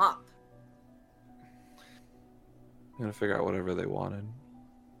gonna beat him up. I'm going to figure out whatever they wanted.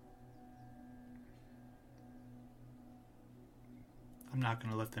 I'm not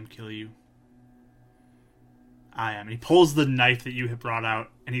going to let them kill you. I am. And he pulls the knife that you had brought out,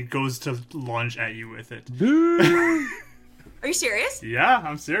 and he goes to lunge at you with it. Are you serious? Yeah,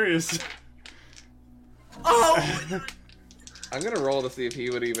 I'm serious. Oh! I'm going to roll to see if he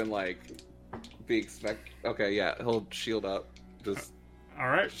would even, like, be expect. Okay, yeah, he'll shield up. Just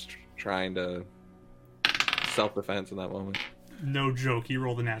Alright. trying to self-defense in that moment. No joke, he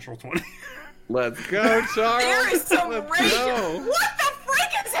rolled a natural 20. Let's go, Charles! There is some Let's rage! go. What the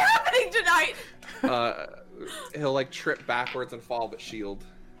freak is happening tonight? He'll, like, trip backwards and fall, but shield.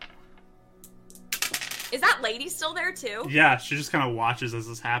 Is that lady still there too? Yeah, she just kind of watches as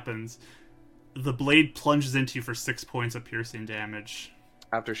this happens. The blade plunges into you for 6 points of piercing damage.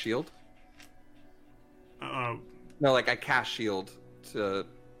 After shield? Uh, No, like, I cast shield to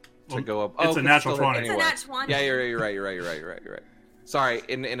Well, go up. it's a 'cause natural still 20. It's a anyway. nat 20. Yeah, you're right. Sorry,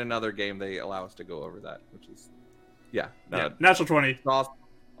 in another game they allow us to go over that, which is yeah, natural 20. I'll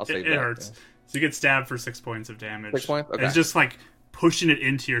save It that. hurts. Yeah. So you get stabbed for 6 points of damage. 6 points? And Okay. it's just like pushing it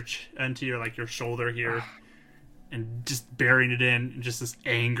into your like your shoulder here, and just burying it in, and just this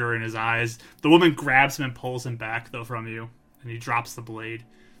anger in his eyes. The woman grabs him and pulls him back though from you, and he drops the blade.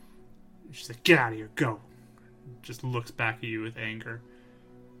 She's like, "Get out of here, go!" Just looks back at you with anger.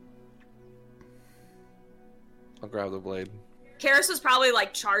 I'll grab the blade. Karis was probably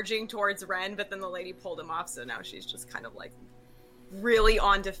like charging towards Ren, but then the lady pulled him off, so now she's just kind of like really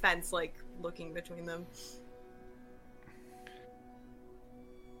on defense, like looking between them.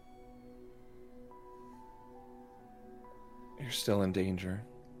 You're still in danger.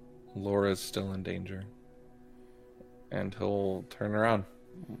 Laura's still in danger. And he'll turn around,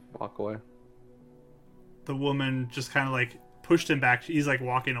 walk away. The woman just kind of like pushed him back. He's like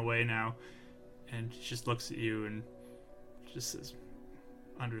walking away now, and she just looks at you and just says,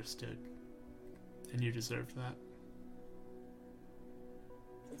 "Understood. And you deserved that."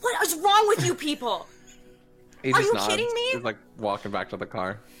 What is wrong with you people? He Are just you nods. kidding me? He's like walking back to the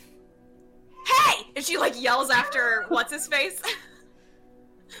car. Hey! And she like yells after what's his face.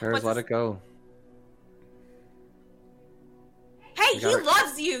 Paris, What's let his- it go. Hey, You he got it.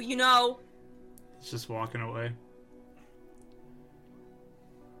 loves you, you know. He's just walking away.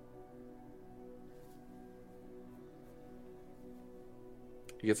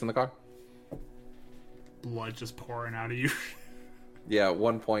 He gets in the car. Blood just pouring out of you. Yeah,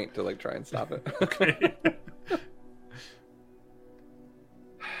 1 point to like try and stop it. Okay.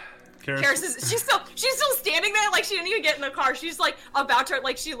 Karis is she's still standing there, like she didn't even get in the car. She's like about to,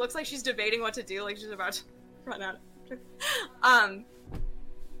 like she looks like she's debating what to do, like she's about to run out.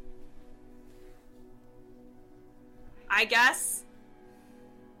 I guess.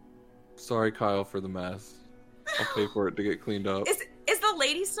 Sorry, Kyle, for the mess. I'll pay for it to get cleaned up. Is the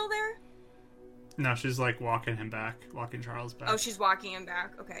lady still there? No, she's like walking him back, walking Charles back. Oh, she's walking him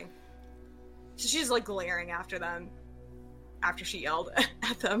back. Okay. So she's like glaring after them after she yelled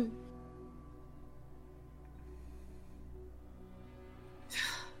at them.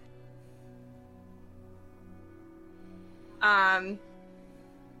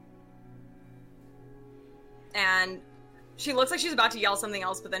 And she looks like she's about to yell something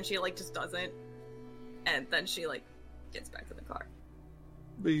else, but then she like just doesn't. And then she like gets back to the car.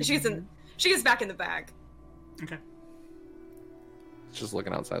 She gets back in the bag. Okay. Just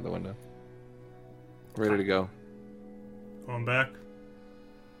looking outside the window. Ready to go. Going back.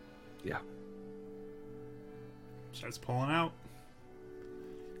 Yeah. Starts pulling out.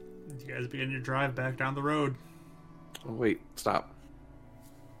 You guys begin your drive back down the road. Oh, wait, stop.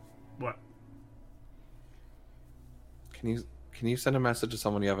 What? Can you send a message to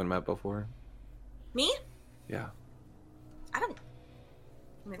someone you haven't met before? Me? Yeah. I don't.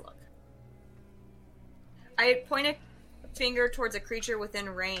 Let me look. I point a finger towards a creature within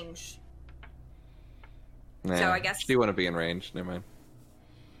range. Nah, So I guess- she wouldn't be in range. Never mind.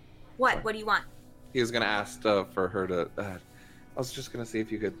 What? What do you want? He was gonna ask for her to. I was just gonna see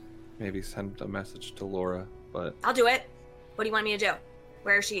if you could maybe send a message to Laura but I'll do it. What do you want me to do?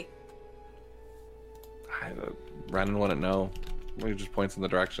 Where is she? Renan wouldn't know. He just points in the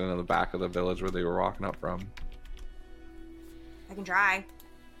direction of the back of the village where they were walking up from. I can try.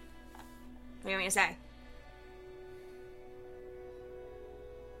 What do you want me to say?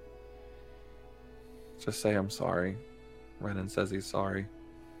 Just say I'm sorry. Renan says he's sorry.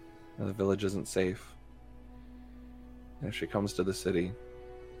 And the village isn't safe. And if she comes to the city,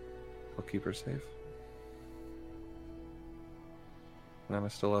 he'll keep her safe. And I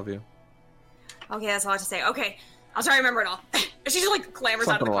still love you. Okay, that's all I have to say. Okay, I'll try to remember it all. She just like clambers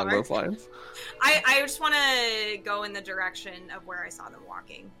out of Something the along car. those lines. I just want to go in the direction of where I saw them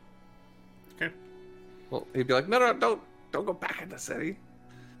walking. Okay. Well, he'd be like, no, don't go back in the city.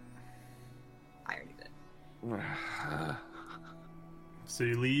 I already did. So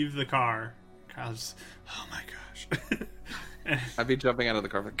you leave the car. Kyle's, oh my gosh. I'd be jumping out of the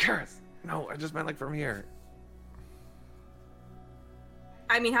car like, Karis, no, I just meant like from here.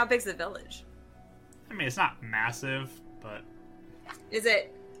 I mean, how big's the village? I mean, it's not massive, but Is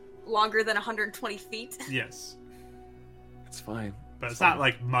it longer than 120 feet? yes. It's fine. But it's not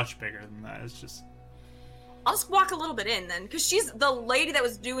like much bigger than that. It's just I'll just walk a little bit in then, because she's the lady that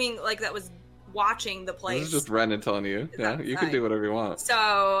was doing, like, that was watching the place. This is just Renan telling you. Yeah, you can outside. do whatever you want.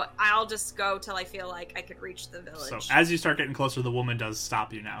 So I'll just go till I feel like I could reach the so. village. As you start getting closer, the woman does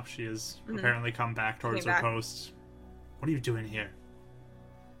stop you now. She has apparently come back towards Coming her back. post. What are you doing here?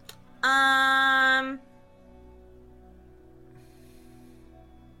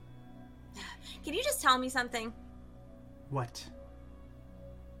 Can you just tell me something? What?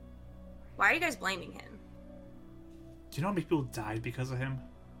 Why are you guys blaming him? Do you know how many people died because of him?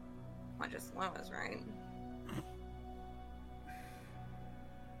 Well, just one was right.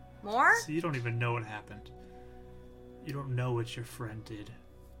 More? So you don't even know what happened. You don't know what your friend did.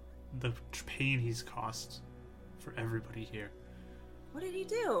 The pain he's caused for everybody here. What did he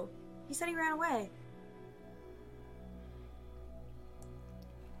do? He said he ran away.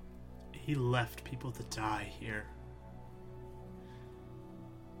 He left people to die here.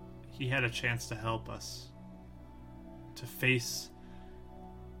 He had a chance to help us. To face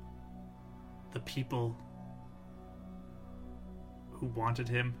the people who wanted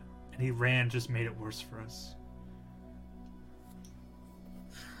him, and he ran, just made it worse for us.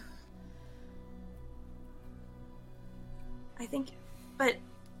 I think, but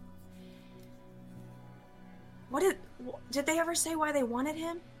did they ever say why they wanted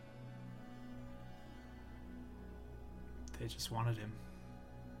him? They just wanted him.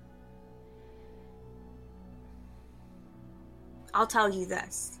 I'll tell you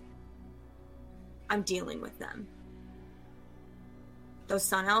this. I'm dealing with them. Those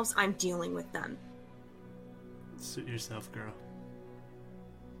sun elves, I'm dealing with them. Suit yourself, girl.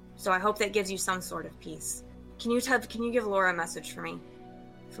 So I hope that gives you some sort of peace. Can you give Laura a message for me?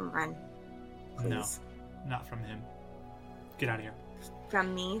 From Ren. Please. No, not from him. Get out of here.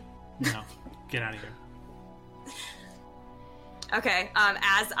 From me? No, get out of here. Okay,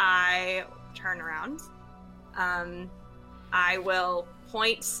 as I turn around, I will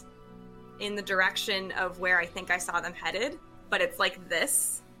point in the direction of where I think I saw them headed, but it's like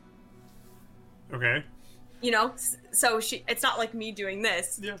this. Okay. You know, so it's not like me doing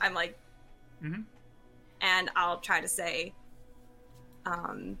this. Yeah. I'm like, Mm-hmm. and I'll try to say,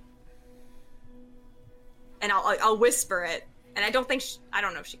 and I'll whisper it, and I don't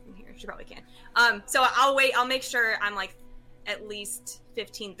know if she can hear. She probably can. So I'll wait. I'll make sure I'm like at least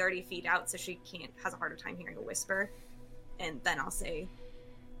 15, 30 feet out, so she has a harder time hearing a whisper, and then I'll say,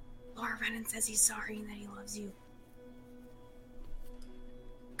 Laura Renan says he's sorry and that he loves you.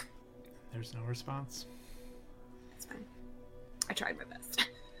 There's no response. It's fine. I tried my best.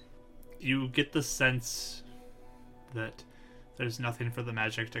 You get the sense that there's nothing for the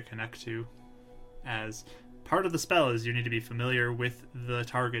magic to connect to, as part of the spell is you need to be familiar with the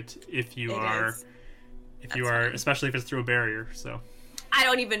target if you It are, is. if you That's are, fine. especially if it's through a barrier. So I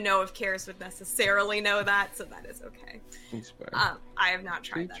don't even know if Karis would necessarily know that, so that is okay. That's fair. I have not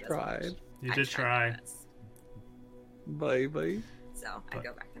tried She that tried. as much. you I did tried try. my best. Bye. So I But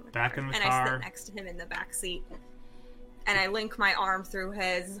go back in the back car, in the and I car. sit next to him in the back seat, and I link my arm through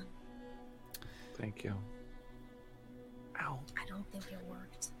his. Thank you. Ow. I don't think it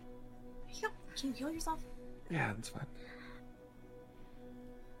worked. Can you heal yourself? Yeah, that's fine.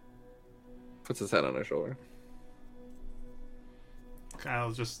 Puts his head on her shoulder.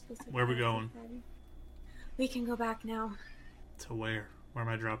 Kyle's just, where are we going? We can go back now. To where? Where am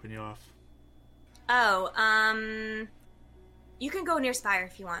I dropping you off? Oh, you can go near Spire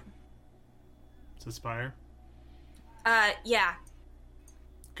if you want. To Spire? Yeah.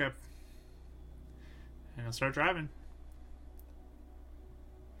 Okay. And he'll start driving.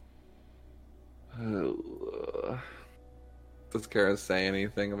 Does Kara say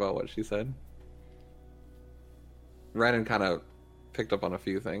anything about what she said? Renan kind of picked up on a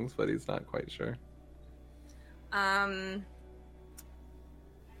few things, but he's not quite sure. I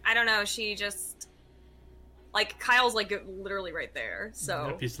don't know. She just like Kyle's like literally right there, so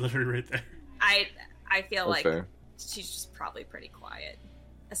Yep, he's literally right there. I feel That's like fair. she's just probably pretty quiet,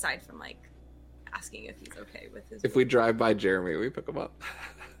 aside from like asking if he's okay with his. If we drive by Jeremy, we pick him up.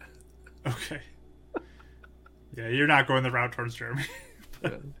 Okay. Yeah, you're not going the route towards Jeremy.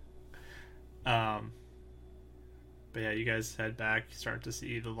 But yeah, you guys head back. You start to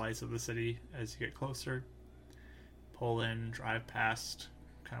see the lights of the city as you get closer. Pull in, drive past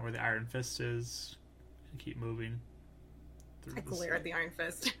kind of where the Iron Fist is, and keep moving. Through I the glare at city. the Iron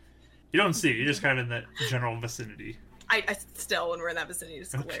Fist. You don't see it. You're just kind of in that general vicinity. I still, when we're in that vicinity,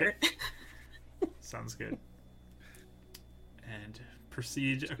 just glare. Sounds good. And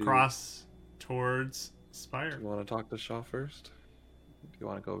proceed across towards Spire. Do you want to talk to Shaw first? Do you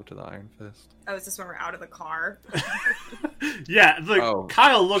want to go over to the Iron Fist? Oh, is this when we're out of the car? Yeah, look, Oh,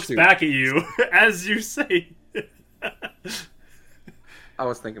 Kyle looks shoot. back at you as you say. I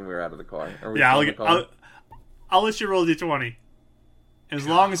was thinking we were out of the car. Are we Yeah, still in the car? I'll let you roll d20. As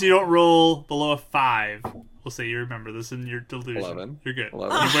long as you don't roll below a 5, we'll say you remember this in your delusion. 11. You're good.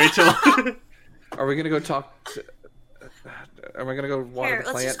 11. You wait till. Are we gonna go talk to... Am I gonna go water Here,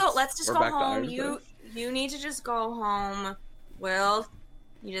 the let's plants? just or go back to home. Iron You Fist? need to just go home. Will,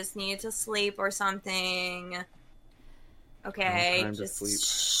 you just need to sleep or something. Okay, No time to just sleep.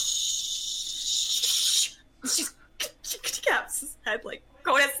 She taps his head like,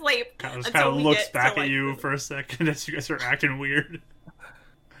 go to sleep. Kyle just until kind of we looks get back to, at like, you for a second as you guys are acting weird.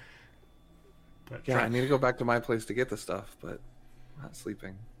 But Yeah, I need to go back to my place to get the stuff, but I'm not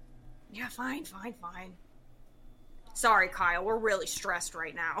sleeping. Yeah, fine. Sorry, Kyle. We're really stressed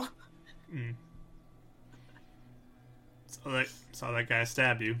right now. saw that guy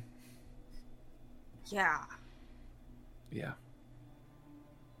stab you. Yeah. Yeah.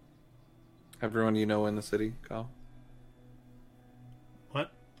 Everyone you know in the city, Kyle?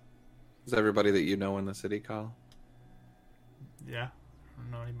 What? Is everybody that you know in the city, Kyle? Yeah. I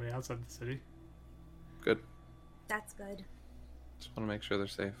don't know anybody outside the city. Good. That's good. Just want to make sure they're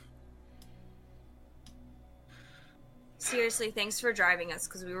safe. Seriously, thanks for driving us,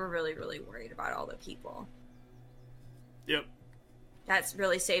 because we were really, really worried about all the people. Yep. That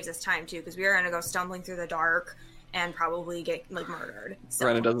really saves us time, too, because we were going to go stumbling through the dark and probably get, like, murdered. So.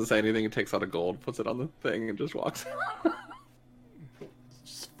 Brennan doesn't say anything. He takes out a gold, puts it on the thing, and just walks.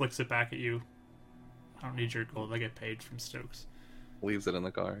 Just flicks it back at you. I don't need your gold. I get paid from Stokes. Leaves it in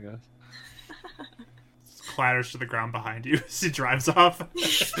the car, I guess. Clatters to the ground behind you as he drives off.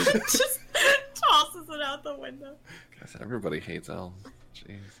 Just tosses it out the window. Guys, everybody hates elves.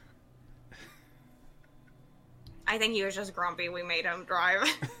 Jeez. I think he was just grumpy. We made him drive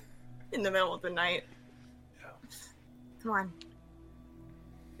in the middle of the night. Yeah. Come on.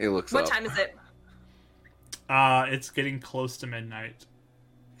 He looks What up. time is it? It's getting close to midnight.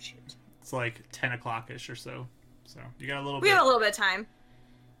 Shoot. It's like 10 o'clock-ish or so. So you got a little We bit. have a little bit of time.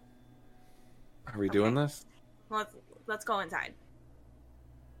 Are we doing this? Let's go inside.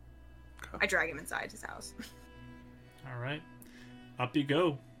 Okay. I drag him inside his house. All right. Up you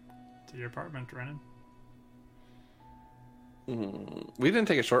go to your apartment, Renan. We didn't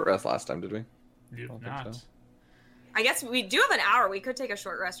take a short rest last time, did we? You don't have think not. so. I guess we do have an hour. We could take a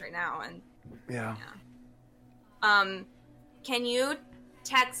short rest right now. And Yeah. can you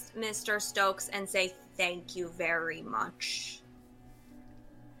text Mr. Stokes and say thank you very much?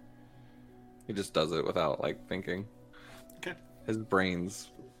 He just does it without, like, thinking. Okay. His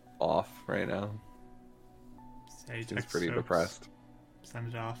brain's off right now. Say He's text pretty Stokes, depressed.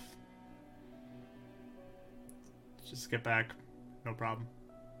 Send it off. Just get back. No problem.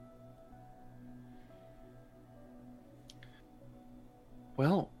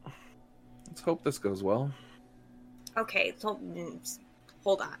 Well, let's hope this goes well. Okay, so,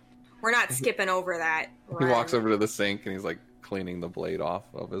 hold on. We're not skipping over that. He walks over to the sink and he's, like, cleaning the blade off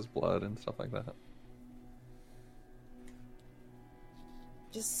of his blood and stuff like that.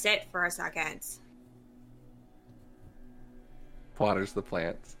 Just sit for a second. Waters the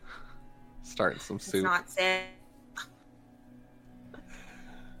plants. Starts some It's soup. not sit. Does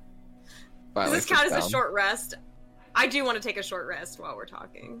Finally this count sits as a down. short rest? I do want to take a short rest while we're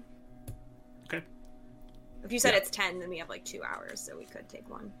talking. Okay. If you said Yeah. it's 10, then we have like 2 hours, so we could take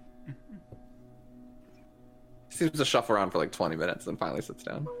one. Seems to shuffle around for like 20 minutes and finally sits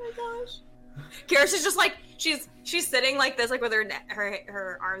down. Oh my gosh. Karis is just like she's sitting like this, like with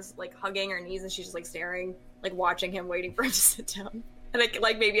her arms like hugging her knees, and she's just like staring, like watching him, waiting for him to sit down. And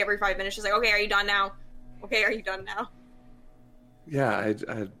like maybe every 5 minutes, she's like, "Okay, are you done now? Okay, are you done now?" Yeah, I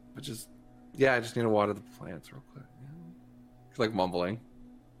just need to water the plants real quick. He's like mumbling.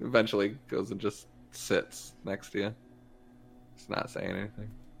 Eventually goes and just sits next to you. He's not saying anything.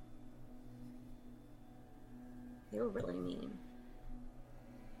 They were really mean.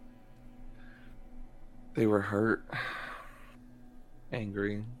 They were hurt.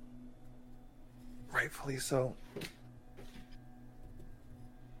 Angry. Rightfully so.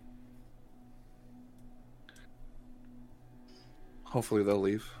 Hopefully they'll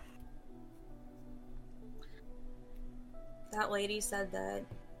leave. That lady said that.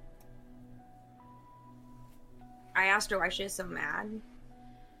 I asked her why she was so mad.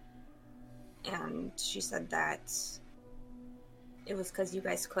 And she said that it was because you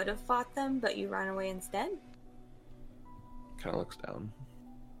guys could have fought them, but you ran away instead. Kind of looks down.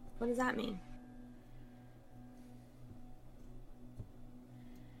 What does that mean?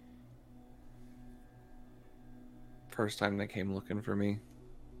 First time they came looking for me.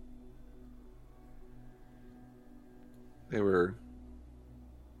 They were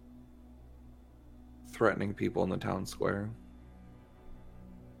threatening people in the town square.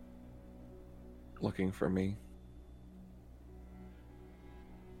 Looking for me.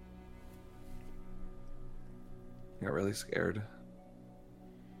 I got really scared.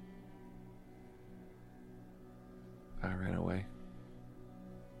 I ran away.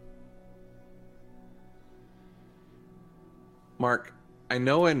 Mark, I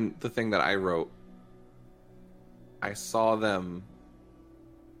know in the thing that I wrote, I saw them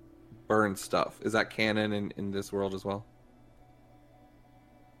burn stuff. Is that canon in this world as well?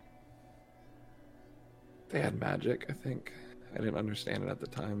 They had magic, I think. I didn't understand it at the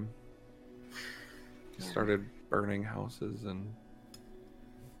time. They started burning houses and...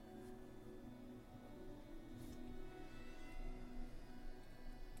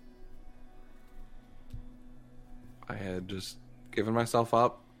 I had just given myself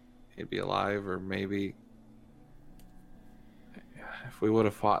up, he'd be alive, or maybe if we would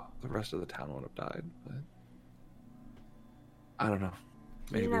have fought, the rest of the town would have died. But I don't know.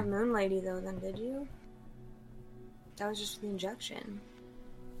 Maybe. You didn't have Moon Lady though, then did you? That was just the injection.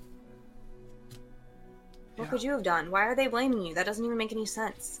 What could you have done? Why are they blaming you? That doesn't even make any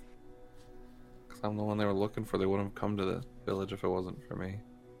sense. Because I'm the one they were looking for. They wouldn't have come to the village if it wasn't for me.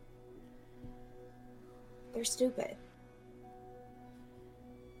 They're stupid.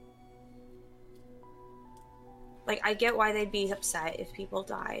 Like, I get why they'd be upset if people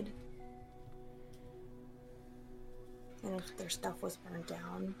died. And if their stuff was burned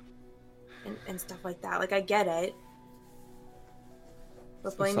down. And stuff like that. Like, I get it.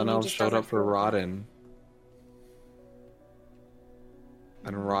 But blaming Sun you Elves just showed doesn't up for feel right. Rodden.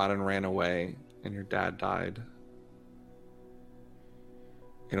 And Rodden ran away, and your dad died.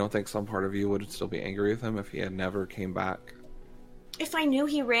 You don't think some part of you would still be angry with him if he had never came back? If I knew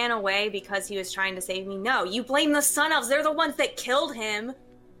he ran away because he was trying to save me, no. You blame the Sun Elves. They're the ones that killed him.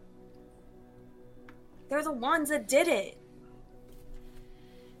 They're the ones that did it.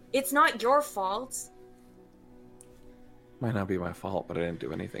 It's not your fault. Might not be my fault, but I didn't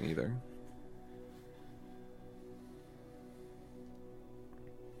do anything either.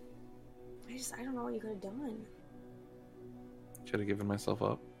 I don't know what you could have done. Should have given myself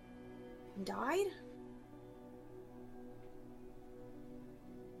up. Died?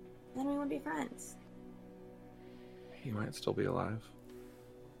 Then we wouldn't be friends. He might still be alive.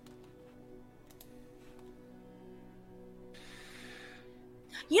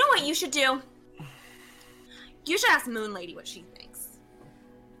 You know what you should do? You should ask Moon Lady what she thinks.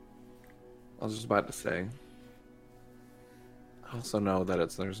 I was just about to say. I also know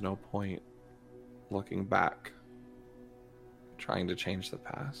that there's no point looking back, trying to change the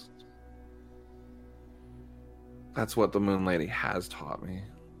past. That's what the Moon Lady has taught me.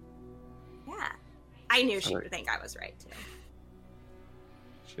 Yeah. I knew she Alright. would think I was right, too.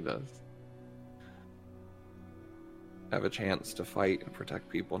 She does. I have a chance to fight and protect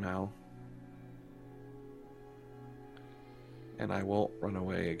people now. And I won't run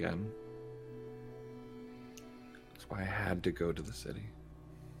away again. That's why I had to go to the city.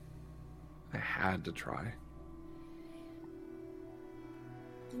 I had to try.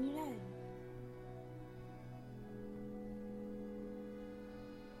 And you did.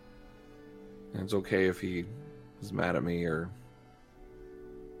 And it's okay if he was mad at me or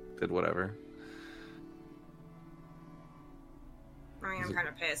did whatever. I mean, I'm kind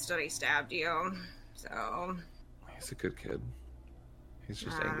of pissed that he stabbed you, so... He's a good kid. He's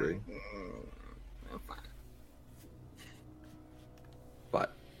just angry. Fine.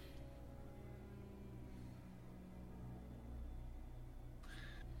 But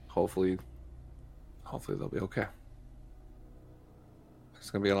hopefully they'll be okay. There's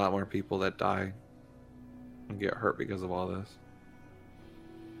gonna be a lot more people that die and get hurt because of all this.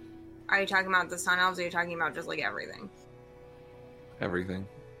 Are you talking about the Sun Elves, or are you talking about just like everything? Everything.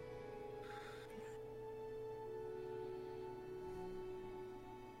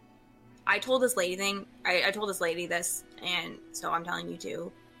 I told this lady thing. I told this lady this, and so I'm telling you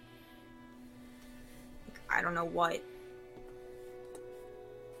too. I don't know what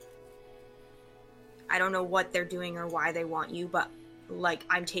they're doing or why they want you, but like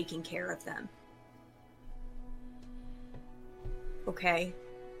I'm taking care of them. Okay.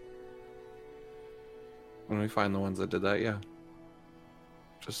 When we find the ones that did that, yeah.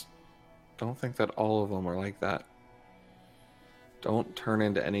 Just don't think that all of them are like that. Don't turn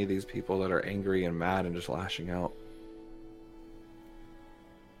into any of these people that are angry and mad and just lashing out.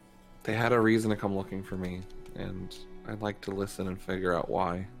 They had a reason to come looking for me, and I'd like to listen and figure out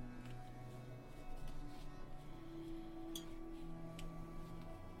why.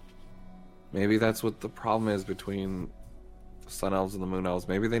 Maybe that's what the problem is between the Sun Elves and the Moon Elves.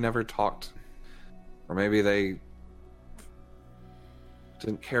 Maybe they never talked. Or maybe they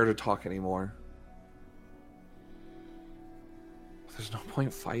didn't care to talk anymore. There's no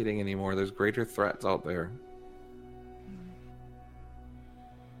point fighting anymore. There's greater threats out there.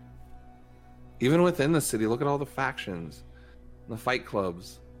 Even within the city, look at all the factions, the fight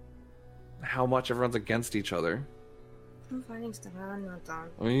clubs, how much everyone's against each other. I'm fighting stuff. I'm not done.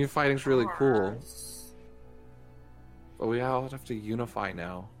 I mean, fighting's really cool, but we all have to unify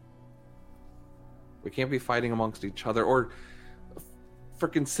now. We can't be fighting amongst each other or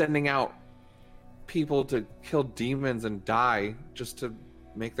freaking sending out people to kill demons and die just to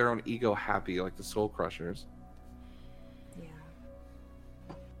make their own ego happy, like the Soul Crushers. Yeah.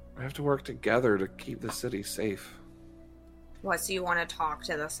 We have to work together to keep the city safe. What, so you want to talk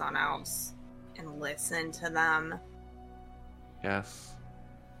to the Sun Elves and listen to them? Yes.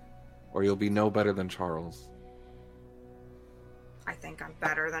 Or you'll be no better than Charles. I think I'm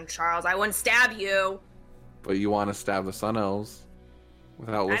better than Charles. I wouldn't stab you. But you want to stab the Sun Elves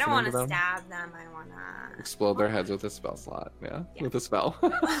without I listening don't want to to them? stab them. I want to Explode their heads with a spell slot. Yeah, Yeah. with a spell.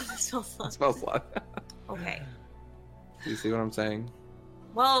 Spell slot. Okay. Do you see what I'm saying?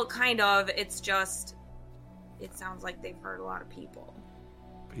 Well, kind of. It's just, it sounds like they've hurt a lot of people.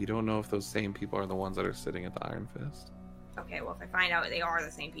 But you don't know if those same people are the ones that are sitting at the Iron Fist. Okay, well, if I find out they are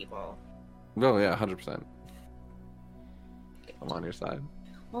the same people. No, yeah, 100%. I'm on your side.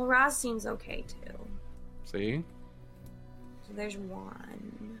 Well, Roz seems okay too. See? So there's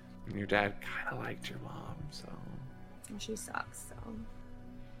one. And your dad kind of liked your mom, so And she sucks, so.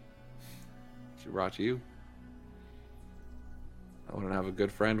 she brought you. I wouldn't have a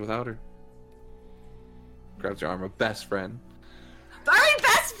good friend without her. Grabs your arm, a best friend, Are we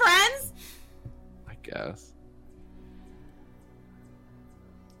best friends? I guess.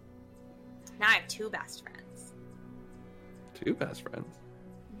 Now I have two best friends. Two best friends.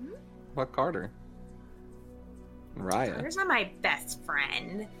 Mhm. What about Carter? And Raya. Carter's not my best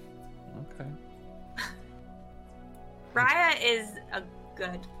friend. Okay. Raya is a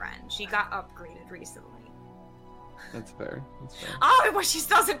good friend. She got upgraded recently. That's fair. That's fair. Oh, but she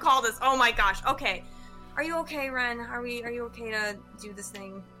doesn't call this. Oh my gosh. Okay. Are you okay, Ren? Are you okay to do this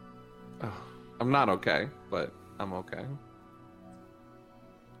thing? Oh, I'm not okay, but I'm okay.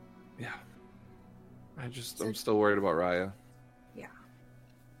 Yeah. I'm still worried about Raya. Yeah.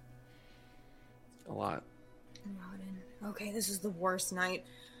 A lot. Okay, this is the worst night.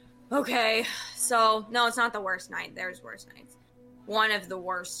 Okay, so no, it's not the worst night. There's worse nights. One of the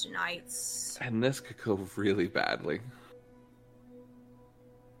worst nights. And this could go really badly.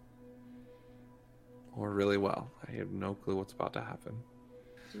 Or really well. I have no clue what's about to happen.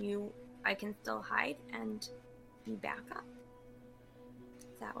 I can still hide and be back up?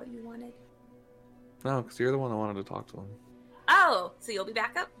 Is that what you wanted? No, because you're the one that wanted to talk to him. Oh, so you'll be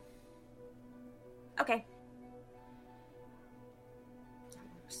back up? Okay. That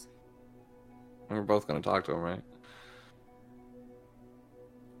works. And we're both going to talk to him, right?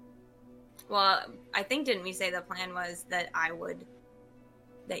 Well, I think, didn't we say the plan was that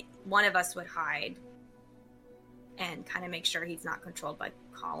that one of us would hide and kind of make sure he's not controlled by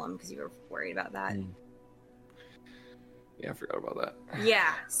Column, because you were worried about that. Yeah, I forgot about that.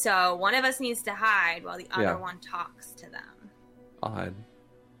 Yeah, so one of us needs to hide while the other Yeah. one talks to them. I'll hide.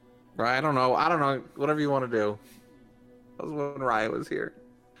 Right, I don't know. Whatever you want to do. That was when Raya was here.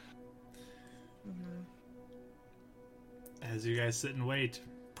 Mm-hmm. As you guys sit and wait,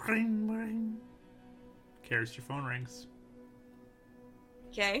 ring, ring. Karis, your phone rings.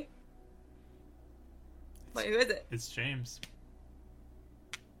 Okay. Wait, who is it? It's James.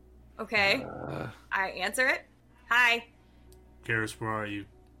 Okay. I answer it. Hi. Karis, where are you?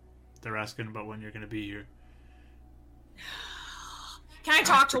 They're asking about when you're going to be here. Can I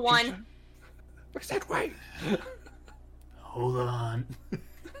talk to one? I said wait. Hold on.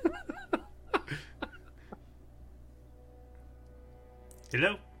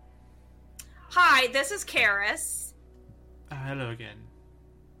 Hello? Hi, this is Karis. Hello again.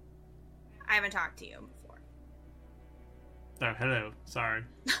 I haven't talked to you before. Oh, hello. Sorry.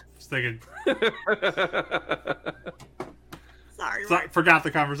 Just thinking. Sorry. Forgot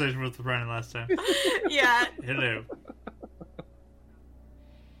the conversation with Brennan last time. Yeah. Hello.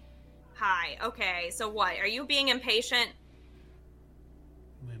 Hi. Okay. So what? Are you being impatient?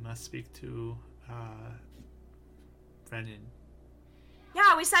 We must speak to Brennan.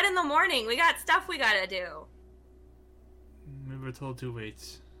 Yeah, we said in the morning. We got stuff we gotta do. We were told to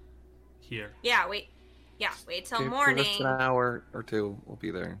wait here. Yeah, wait. Yeah, wait till Give us morning. an hour or two. We'll be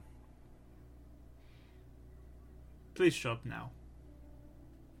there. Please show up now.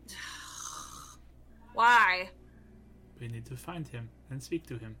 Why? We need to find him and speak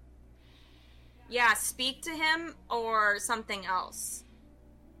to him. Yeah, speak to him or something else.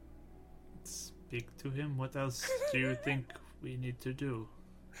 Speak to him? What else do you think we need to do?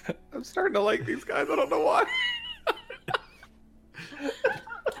 I'm starting to like these guys. I don't know why.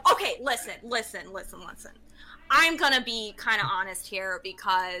 Okay, listen. I'm gonna be kind of honest here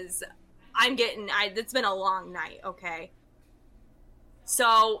because it's been a long night, okay?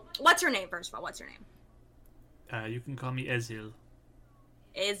 So, what's your name, first of all? What's your name? You can call me Ezil.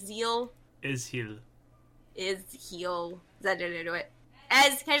 Ezil? Ezil. Ezil. Is that to do it?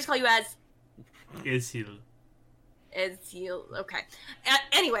 Ez, can I just call you Ez? Ezil. Ezil, okay.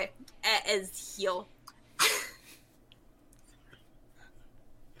 Anyway, Ezil.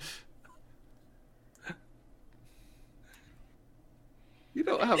 You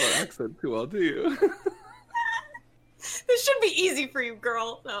don't have an accent too well, do you? This should be easy for you,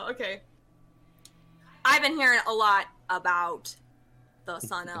 girl. Oh, okay. I've been hearing a lot about the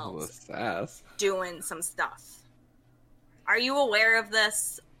Sun The Elves sass. doing some stuff. Are you aware of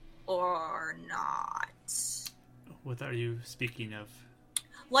this or not? What are you speaking of?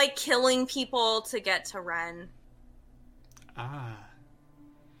 Like killing people to get to Ren. Ah.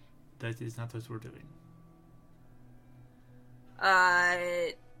 That is not what we're doing.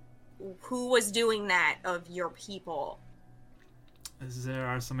 Who was doing that of your people? There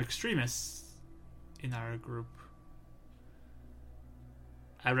are some extremists in our group.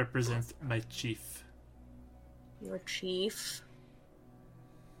 I represent my chief. Your chief?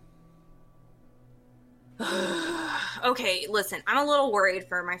 Okay, listen, I'm a little worried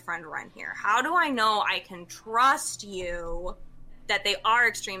for my friend Ren here. How do I know I can trust you that they are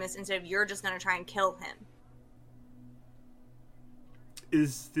extremists instead of you're just gonna try and kill him?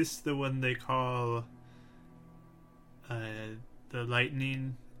 Is this the one they call the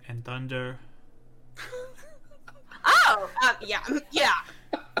lightning and thunder? Oh, yeah.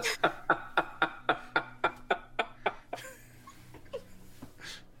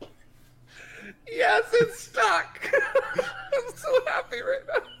 Yes, it's stuck. I'm so happy right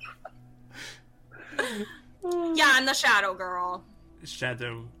now. Yeah, I'm the Shadow Girl.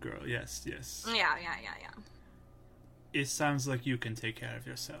 Shadow girl, yes. Yeah. It sounds like you can take care of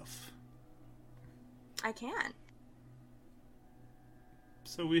yourself. I can.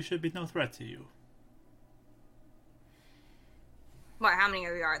 So we should be no threat to you. What, how many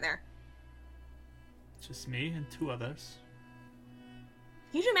of you are there? Just me and 2 others.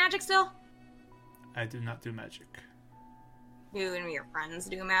 You do magic still? I do not do magic. You and your friends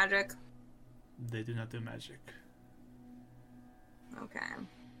do magic? They do not do magic. Okay.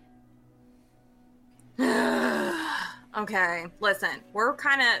 Okay, listen,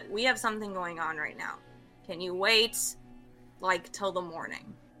 we have something going on right now. Can you wait, till the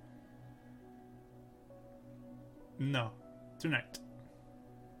morning? No. Tonight.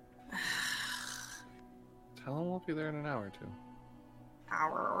 Tell him we'll be there in an hour or two.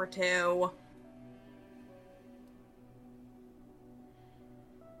 Hour or two.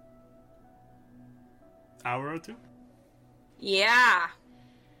 Hour or 2? Yeah.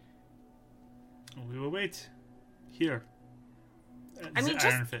 We will wait. Here. I mean, the just-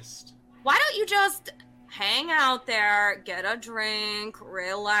 Iron Fist. Why don't you just hang out there, get a drink,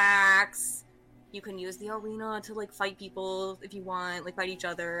 relax? You can use the arena to, fight people if you want, fight each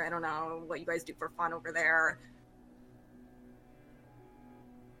other. I don't know what you guys do for fun over there.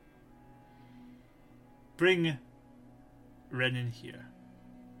 Bring Renan here.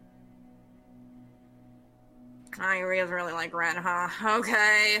 I really like Ren, huh?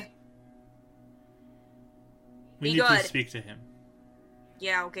 Okay. We Be need to good. speak to him.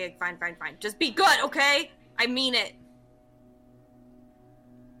 Yeah, okay, fine. Just be good, okay? I mean it.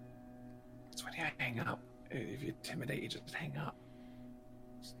 It's when you hang up. If you intimidate, you just hang up.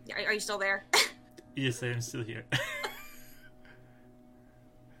 Are you still there? Yes, I am still here.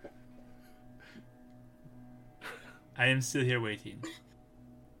 I am still here waiting.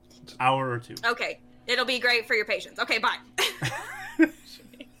 Hour or two. Okay, it'll be great for your patience. Okay, bye.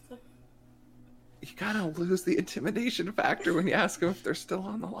 You gotta lose the intimidation factor when you ask them if they're still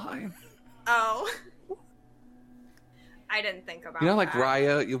on the line. Oh. I didn't think about You know, like that.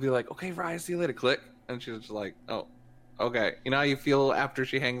 Raya, you'll be like, okay, Raya, see you later, click. And she's just like, oh, okay. You know how you feel after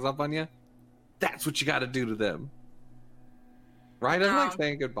she hangs up on you? That's what you gotta do to them. Raya doesn't like Oh.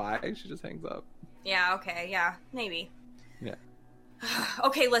 saying goodbye, she just hangs up. Yeah, okay, yeah, maybe. Yeah.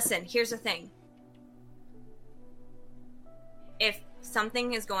 Okay, listen, here's the thing. If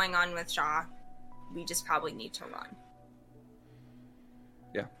something is going on with Shaw, we just probably need to run.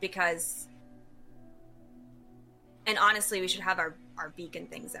 Yeah. Because... And honestly, we should have our beacon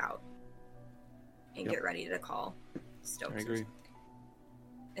things out. And Yep. get ready to call Stokes. I or agree. something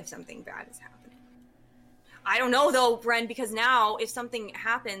if something bad is happening. I don't know, though, Bren, because now, if something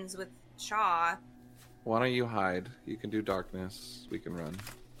happens with Shaw... Why don't you hide? You can do darkness. We can run.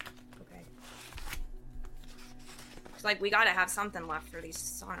 Okay. It's like, we gotta have something left for these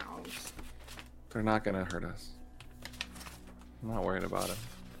sun elves. They're not gonna hurt us. I'm not worried about it.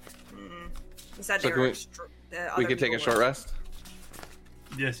 You said So they can were we- the We other can take a people short were- rest?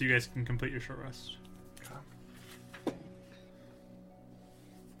 Yes, you guys can complete your short rest.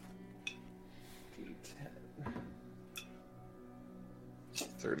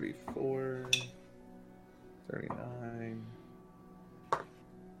 34, 39,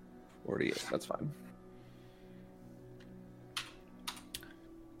 48. That's fine.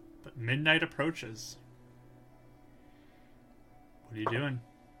 But midnight approaches. What are you doing?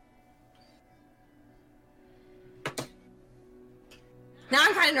 Now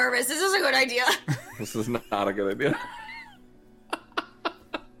I'm kind of nervous. This is a good idea. This is not a good idea.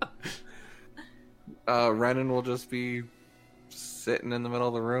 Renan will just be sitting in the middle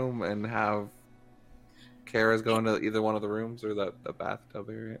of the room and have Kara's go into either one of the rooms or the bathtub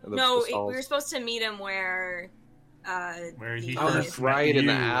area. The No, stalls. we were supposed to meet him where... Where he Oh, first that's met right, in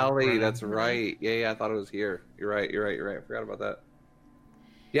the you, alley. Renan. That's right. Yeah, I thought it was here. You're right. I forgot about that.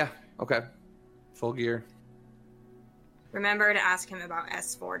 Yeah, okay. Full gear. Remember to ask him about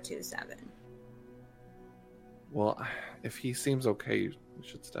S427. Well, if he seems okay, you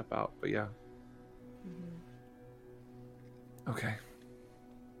should step out. But yeah. Okay.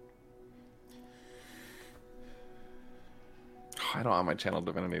 I don't have my channel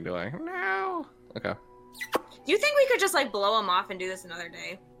divinity, do I? No. Okay. Do you think we could just, like, blow him off and do this another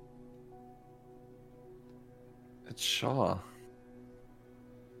day? It's Shaw.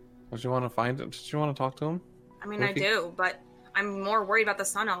 Don't you want to find it? Did you want to talk to him? I mean, What I if he- do, but I'm more worried about the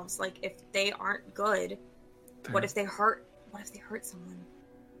Sun Elves. Like, if they aren't good, what if they hurt someone?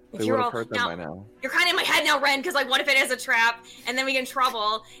 If They you're would all- have hurt them now, by now. You're kind of in my head now, Ren, because, like, what if it is a trap, and then we get in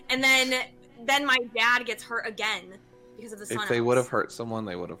trouble, and then my dad gets hurt again because of the Sun If Elves? they would have hurt someone,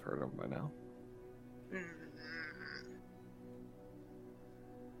 they would have hurt him by now. Mm.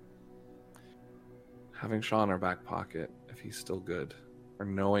 Having Shaw in our back pocket, if he's still good, or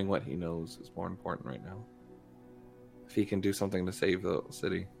knowing what he knows is more important right now. If he can do something to save the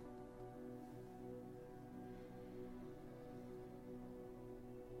city.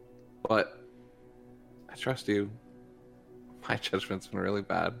 But I trust you. My judgment's been really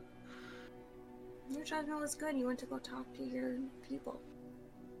bad. Your judgment was good. You went to go talk to your people.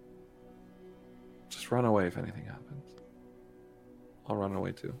 Just run away if anything happens. I'll run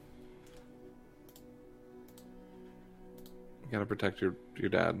away too. You gotta protect your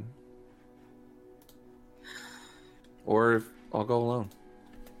dad. Or if I'll go alone.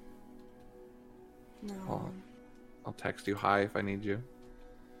 No. I'll text you hi if I need you.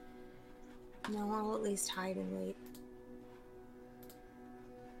 No, I'll at least hide and wait.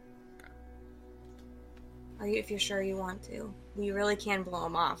 If you're sure you want to. We really can blow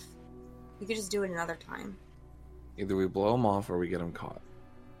him off. We could just do it another time. Either we blow him off or we get him caught.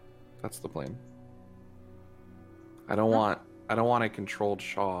 That's the plan. I don't want a controlled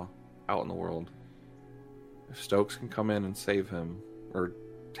Shaw out in the world. If Stokes can come in and save him or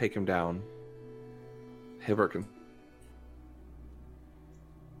take him down, Hibbert can.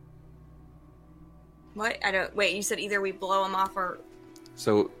 What? I don't. Wait, you said either we blow him off or.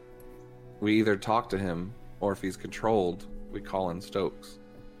 So we either talk to him, or if he's controlled, we call in Stokes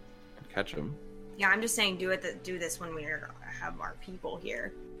and catch him. Yeah, I'm just saying do this when we have our people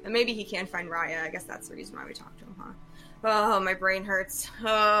here. And maybe he can find Raya. I guess that's the reason why we talked to him, huh? Oh, my brain hurts.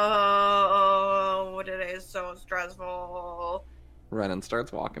 Oh, today is so stressful. Renan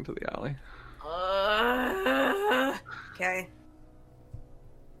starts walking to the alley. Okay.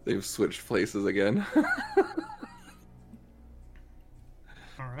 They've switched places again.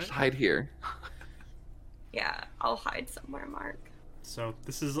 All right. Hide here. Yeah, I'll hide somewhere, Mark. So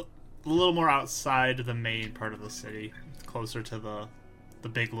this is a little more outside the main part of the city, closer to the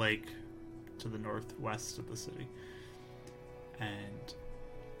big lake to the northwest of the city. And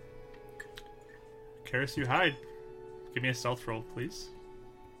Karis, you hide. Give me a stealth roll, please.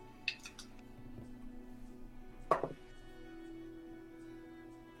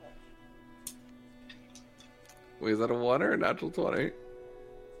 Wait, is that a 1 or a natural 20?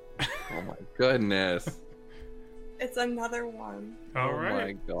 Oh my goodness. It's another one. All Oh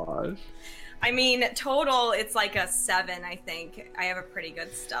right. my gosh. I mean, total, it's like a 7, I think. I have a pretty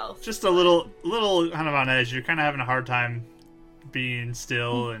good stealth. Just a little kind of on edge. You're kind of having a hard time being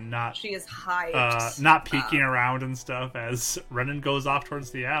still and not She is hyped. not peeking around and stuff as Renan goes off towards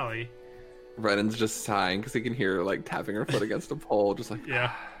the alley. Renan's just sighing because he can hear her like tapping her foot against a pole, just like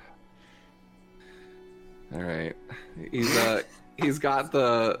Yeah. All right. He's got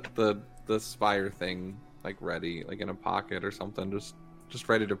the spire thing like ready, like in a pocket or something, just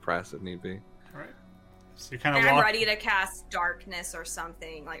ready to press if need be. All right. So you kind And of I'm walk. ready to cast darkness or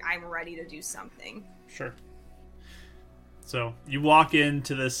something. Like, I'm ready to do something. Sure. So you walk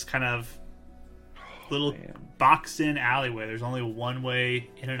into this kind of little man. boxed-in alleyway. There's only one way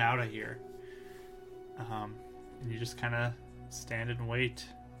in and out of here. And you just kind of stand and wait.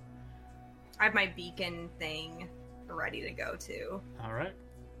 I have my beacon thing ready to go too. All right.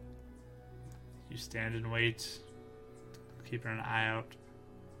 You stand and wait, keeping an eye out.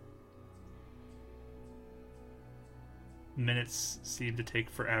 Minutes seem to take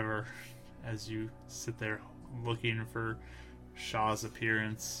forever as you sit there looking for Shaw's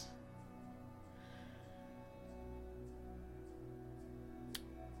appearance.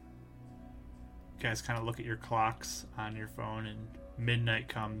 You guys kind of look at your clocks on your phone, and midnight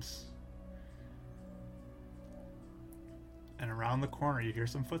comes. And around the corner, you hear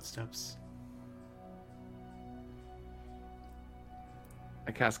some footsteps.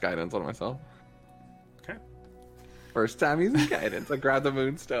 I cast guidance on myself. Okay. First time using guidance. I grab the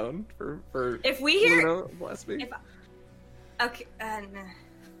moonstone for If we hear, Luna, bless me. okay,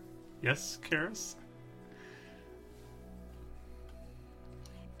 Yes, Karis?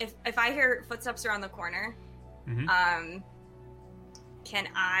 if I hear footsteps around the corner, Mhm. Can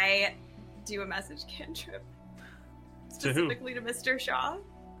I do a message cantrip To who? specifically to Mr. Shaw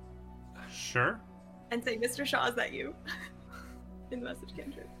Sure. and say, "Mr. Shaw, is that you?" in the message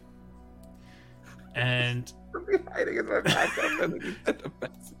cantrip. And Hiding in my backup and then you send a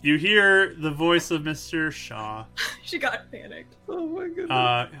message. you hear the voice of Mr. Shaw. She got panicked. Oh my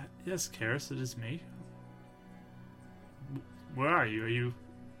goodness. Yes, Karis, it is me. Where are you? Are you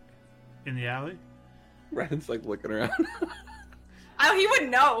in the alley? Renan's like looking around. Oh, he wouldn't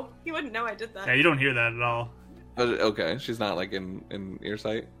know. He wouldn't know I did that. Yeah, you don't hear that at all. Okay, she's not like in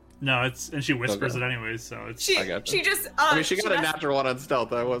earsight. No, and she whispers Okay. it anyways, so it's... She I gotcha. she just I mean, she got a messed- natural 1 on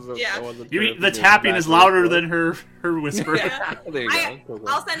stealth. I wasn't. Yeah. I wasn't You, sure if the you knew tapping is exactly louder what- than her whisper. Yeah. There you I, go.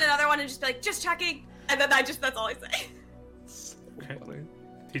 I'll send another one and just be like, "Just checking," and then that's all I say. So Okay. funny.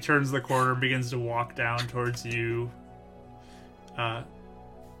 He turns the corner and begins to walk down towards you.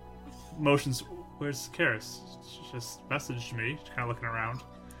 Motions. Where's Karis? She just messaged me. She's kind of looking around.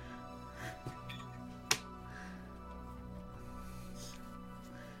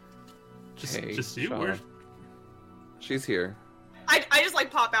 Hey, Just you? Shaw. Where? She's here. I just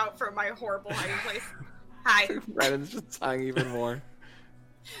like pop out from my horrible hiding place. Hi. Renan's just sighing even more.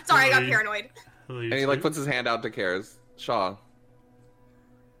 Sorry, I got Hi. paranoid. Hello, you And he like two. puts his hand out to Karis. Shaw.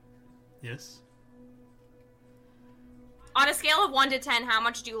 Yes. On a scale of 1 to 10, how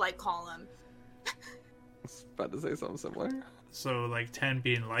much do you like Colum? I was about to say something similar. So, like, 10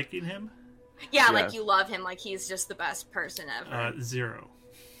 being liking him? Yeah, Yeah. like you love him, like he's just the best person ever. 0.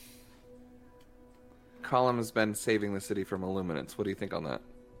 Colum has been saving the city from Illuminants. What do you think on that?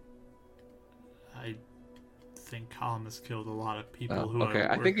 I think Colin has killed a lot of people Oh, who okay,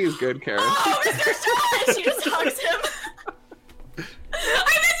 are... I think he's good, Karis. Oh, Mr. Shaw! She just hugs him. I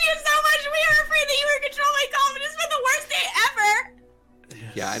miss you so much. We were afraid that you were controlling Colum. It's been the worst day ever.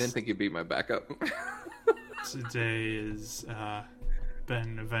 Yes. Yeah, I didn't think you beat my backup. Today has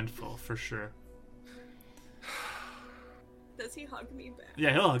been eventful, for sure. Does he hug me back?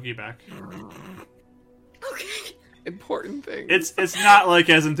 Yeah, he'll hug you back. Okay. important things. It's not like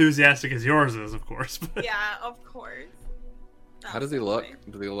as enthusiastic as yours is, of course. But Yeah, of course. How does he look?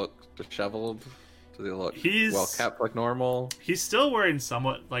 Does he look disheveled? Does he look He's- well kept like normal? he's still wearing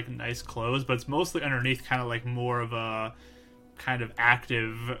somewhat like nice clothes, but it's mostly underneath kind of like more of a kind of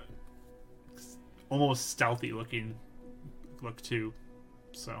active, almost stealthy looking look too.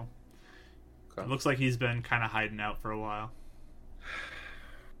 So Okay. it looks like he's been kind of hiding out for a while.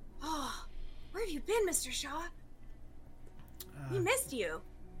 Oh, where have you been, Mr. Shaw? We missed you.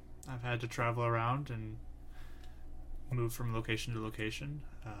 I've had to travel around and move from location to location.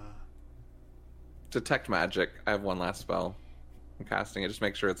 Detect magic. I have one last spell. I'm casting it. Just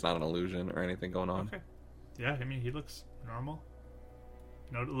make sure it's not an illusion or anything going on. Okay. Yeah, I mean, he looks normal.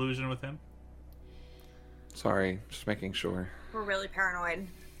 No illusion with him. Sorry, just making sure. We're really paranoid.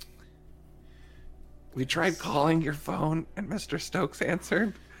 We tried calling your phone and Mr. Stokes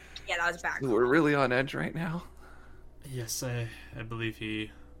answered. Yeah, that was bad. We're really on edge right now. Yes, I believe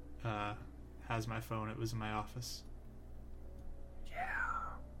he has my phone. It was in my office.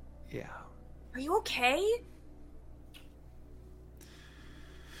 Yeah. Are you okay?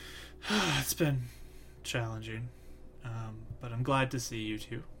 It's been challenging, but I'm glad to see you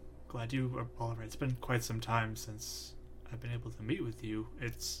two. Glad you are all right. It's been quite some time since I've been able to meet with you.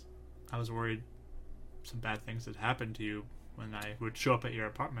 I was worried some bad things had happened to you when I would show up at your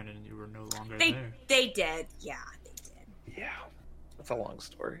apartment and you were no longer there. They did. Yeah, they did. Yeah. That's a long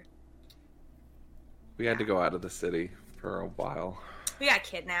story. We had to go out of the city for a while. We got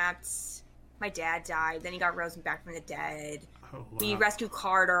kidnapped. My dad died. Then he got risen back from the dead. Oh, wow. We rescued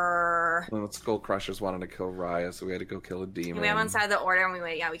Carter. And the Skull Crushers wanted to kill Raya, so we had to go kill a demon. We went inside the order and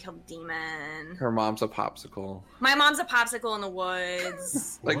we killed a demon. Her mom's a popsicle. My mom's a popsicle in the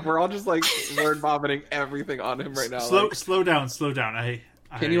woods. Like, we're all just, like, word vomiting everything on him right now. Slow down.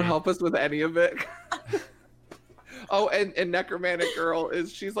 Can you help us with any of it? Oh, and Necromantic Girl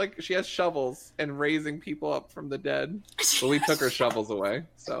she has shovels and raising people up from the dead. But we took her shovels away,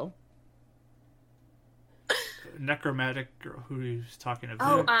 so. Necromantic girl who he's talking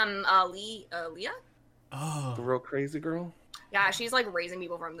about? Leah? Oh, The real crazy girl? Yeah, she's like raising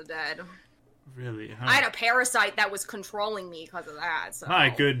people from the dead. really? Huh? I had a parasite that was controlling me because of that. So. My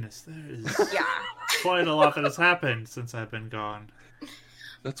goodness, there is Yeah. quite a lot that has happened since I've been gone.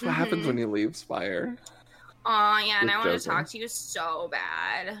 That's what happens when you leave Spire. Oh, yeah, and Just I wanted to joking. talk to you so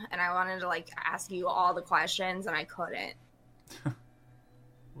bad. And I wanted to, like, ask you all the questions, and I couldn't.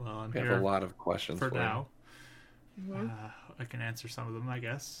 Well, I'm We have here a lot of questions for you. now. Mm-hmm. I can answer some of them, I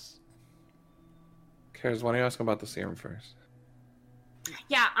guess. Cares, why don't you ask him about the serum first?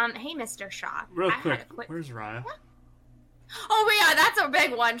 Yeah, hey, Mr. Shaw. Real I had quick, a quick... where's Raya? Oh, yeah, that's a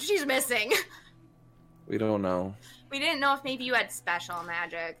big one. She's missing. We don't know. We didn't know if maybe you had special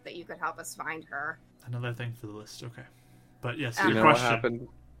magic that you could help us find her. Another thing for the list, okay. But yes, Do you your know question. what happened?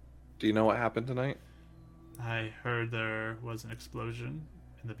 Do you know what happened tonight? I heard there was an explosion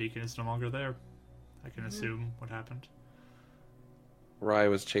and the beacon is no longer there. I can assume what happened. Raya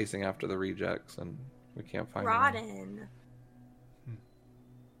was chasing after the rejects, and we can't find them. Rodden.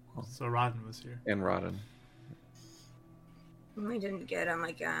 So Rodden was here. And Rodden. We didn't get him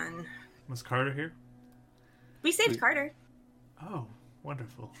again. Was Carter here? We saved Carter. Oh,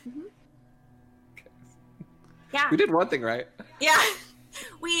 wonderful. Yeah. We did one thing right. Yeah.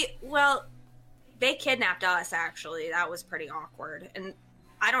 They kidnapped us, actually. That was pretty awkward. And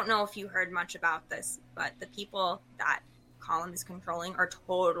I don't know if you heard much about this, but the people that Colin is controlling are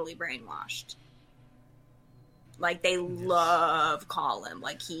totally brainwashed. Like, they love Colin.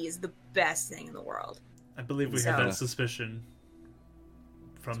 Like, he is the best thing in the world. I believe we So- had that suspicion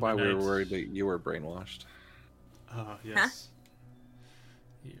from That's why the we were night. worried that you were brainwashed. Oh, yes.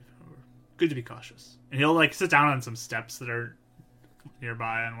 Yeah, good to be cautious. And he'll, like, sit down on some steps that are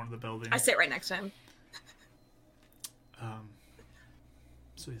nearby on one of the buildings. I sit right next to him.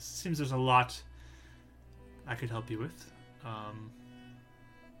 So it seems there's a lot I could help you with.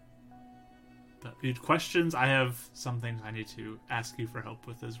 But if you had questions, I have some things I need to ask you for help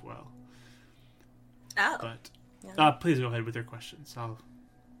with as well. Oh. But Yeah. please go ahead with your questions. I'll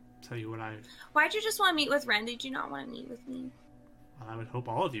tell you what Why'd you just want to meet with Ren? Did you not want to meet with me? I would hope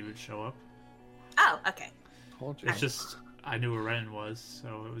all of you would show up. Oh, okay. Told you. It's just I knew where Ren was,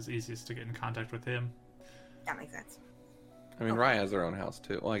 so it was easiest to get in contact with him. That makes sense. I mean, Raya has her own house,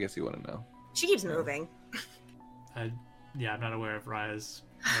 too. Well, I guess you wouldn't know. She keeps moving. I'm not aware of Raya's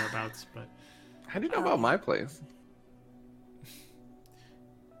whereabouts, but How do you know about my place?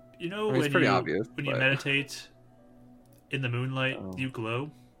 you know I mean, it's when pretty you obvious, when you but- meditate in the moonlight, Oh. you glow.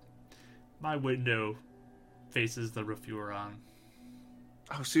 My window faces the roof you were on.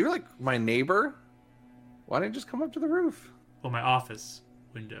 Oh, so you're like my neighbor? Why didn't you just come up to the roof? Well, my office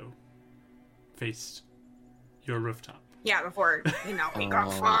window faced your rooftop. Yeah, before, he got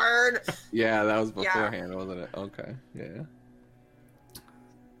Oh. fired. Yeah, that was Yeah. beforehand, wasn't it? Okay, yeah.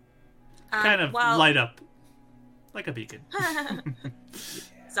 Kind of well, light up like a beacon.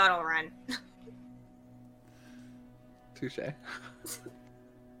 subtle run. Touche.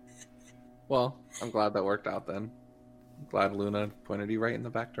 Well, I'm glad that worked out then. I'm glad Luna pointed you right in the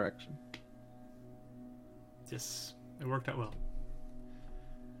back direction. Yes, it worked out well.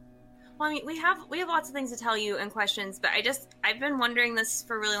 Well, I mean, we have lots of things to tell you and questions, but I've been wondering this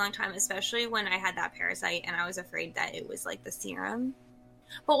for a really long time, especially when I had that parasite and I was afraid that it was like the serum.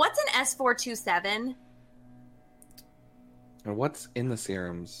 But what's an S427? And what's in the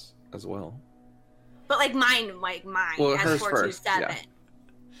serums as well? But like mine, Well, hers first, S427. yeah.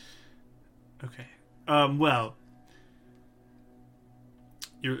 Okay. Well,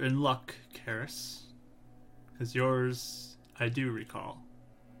 you're in luck, Karis, because yours I do recall.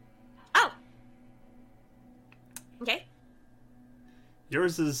 Oh. Okay.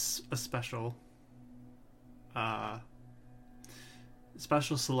 Yours is a special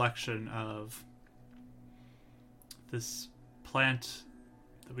selection of this plant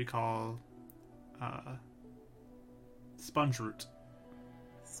that we call sponge root,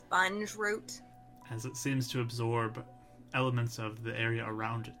 Sponge root. as it seems to absorb elements of the area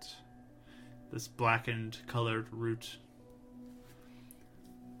around it. This blackened colored root.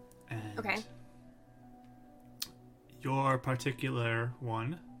 And Okay. your particular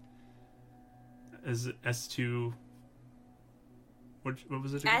one is S2. What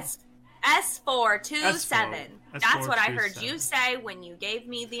was it again? S427. That's what I heard S427. you say when you gave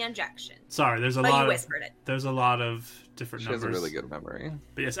me the injection. Sorry, there's a But lot you of whispered it. there's a lot of different She has numbers. a really good memory.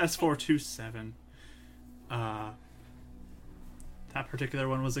 But yes, S427. That particular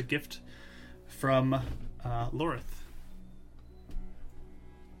one was a gift from Lorith.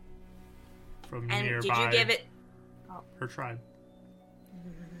 From And nearby did you give it? her tribe.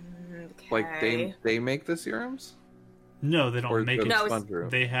 Okay. Like they make the serums? No, they Or don't make the it. No, sponge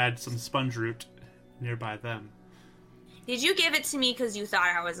root? They had some sponge root nearby them. Did you give it to me because you thought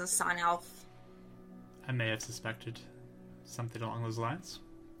I was a sun elf? I may have suspected something along those lines.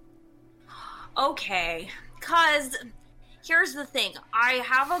 Okay, cause here's the thing. I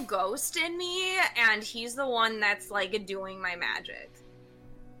have a ghost in me, and he's the one that's like doing my magic.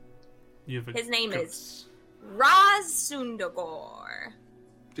 You have a His name is ghost. Raz Sundagor.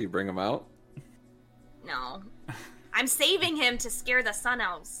 Do you bring them out? No. I'm saving him to scare the sun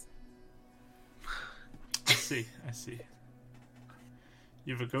elves. I see.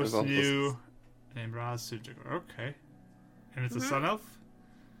 You have a ghost There's in also- you named Raz Sujagor. Okay. And it's a Mhm. sun elf?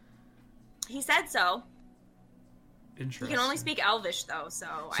 He said so. He Interesting. can only speak Elvish though, so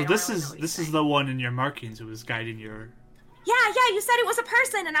I So don't this really is know what he's this is saying. the one in your markings who was guiding your. Yeah, you said it was a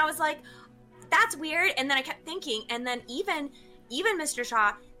person, and I was like, that's weird. And then I kept thinking, and then even Mr.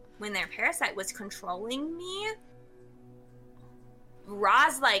 Shaw, when their parasite was controlling me,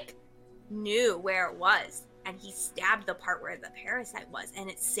 Roz like knew where it was, and he stabbed the part where the parasite was, and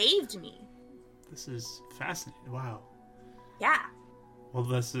it saved me. This is fascinating. Wow. Yeah. Well,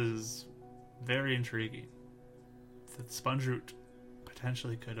 this is very intriguing. The sponge root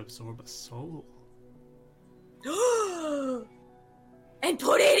potentially could absorb a soul. And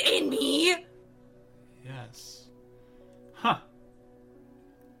put it in me. Yes. Huh.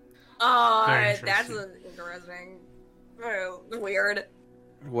 Oh, Very that's interesting. interesting. Weird.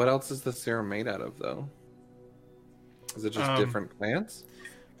 What else is the serum made out of, though? Is it just different plants?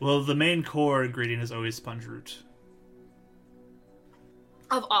 Well, the main core ingredient is always sponge root.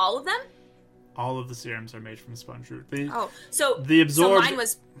 Of all of them? All of the serums are made from sponge root. Oh, so The absorbed- So mine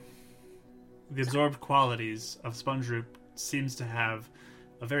was. The absorbed qualities of sponge root seems to have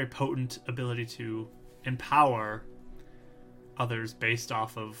a very potent ability to empower others based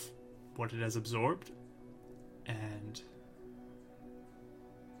off of what it has absorbed. And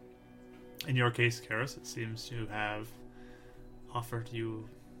in your case, Karis, it seems to have offered you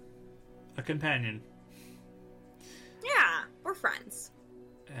a companion. Yeah, we're friends.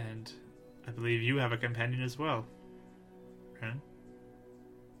 And I believe you have a companion as well, Ren.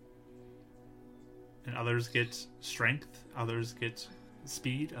 And others get strength, others get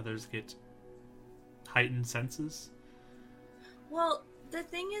speed, others get heightened senses. Well, the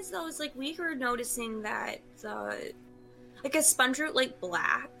thing is, though, is like we were noticing that like a sponge root, like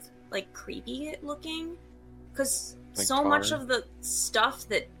black, like creepy looking, because Like so much tar. of the stuff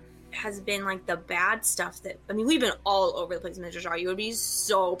that has been like the bad stuff that we've been all over the place, Mr. Shaw. You would be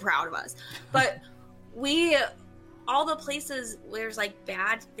so proud of us, but we all the places where there's like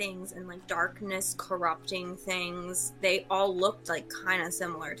bad things and like darkness corrupting things, they all looked like kind of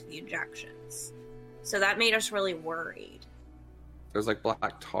similar to the injections. So that made us really worried. There's like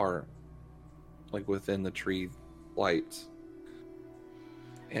black tar, like within the tree lights.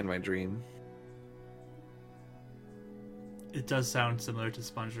 And my dream. It does sound similar to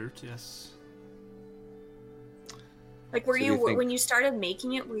sponge root, yes. Like, were So do you you think- when you started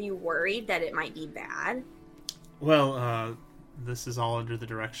making it, were you worried that it might be bad? Well, this is all under the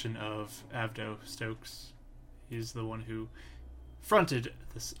direction of Avdo Stokes. He's the one who fronted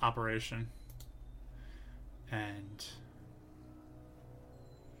this operation. And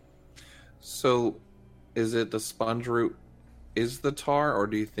So, is it the sponge root is the tar, or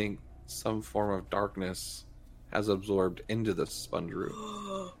do you think some form of darkness has absorbed into the sponge root?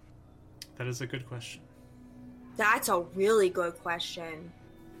 that is a good question. That's a really good question.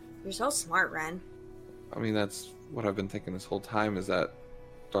 You're so smart, Ren. I mean, that's what I've been thinking this whole time, is that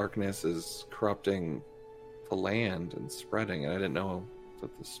darkness is corrupting the land and spreading, and I didn't know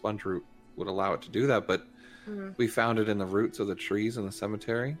that the sponge root would allow it to do that, but Mhm. we found it in the roots of the trees in the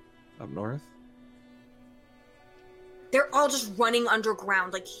cemetery up north. They're all just running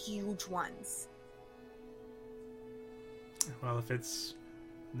underground, like huge ones. Well, if it's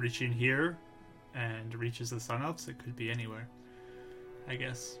reaching here and reaches the Sun Elves, it could be anywhere, I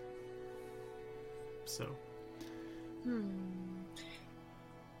guess. So,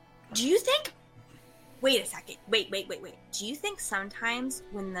 Do you think? Wait a second. Wait. Do you think sometimes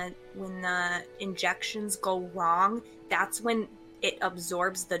when the injections go wrong, that's when it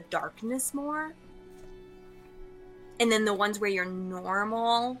absorbs the darkness more? And then the ones where you're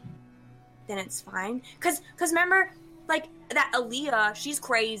normal, then it's fine. Cause remember, like that Aaliyah, she's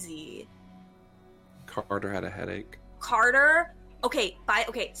crazy. Carter had a headache. Carter, okay,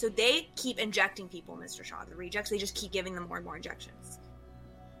 so they keep injecting people, Mr. Shaw. The rejects, they just keep giving them more and more injections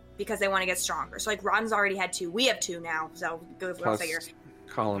because they want to get stronger. So like Ron's already had 2, we have 2 now. So go Plus, figure.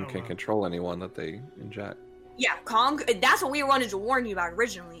 Colin Oh, can wow. control anyone that they inject. Yeah, Colin. That's what we wanted to warn you about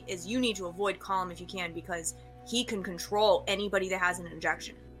originally. Is you need to avoid Colin if you can because he can control anybody that has an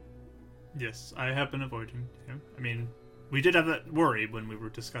injection. yes, I have been avoiding him. I mean, we did have that worry when we were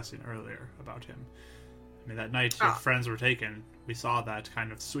discussing earlier about him. I mean, that night your Ah. friends were taken, we saw that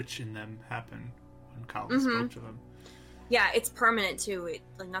kind of switch in them happen when Colin spoke to them. Yeah, it's permanent too. It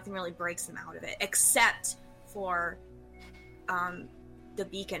like nothing really breaks them out of it except for the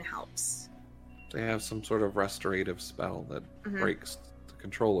beacon helps. They have some sort of restorative spell that Mhm. breaks the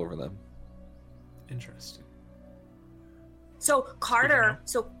control over them. Interesting. So Good Carter,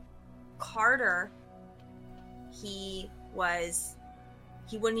 to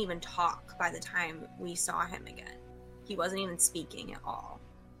he wouldn't even talk by the time we saw him again. He wasn't even speaking at all.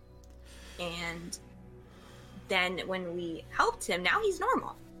 And then when we helped him, now he's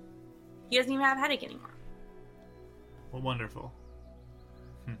normal. He doesn't even have a headache anymore. Well, wonderful.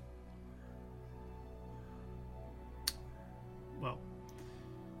 Well,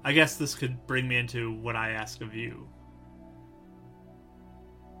 I guess this could bring me into what I ask of you.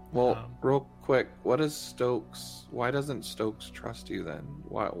 Well, real quick, why doesn't Stokes trust you then?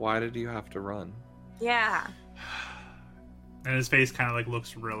 Why did you have to run? Yeah. And his face kind of like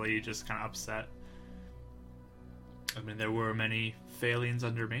looks really just kind of upset. I mean, there were many failings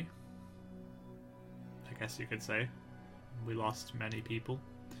under me, I guess you could say. We lost many people.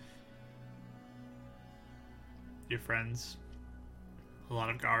 Your friends. A lot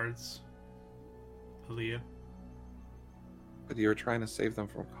of guards. Aaliyah. But you were trying to save them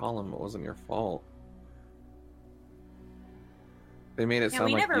from Colin. It wasn't your fault. They made it Yeah, sound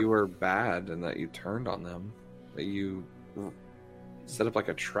we like never- you were bad and that you turned on them. That you set up like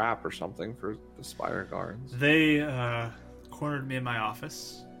a trap or something for the Spire guards. They cornered me in my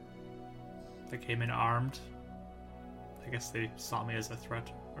office. They came in armed. I guess they saw me as a threat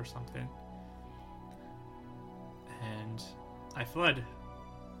or something. And I fled.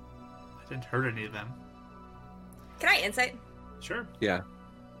 I didn't hurt any of them. Can I insight? Sure. Yeah.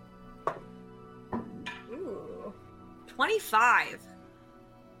 Ooh. 25.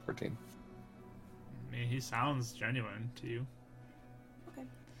 14. I mean, he sounds genuine to you. Okay.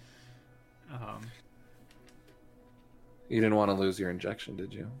 You didn't want to lose your injection,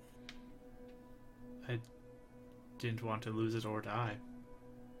 did you? I didn't want to lose it or die.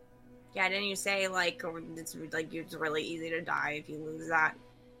 Yeah, didn't you say like it's really easy to die if you lose that?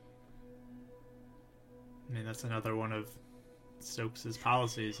 I mean, that's another one of Stokes'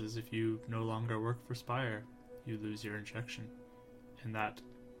 policies, is if you no longer work for Spire, you lose your injection. And that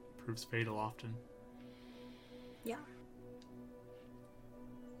proves fatal often. Yeah.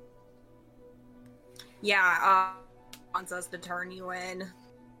 Yeah, wants us to turn you in.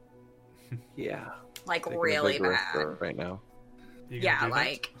 Yeah. Like, Taking a really big risk bad. right now. You gonna Yeah, do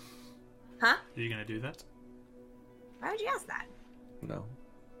like... Huh? that? Are you gonna do that? Why would you ask that? No.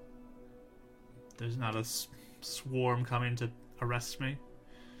 There's not a swarm coming to arrest me.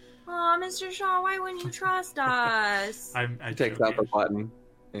 Oh, Mr. Shaw, why wouldn't you trust us? I He takes out the button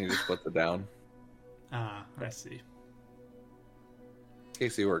and he just puts it down. Ah, I see. In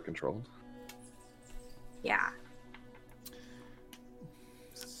case you were controlled. Yeah.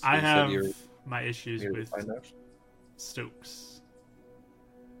 I You said have you were my issues here to with find out? Stokes.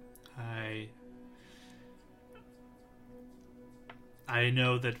 I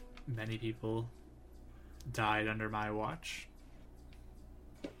know that many people died under my watch.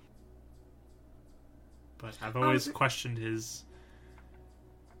 But I've always questioned his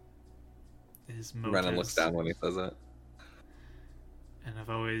motives. Renan looks down when he says it. And I've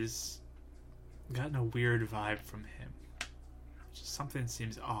always gotten a weird vibe from him. Just something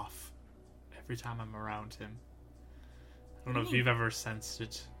seems off every time I'm around him. I don't know if you've ever sensed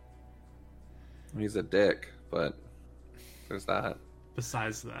it. He's a dick, but there's that.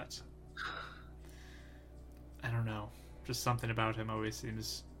 Besides that, I don't know. Just something about him always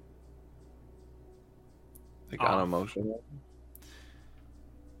seems Like off. unemotional.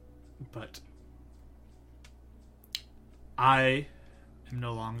 But I am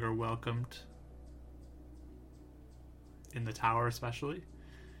no longer welcomed in the tower, especially.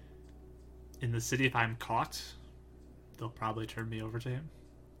 In the city, if I'm caught, they'll probably turn me over to him.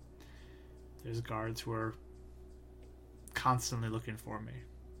 There's guards who are constantly looking for me,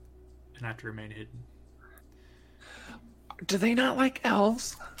 and I have to remain hidden. Do they not like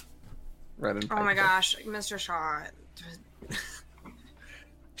elves? Renan Oh my pipes up. gosh, Mr. Shaw.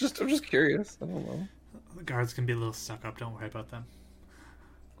 I'm just curious. I don't know. The guards can be a little stuck up, don't worry about them.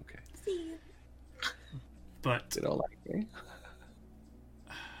 Okay. See. But They don't like me.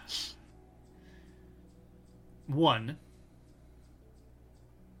 one,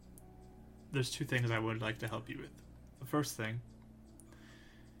 there's two things I would like to help you with. The first thing,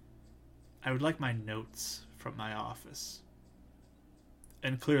 I would like my notes from my office.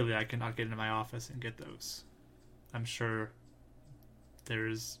 And clearly I cannot get into my office and get those. I'm sure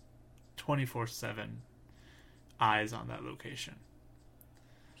there's 24/7 eyes on that location.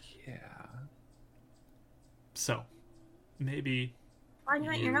 Yeah. So, maybe Why do you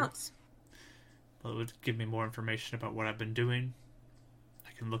want your You- notes? well, it would give me more information about what I've been doing.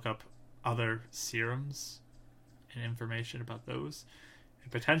 I can look up other serums and information about those,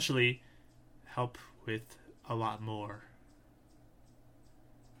 and potentially help with a lot more.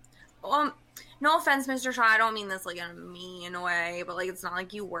 No offense, Mr. Shaw. I don't mean this like in a mean way, but like it's not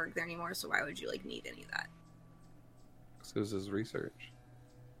like you work there anymore, so why would you like need any of that? This is research.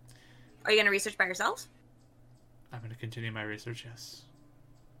 Are you gonna research by yourself? I'm going to continue my research, yes.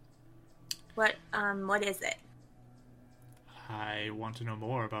 What is it? I want to know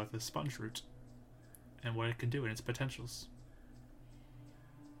more about the sponge root and what it can do and its potentials.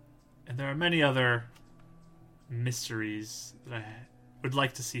 And there are many other mysteries that I would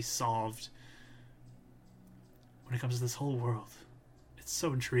like to see solved when it comes to this whole world. It's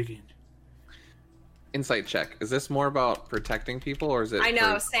so intriguing. Insight check. Is this more about protecting people, or is it? I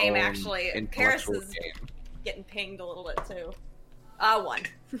know, for same, own actually. intellectual Karis is- gain? Getting pinged a little bit too. 1.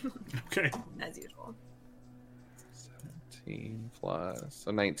 Okay. As usual. 17 plus,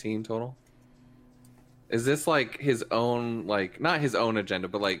 so 19 total. Is this like his own, like not his own agenda,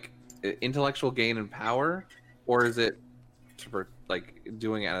 but like intellectual gain and power, or is it to like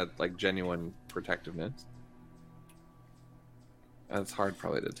doing it out of like genuine protectiveness? That's hard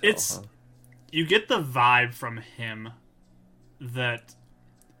probably to tell. It's- huh? You get the vibe from him that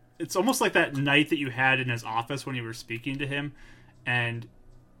it's almost like that night that you had in his office when you were speaking to him, and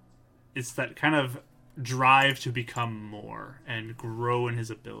it's that kind of drive to become more and grow in his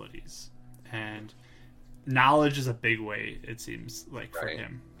abilities. And knowledge is a big way, it seems like, for Right.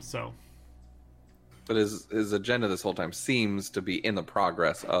 him. So, But his agenda this whole time seems to be in the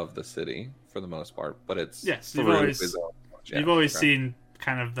progress of the city for the most part. But it's yes, through you've always, his own- yeah, you've always okay. seen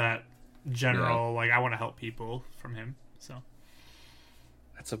kind of that general, like, I want to help people from him. So,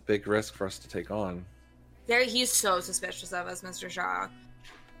 That's a big risk for us to take on. He's so suspicious of us, Mr. Shaw. Like,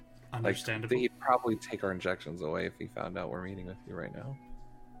 understandable. he'd probably take our injections away if he found out we're meeting with you right now.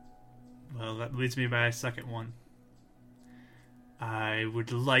 Well, that leads me to my second one. I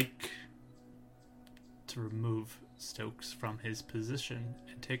would like to remove Stokes from his position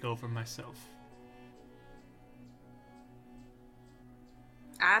and take over myself.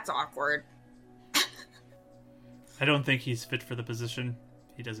 That's awkward. I don't think he's fit for the position.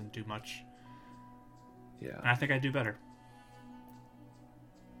 He doesn't do much. Yeah. And I think I do better.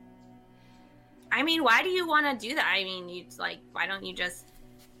 I mean, why do you want to do that? I mean, why don't you just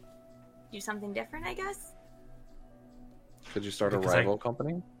do something different, I guess? Could you start a Because rival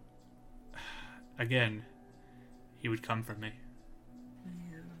company? Again, he would come for me.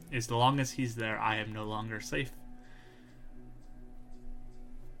 As long as he's there, I am no longer safe.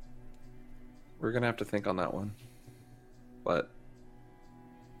 We're gonna have to think on that one. But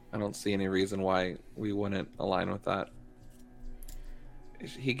I don't see any reason why we wouldn't align with that.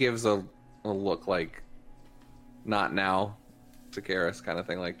 He gives a look like not now to Karis kind of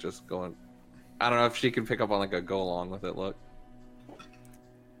thing, like just going. I don't know if she can pick up on like a go along with it look.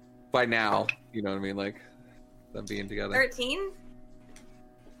 By now, you know what I mean, like them being together. 13?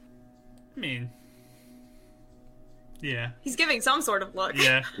 I mean, yeah. He's giving some sort of look.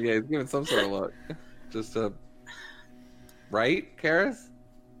 Yeah. Yeah, he's giving some sort of look. Just a right, Karis?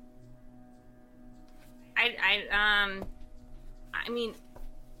 I mean,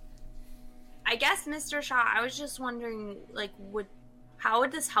 I guess, Mr. Shaw, I was just wondering, like, how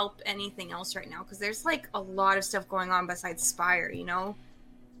would this help anything else right now? Because there's, like, a lot of stuff going on besides Spire, you know?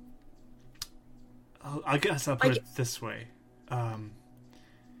 I guess I'll put it this way.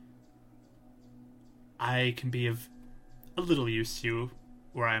 I can be of a little use to you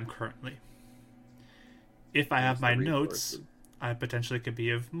where I am currently. If I have my notes, I potentially could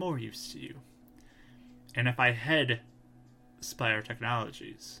be of more use to you. And if I head Spire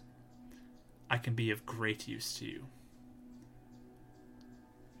Technologies, I can be of great use to you.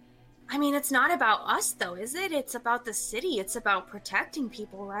 I mean, it's not about us, though, is it? It's about the city. It's about protecting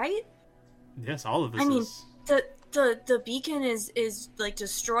people, right? Yes, all of this is... The beacon is like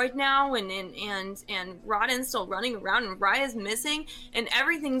destroyed now, and Rodden's still running around, and Raya's missing, and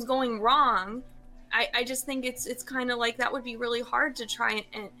everything's going wrong. I just think it's kind of like that would be really hard to try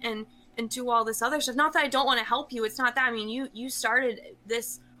and do all this other stuff. Not that I don't want to help you. It's not that. I mean, you started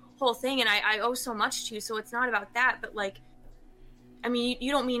this whole thing, and I owe so much to you, so it's not about that. But like, I mean,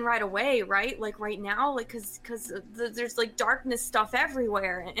 you don't mean right away, right? Like right now, like because there's like darkness stuff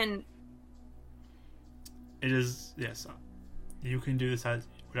everywhere, and it is, yes. You can do this at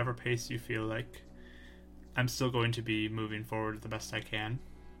whatever pace you feel like. I'm still going to be moving forward the best I can.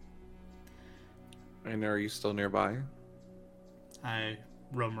 And are you still nearby? I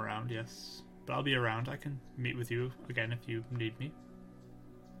roam around, yes. But I'll be around. I can meet with you again if you need me.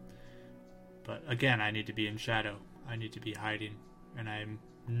 But again, I need to be in shadow. I need to be hiding. And I'm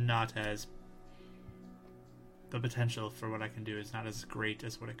not as... The potential for what I can do is not as great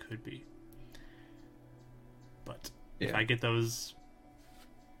as what it could be. But if I get those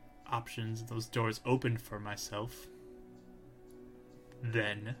options, those doors open for myself,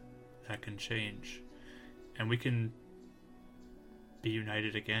 then that can change. And we can be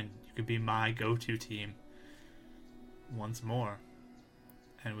united again. You can be my go-to team once more.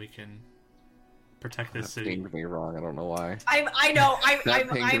 And we can protect this city. That pinged me wrong. I don't know why. I know. That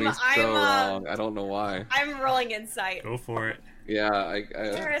pinged me so wrong. I don't know why. I'm rolling insight. Go for it. Yeah,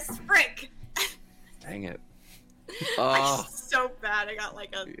 You're a frick. Dang it. I'm so bad. I got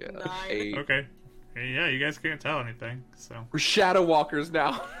like a 9. 8. Okay. Hey, yeah, you guys can't tell anything, so... We're shadow walkers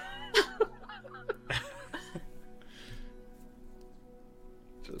now.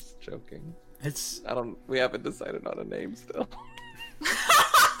 Just joking. We haven't decided on a name still.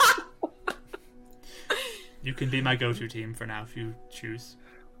 You can be my go-to team for now if you choose.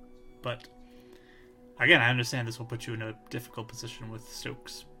 But, again, I understand this will put you in a difficult position with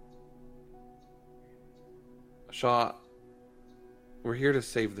Stokes. Shaw, we're here to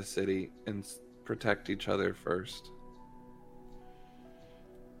save the city and protect each other first.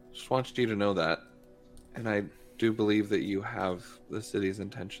 Just want you to know that. And I do believe that you have the city's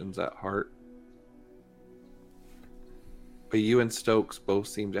intentions at heart. But you and Stokes both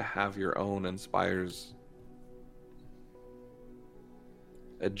seem to have your own and Spire's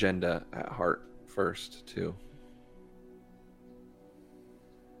agenda at heart first, too.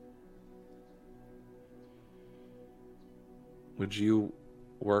 Would you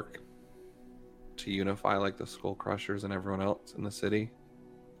work to unify like the Skull Crushers and everyone else in the city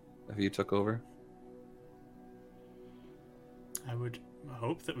if you took over? I would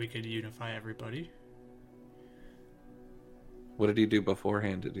hope that we could unify everybody. What did you do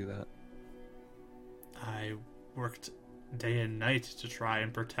beforehand to do that? I worked day and night to try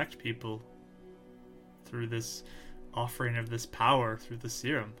and protect people through this offering of this power through the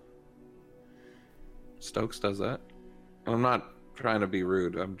serum. Stokes does that. I'm not trying to be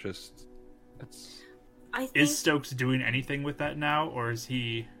rude. I'm just... Is Stokes doing anything with that now, or is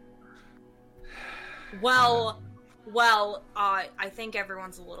he... Well, Well, I think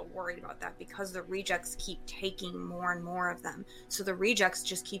everyone's a little worried about that because the rejects keep taking more and more of them. So the rejects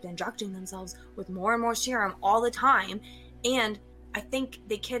just keep injecting themselves with more and more serum all the time. And I think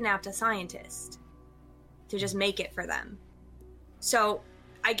they kidnapped a scientist to just make it for them. So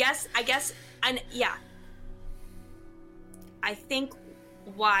I guess, and yeah. I think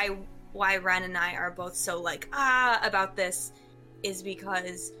why Ren and I are both so like, about this is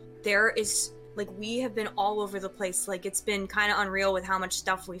because there is, like, we have been all over the place. Like, it's been kind of unreal with how much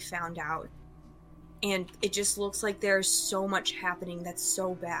stuff we found out. And it just looks like there's so much happening that's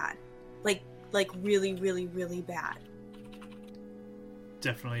so bad. Like really, really, really bad.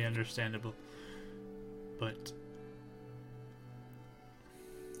 Definitely understandable. But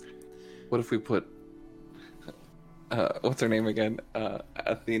What if we put what's her name again?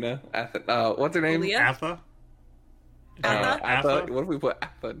 Athena? What's her name? Aaliyah? Atha? Atha? What if we put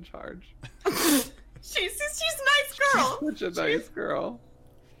Atha in charge? She's a nice girl. Such a nice girl.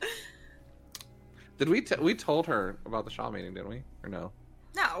 Did we told her about the Shaw meeting, didn't we? Or no?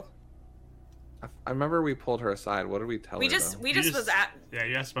 No. I remember we pulled her aside. What did we tell We her? just though? we just was at. Yeah,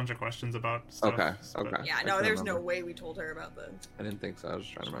 you asked a bunch of questions about stuff. Okay, but- okay. Yeah, I no, can't there's no remember. way we told her about the. I didn't think so. I was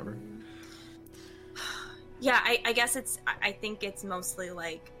just trying to remember. Yeah, I guess I think it's mostly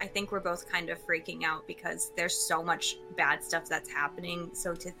like, I think we're both kind of freaking out because there's so much bad stuff that's happening.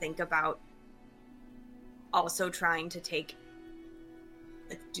 So to think about also trying to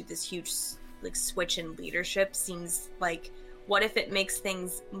do this huge, like, switch in leadership seems like, what if it makes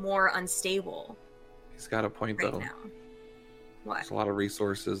things more unstable He's got a point right though. now? What? There's a lot of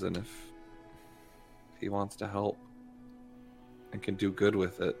resources, and if he wants to help and can do good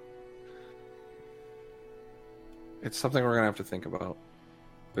with it, it's something we're gonna have to think about.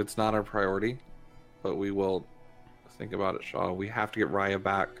 It's not our priority, but we will think about it, Shaw. We have to get Raya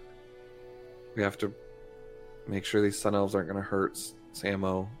back. We have to make sure these Sun Elves aren't gonna hurt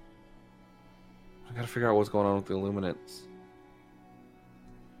Samo. I gotta figure out what's going on with the Illuminants.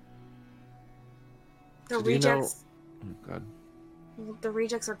 The So do you know- rejects. Oh, God. Well, the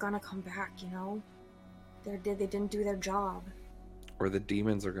rejects are gonna come back, you know? They didn't do their job. Or the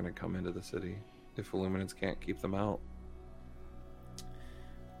demons are gonna come into the city if Illuminants can't keep them out.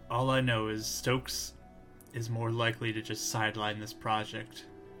 All I know is Stokes is more likely to just sideline this project.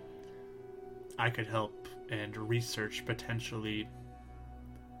 I could help and research potentially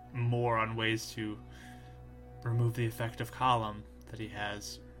more on ways to remove the effect of Column that he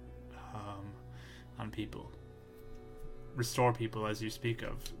has on people. Restore people, as you speak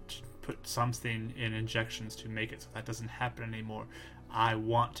of. Put something in injections to make it so that doesn't happen anymore. I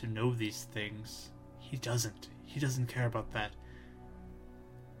want to know these things. He doesn't. He doesn't care about that.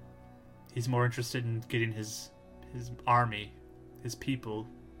 He's more interested in getting his army, his people,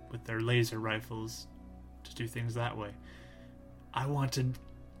 with their laser rifles to do things that way. I want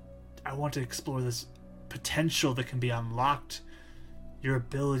to explore this potential that can be unlocked. Your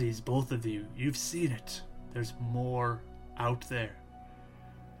abilities, both of you, you've seen it. There's more out there.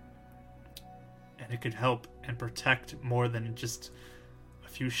 And it could help and protect more than just a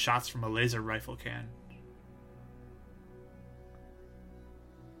few shots from a laser rifle can.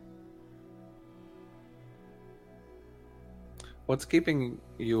 What's keeping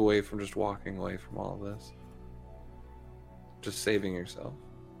you away from just walking away from all of this? Just saving yourself.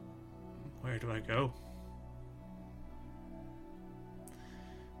 Where do I go?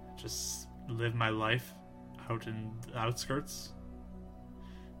 Just live my life out in the outskirts,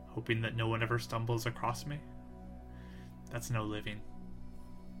 hoping that no one ever stumbles across me? That's no living.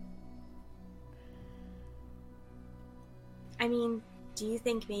 I mean, do you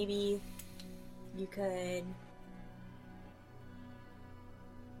think maybe you could...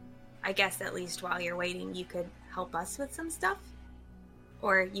 I guess at least while you're waiting, you could help us with some stuff?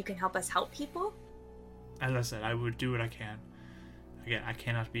 Or you can help us help people? As I said, I would do what I can. Again, I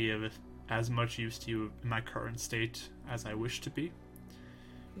cannot be of as much use to you in my current state as I wish to be,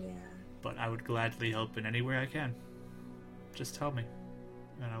 Yeah. but I would gladly help in any way I can. Just tell me,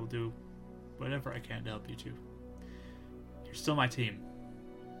 and I will do whatever I can to help you too. You're still my team,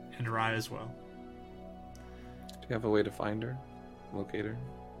 and Raya as well. Do you have a way to find her? Locate her?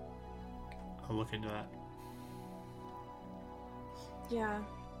 I'll look into that. Yeah.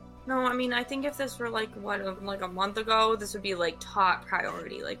 No, I mean, I think if this were like a month ago, this would be like top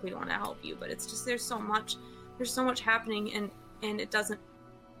priority. Like, we want to help you, but it's just there's so much happening, and it doesn't.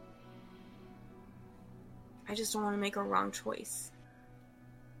 I just don't want to make a wrong choice.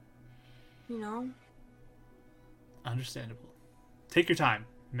 You know? Understandable. Take your time,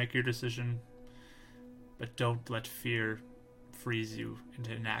 make your decision, but don't let fear freeze you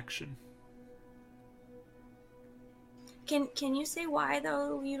into inaction. Can you say why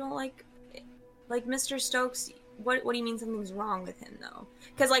though you don't like Mr. Stokes? What do you mean something's wrong with him though?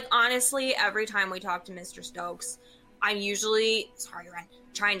 Because like honestly, every time we talk to Mr. Stokes, I'm usually Ren,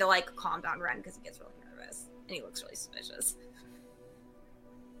 trying to like calm down Ren because he gets really nervous and he looks really suspicious.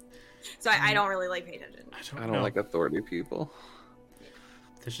 So I don't really like pay attention. I don't like authority people.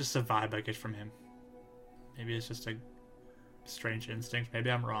 There's just a vibe I get from him. Maybe it's just a strange instinct. Maybe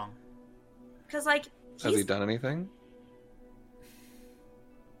I'm wrong. Because like Has he done anything?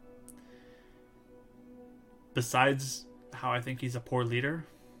 Besides how I think he's a poor leader.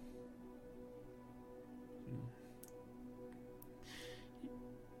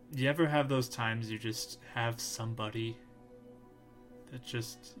 Do you ever have those times you just have somebody that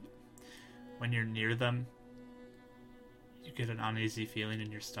just, when you're near them, you get an uneasy feeling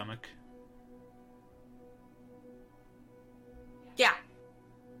in your stomach? Yeah.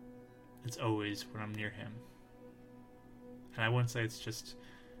 It's always when I'm near him. And I wouldn't say it's just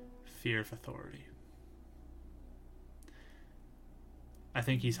fear of authority. I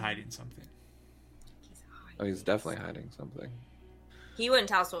think he's hiding something. Oh, he's definitely hiding something. He wouldn't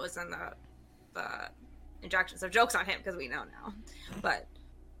tell us what was in the injections. So joke's on him because we know now. But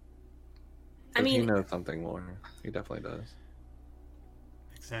I mean, he knows something more. He definitely does.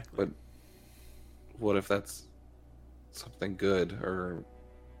 Exactly. But what if that's something good, or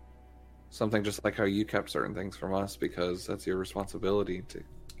something just like how you kept certain things from us because that's your responsibility to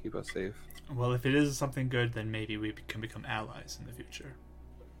keep us safe? Well, if it is something good, then maybe we can become allies in the future.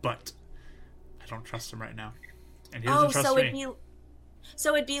 But I don't trust him right now, and he doesn't trust me.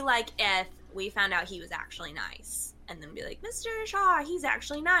 So it'd be like if we found out he was actually nice, and then be like, Mr. Shaw, he's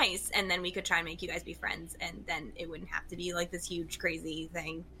actually nice, and then we could try and make you guys be friends, and then it wouldn't have to be like this huge, crazy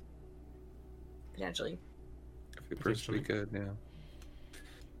thing. Potentially. If he proves to be good, yeah.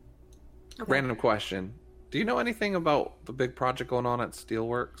 Okay. Random question: do you know anything about the big project going on at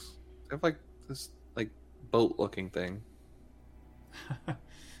Steelworks? They have like this boat-looking thing.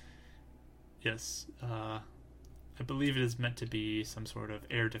 Yes, I believe it is meant to be some sort of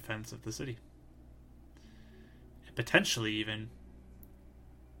air defense of the city. And potentially even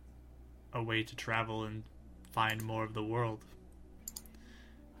a way to travel and find more of the world.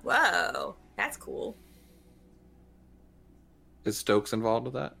 Whoa, that's cool. Is Stokes involved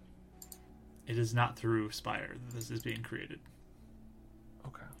with that? It is not through Spire that this is being created.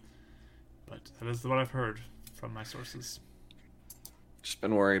 Okay. But that is what I've heard from my sources. Just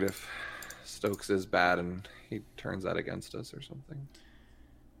been worried if Stokes is bad and he turns that against us or something.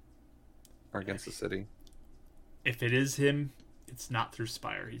 Or against the city. If it is him, it's not through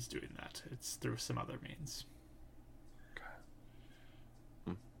Spire he's doing that. It's through some other means.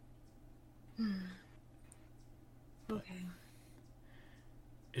 Okay.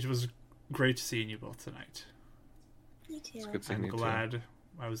 It was great seeing you both tonight. Me too. It's good seeing I'm you glad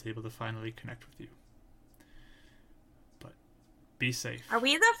I was able to finally connect with you. But be safe. Are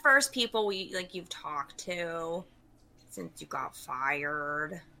we the first people you've talked to since you got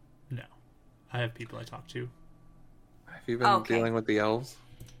fired? No. I have people I talk to. Have you been dealing with the elves?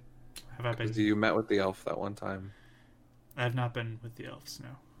 Have I been? You met with the elf that one time. I have not been with the elves, no.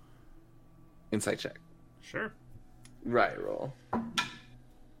 Insight check. Sure. Right roll.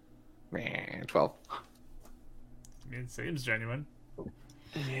 12. I mean, it seems genuine.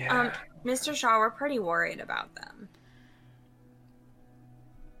 Yeah. Mr. Shaw, we're pretty worried about them.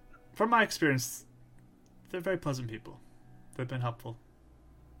 From my experience, they're very pleasant people. They've been helpful.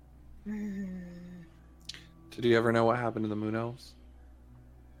 Did you ever know what happened to the Moon Elves?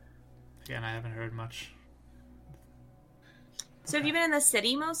 Again, I haven't heard much. So have you been in the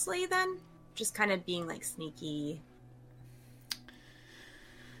city mostly then? Just kind of being sneaky?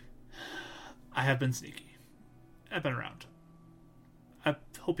 I have been sneaky. I've been around. I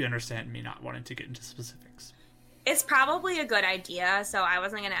hope you understand me not wanting to get into specifics. It's probably a good idea, so I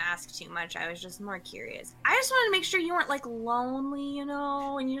wasn't going to ask too much. I was just more curious. I just wanted to make sure you weren't, lonely,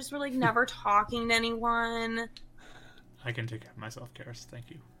 and you just were, never talking to anyone. I can take care of myself, Karis. Thank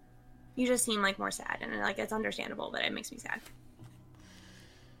you. You just seem, more sad, and, it's understandable, but it makes me sad.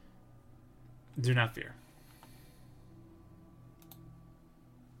 Do not fear.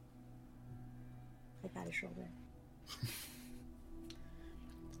 I pat his shoulder.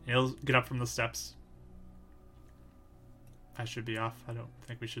 He'll get up from the steps. I should be off. I don't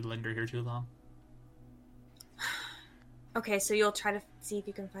think we should linger here too long. Okay, so you'll try to see if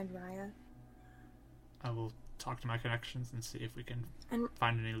you can find Raya? I will talk to my connections and see if we can And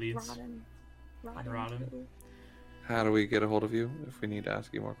find any leads. Rodden. too. How do we get a hold of you if we need to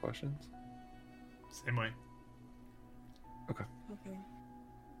ask you more questions? Same way. Okay. Okay.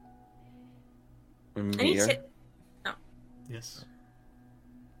 We meet I need here? to... Oh. Yes.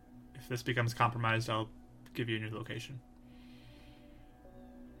 If this becomes compromised, I'll give you a new location.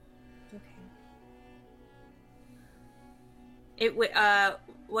 Okay.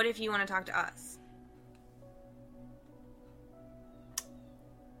 What if you want to talk to us?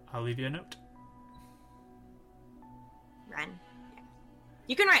 I'll leave you a note. Ren. Yeah.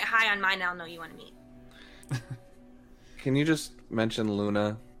 You can write hi on mine, I'll know you want to meet. Can you just mention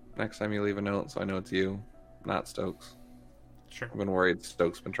Luna next time you leave a note so I know it's you, not Stokes? Sure. I've been worried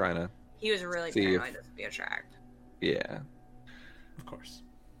Stokes been trying to. He was really See paranoid if- this would be a track. Yeah. Of course.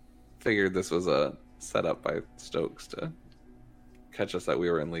 Figured this was a setup by Stokes to catch us that we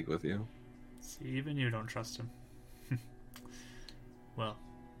were in league with you. See, even you don't trust him. Well.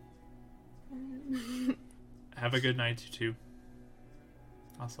 Have a good night, you two.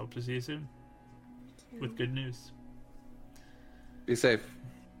 I'll hope to see you soon. With good news. Be safe.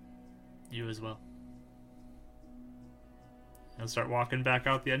 You as well. He'll start walking back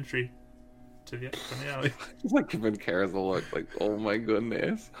out the entry from the alley. Like giving Kara's a look like, oh my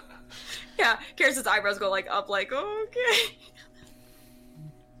goodness. Yeah, Karis' eyebrows go like up, like okay.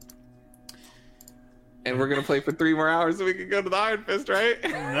 And we're gonna play for 3 more hours so we can go to the Iron Fist, right?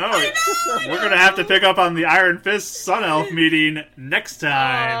 No, we're gonna have to pick up on the Iron Fist Sun Elf meeting next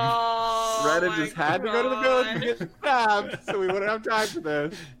time. Oh, Retta my just had to go to the village and God. get stabbed, so we wouldn't have time for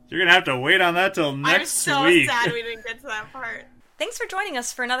this. You're gonna have to wait on that till I'm next so week. sad we didn't get to that part. Thanks for joining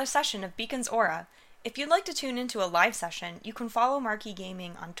us for another session of Beacon's Aura. If you'd like to tune into a live session, you can follow Marquee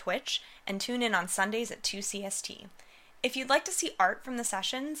Gaming on Twitch and tune in on Sundays at 2 CST. If you'd like to see art from the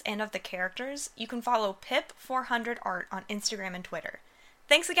sessions and of the characters, you can follow Pip400art on Instagram and Twitter.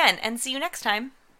 Thanks again, and see you next time!